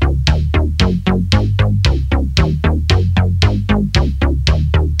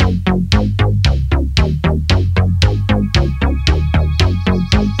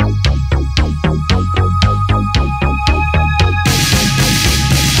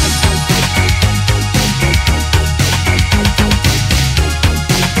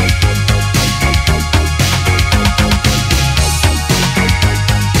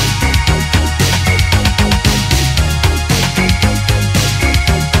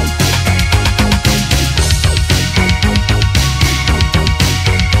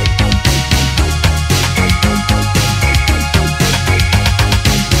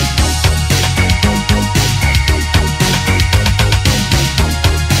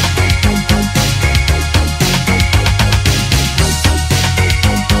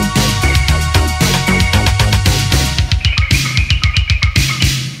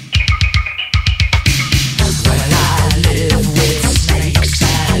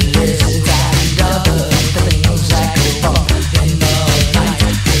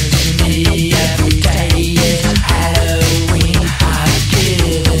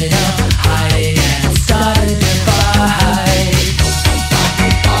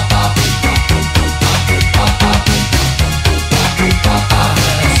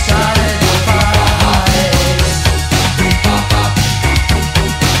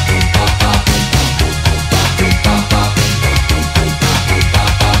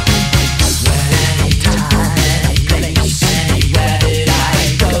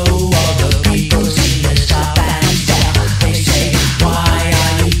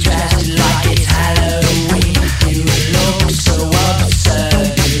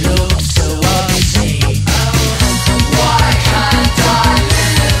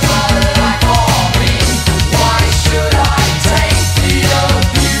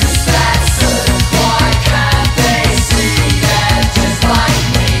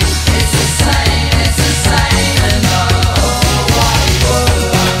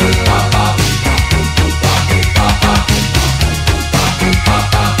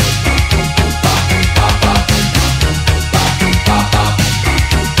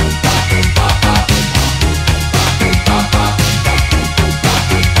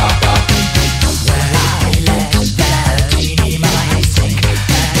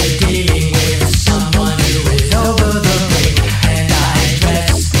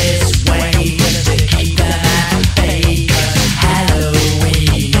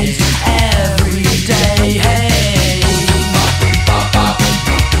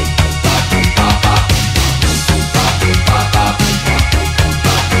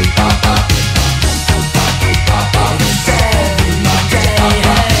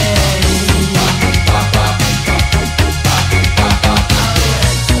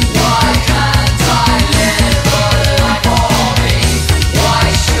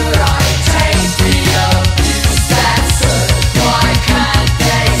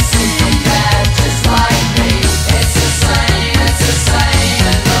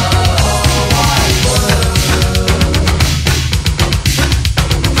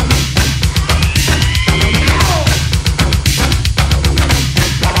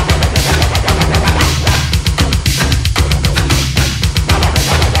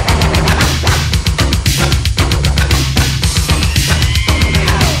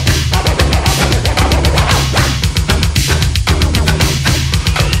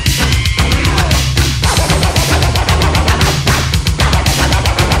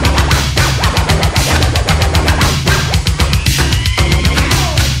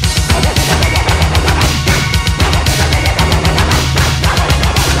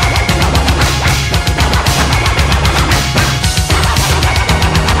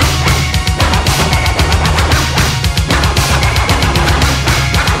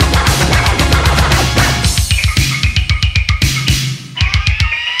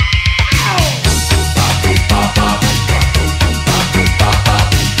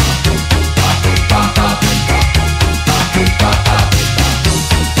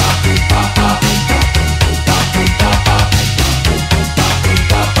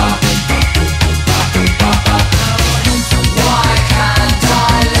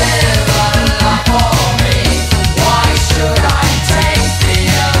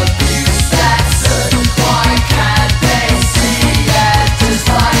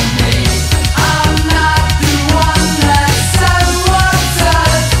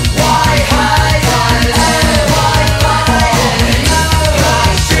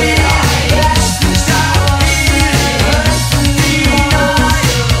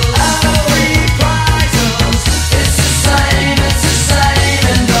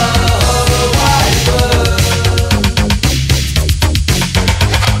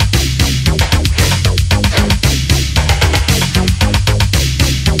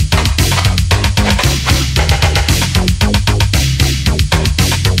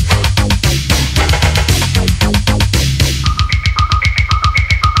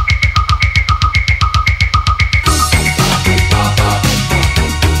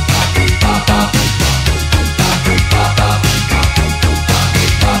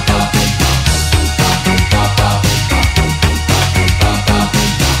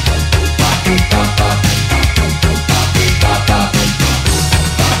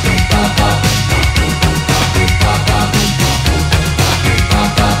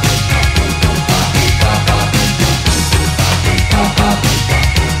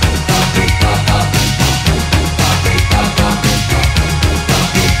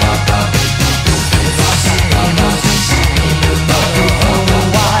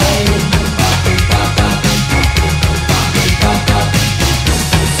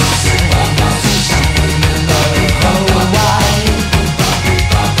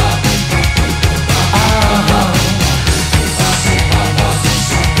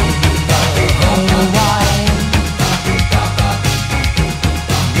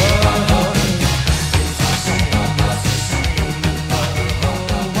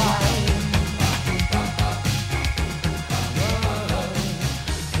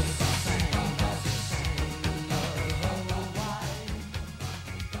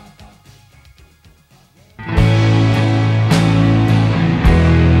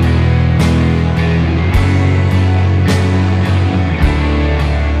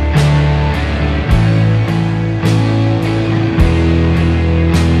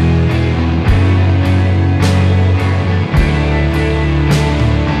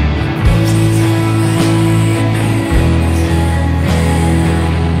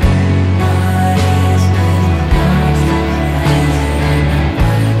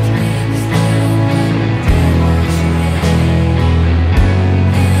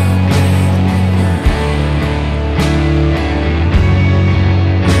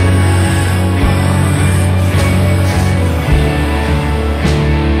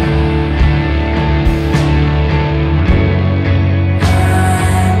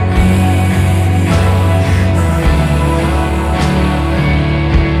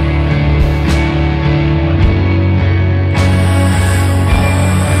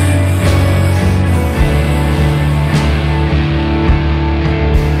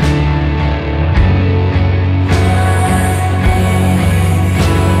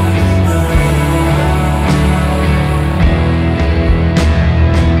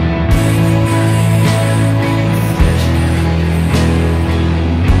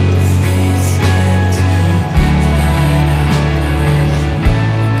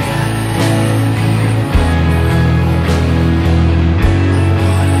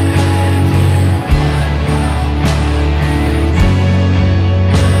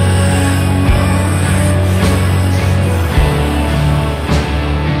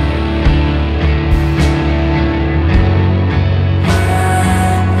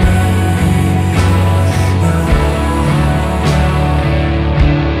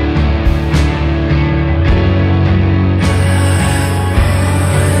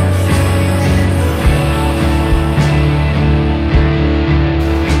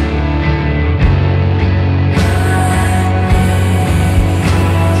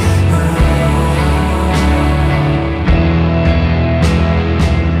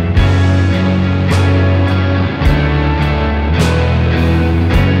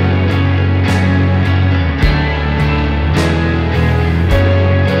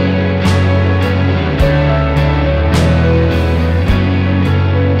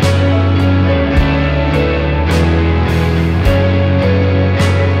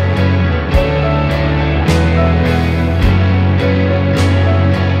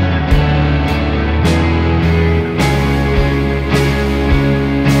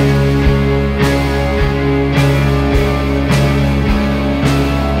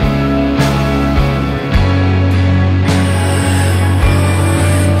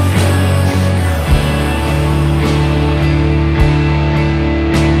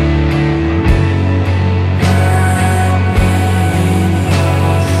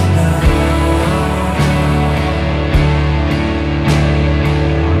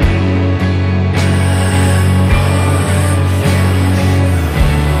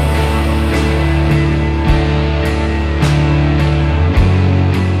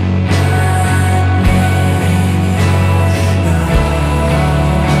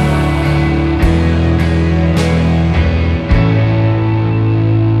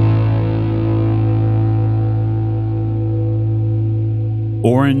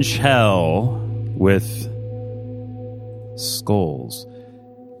 Orange Hell with Skulls.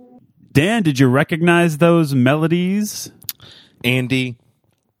 Dan, did you recognize those melodies? Andy,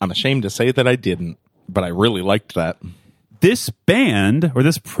 I'm ashamed to say that I didn't, but I really liked that. This band, or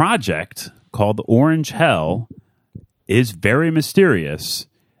this project called Orange Hell, is very mysterious.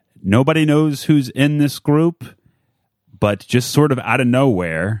 Nobody knows who's in this group, but just sort of out of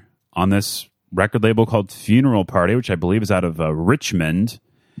nowhere on this record label called Funeral Party, which I believe is out of Richmond.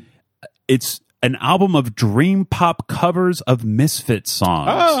 It's an album of dream pop covers of Misfits songs.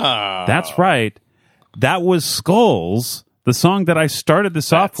 Oh. That's right. That was Skulls, the song that I started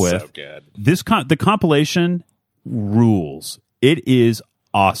this off with. So good. The compilation rules. It is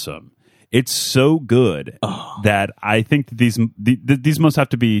awesome. It's so good that I think that these must have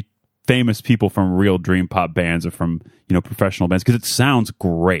to be famous people from real dream pop bands or from professional bands, because it sounds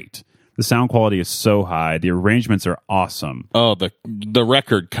great. The sound quality is so high. The arrangements are awesome. Oh, the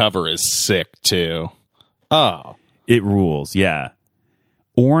record cover is sick too. Oh, it rules. Yeah.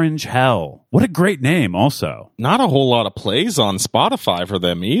 Orange Hell. What a great name also. Not a whole lot of plays on Spotify for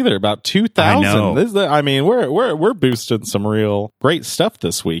them either. About 2,000. I know. We're boosting some real great stuff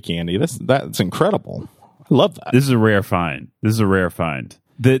this week, Andy. That's incredible. I love that. This is a rare find.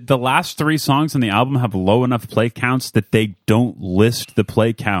 The last 3 songs on the album have low enough play counts that they don't list the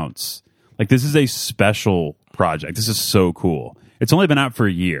play counts. Like, this is a special project. This is so cool. It's only been out for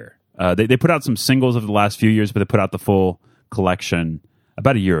a year. They put out some singles over the last few years, but they put out the full collection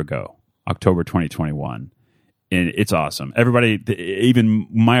about a year ago, October 2021. And it's awesome. Everybody, even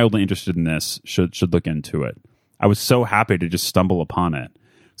mildly interested in this, should look into it. I was so happy to just stumble upon it.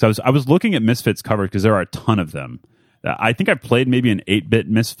 So I was looking at Misfits covers because there are a ton of them. I think I've played maybe an 8-Bit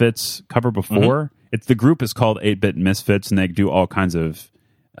Misfits cover before. Mm-hmm. The group is called 8-Bit Misfits, and they do all kinds of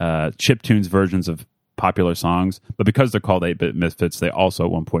chiptunes versions of popular songs. But because they're called 8-Bit Misfits, they also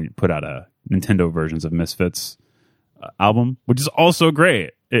at one point put out a Nintendo versions of Misfits album, which is also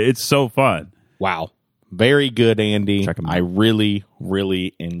great. It's so fun. Wow. Very good, Andy. Check 'em out. I really,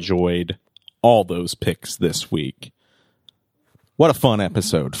 really enjoyed all those picks this week. What a fun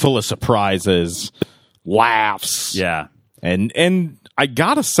episode. Full of surprises, laughs. Yeah. And I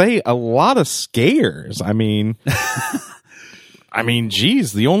gotta say, a lot of scares. I mean,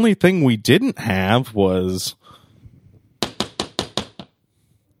 geez, the only thing we didn't have was...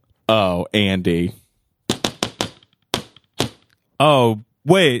 Oh, Andy. Oh,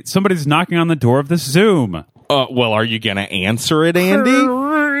 wait, somebody's knocking on the door of this Zoom. Well, are you going to answer it, Andy?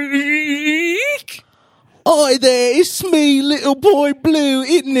 Hi there, it's me, Little Boy Blue,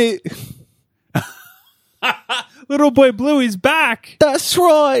 isn't it? Little Boy Blue, he's back. That's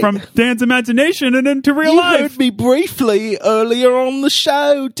right. From Dan's imagination and into real life. You heard me briefly earlier on the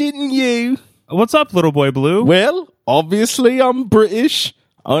show, didn't you? What's up, Little Boy Blue? Well, obviously I'm British,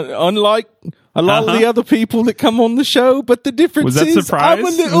 unlike... a lot of the other people that come on the show, but the difference is surprise? I'm a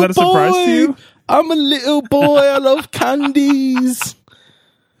little Was that a boy. surprise to you? I'm a little boy. I love candies.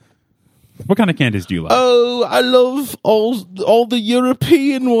 What kind of candies do you like? Oh, I love all the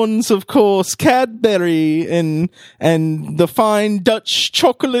European ones, of course. Cadbury and the fine Dutch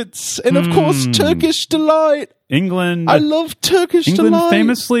chocolates, and of course Turkish Delight. England. I love Turkish England Delight.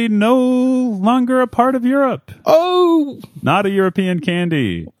 famously no longer a part of Europe. Oh, not a European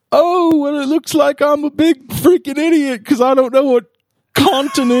candy. Oh, well, it looks like I'm a big freaking idiot because I don't know what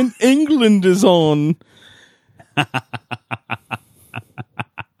continent England is on.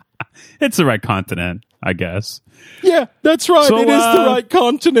 It's the right continent, I guess. Yeah, that's right. So, it is the right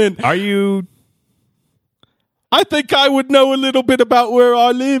continent. Are you... I think I would know a little bit about where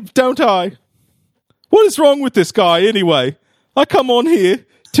I live, don't I? What is wrong with this guy, anyway? I come on here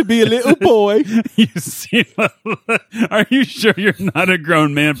to be a little boy. Are you sure you're not a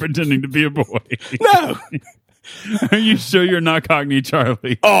grown man pretending to be a boy? No. Are you sure you're not Cockney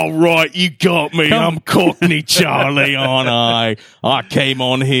Charlie? All right, you got me. I'm Cockney Charlie, aren't I? I came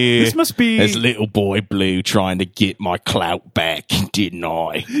on here This must be... as Little Boy Blue trying to get my clout back, didn't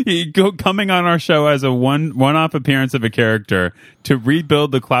I? Coming on our show as a one-off appearance of a character to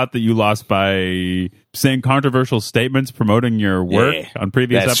rebuild the clout that you lost by saying controversial statements promoting your work on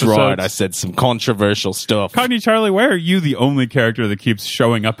previous That's episodes. right. I said some controversial stuff. Cockney Charlie, why are you the only character that keeps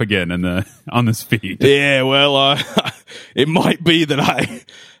showing up again on this feed? Yeah, well, it might be that I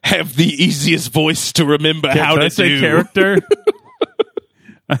have the easiest voice to remember how to say do. Character?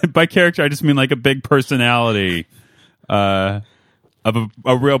 By character, I just mean like a big personality of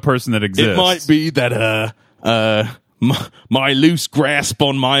a real person that exists. It might be that my loose grasp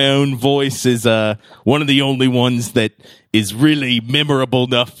on my own voice is one of the only ones that is really memorable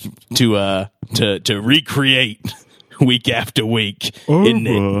enough to recreate week after week. isn't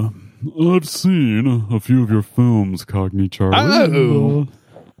it? I've seen a few of your films, Cockney Charlie. Oh.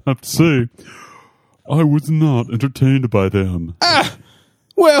 I have to say, I was not entertained by them.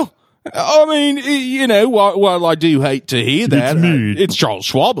 Well, I mean, you know, while I do hate to hear that, It's me. it's Charles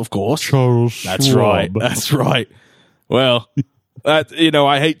Schwab, of course. Charles That's Schwab. right. That's right. Well, you know,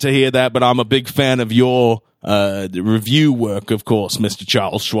 I hate to hear that, but I'm a big fan of your review work, of course, Mr.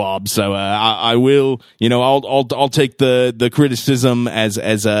 Charles Schwab. So I will, you know, I'll take the criticism as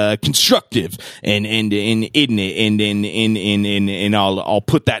constructive and I'll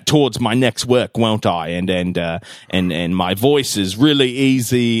put that towards my next work, won't I? And my voice is really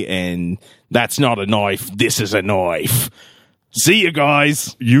easy, and that's not a knife. This is a knife. See you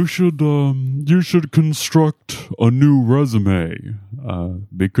guys. You should construct a new resume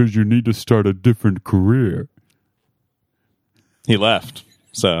because you need to start a different career. He left,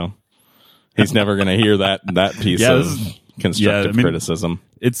 so he's never going to hear that piece of constructive criticism.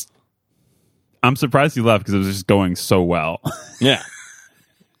 I'm surprised he left because it was just going so well. Yeah.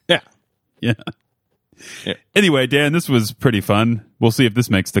 Anyway, Dan, this was pretty fun. We'll see if this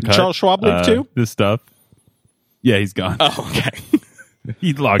makes the cut. Charles Schwab leave too? This stuff. Yeah, he's gone. Oh, okay.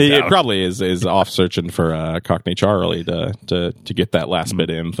 He logged He out. probably is off searching for Cockney Charlie to get that last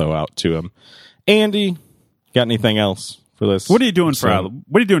bit of info out to him. Andy, got anything else for this? What are you doing what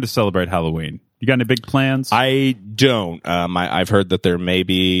are you doing to celebrate Halloween? You got any big plans? I don't. I've heard that there may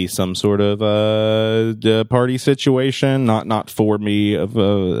be some sort of party situation, not for me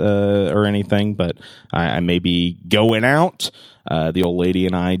or anything, but I may be going out. The old lady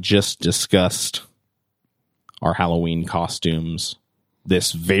and I just discussed our Halloween costumes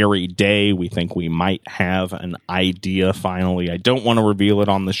this very day. We think we might have an idea finally. I don't want to reveal it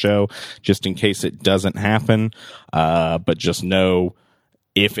on the show just in case it doesn't happen, but just know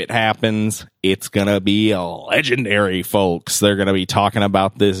if it happens, it's going to be legendary, folks. They're going to be talking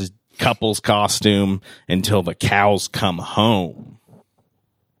about this couple's costume until the cows come home.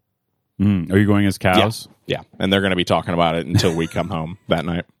 Are you going as cows? Yeah. And they're going to be talking about it until we come home that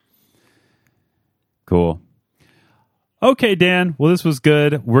night. Cool. Okay, Dan. Well, this was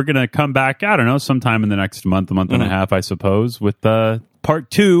good. We're going to come back, I don't know, sometime in the next month and a half, I suppose, with part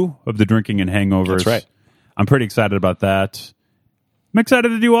 2 of the Drinking and Hangovers. That's right. I'm pretty excited about that. I'm excited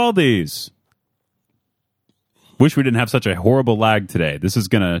to do all these. Wish we didn't have such a horrible lag today. This is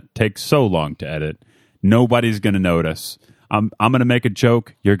going to take so long to edit. Nobody's going to notice. I'm going to make a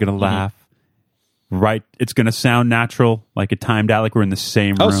joke. You're going to laugh. Right? It's going to sound natural, like it timed out, like we're in the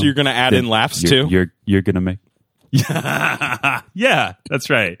same room. Oh, so you're going to add in laughs too? You're going to make... Yeah, that's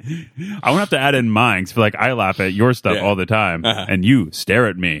right. I won't have to add in mine because like I laugh at your stuff all the time, and you stare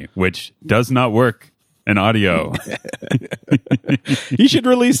at me, which does not work in audio. You should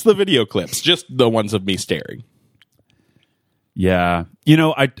release the video clips, just the ones of me staring. Yeah. You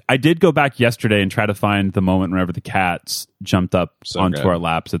know, I did go back yesterday and try to find the moment whenever the cats jumped up onto our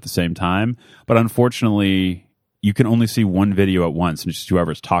laps at the same time. But unfortunately, you can only see one video at once, and it's just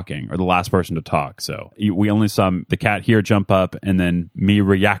whoever's talking or the last person to talk. So we only saw the cat here jump up and then me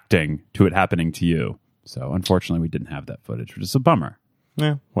reacting to it happening to you. So unfortunately, we didn't have that footage, which is a bummer.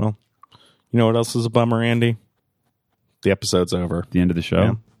 Yeah, well, you know what else is a bummer, Andy? The episode's over. The end of the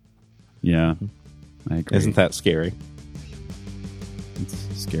show? Yeah. I agree. Isn't that scary? It's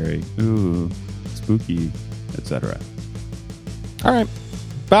scary. Ooh, spooky, etc. All right.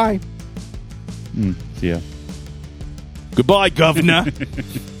 Bye. See ya. Goodbye, Governor.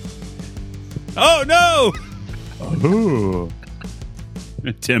 Oh, no! Oh.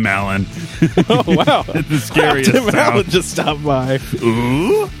 Tim Allen. Oh, wow. The scariest Tim sound. Allen just stopped by.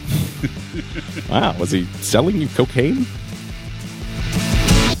 Ooh. Wow, was he selling you cocaine?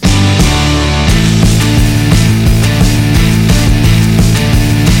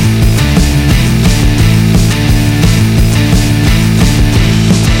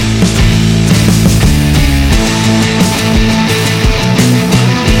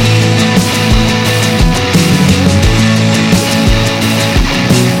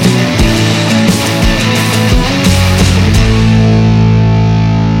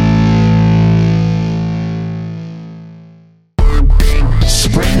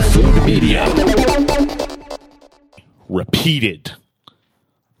 Repeated.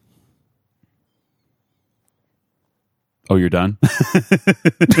 Oh, you're done?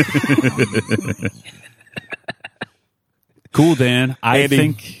 Cool, Dan. I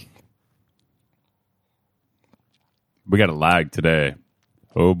think we got a lag today.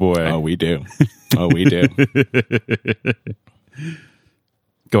 Oh, boy. Oh, we do. Oh, we do.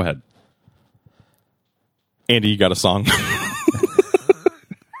 Go ahead. Andy, you got a song?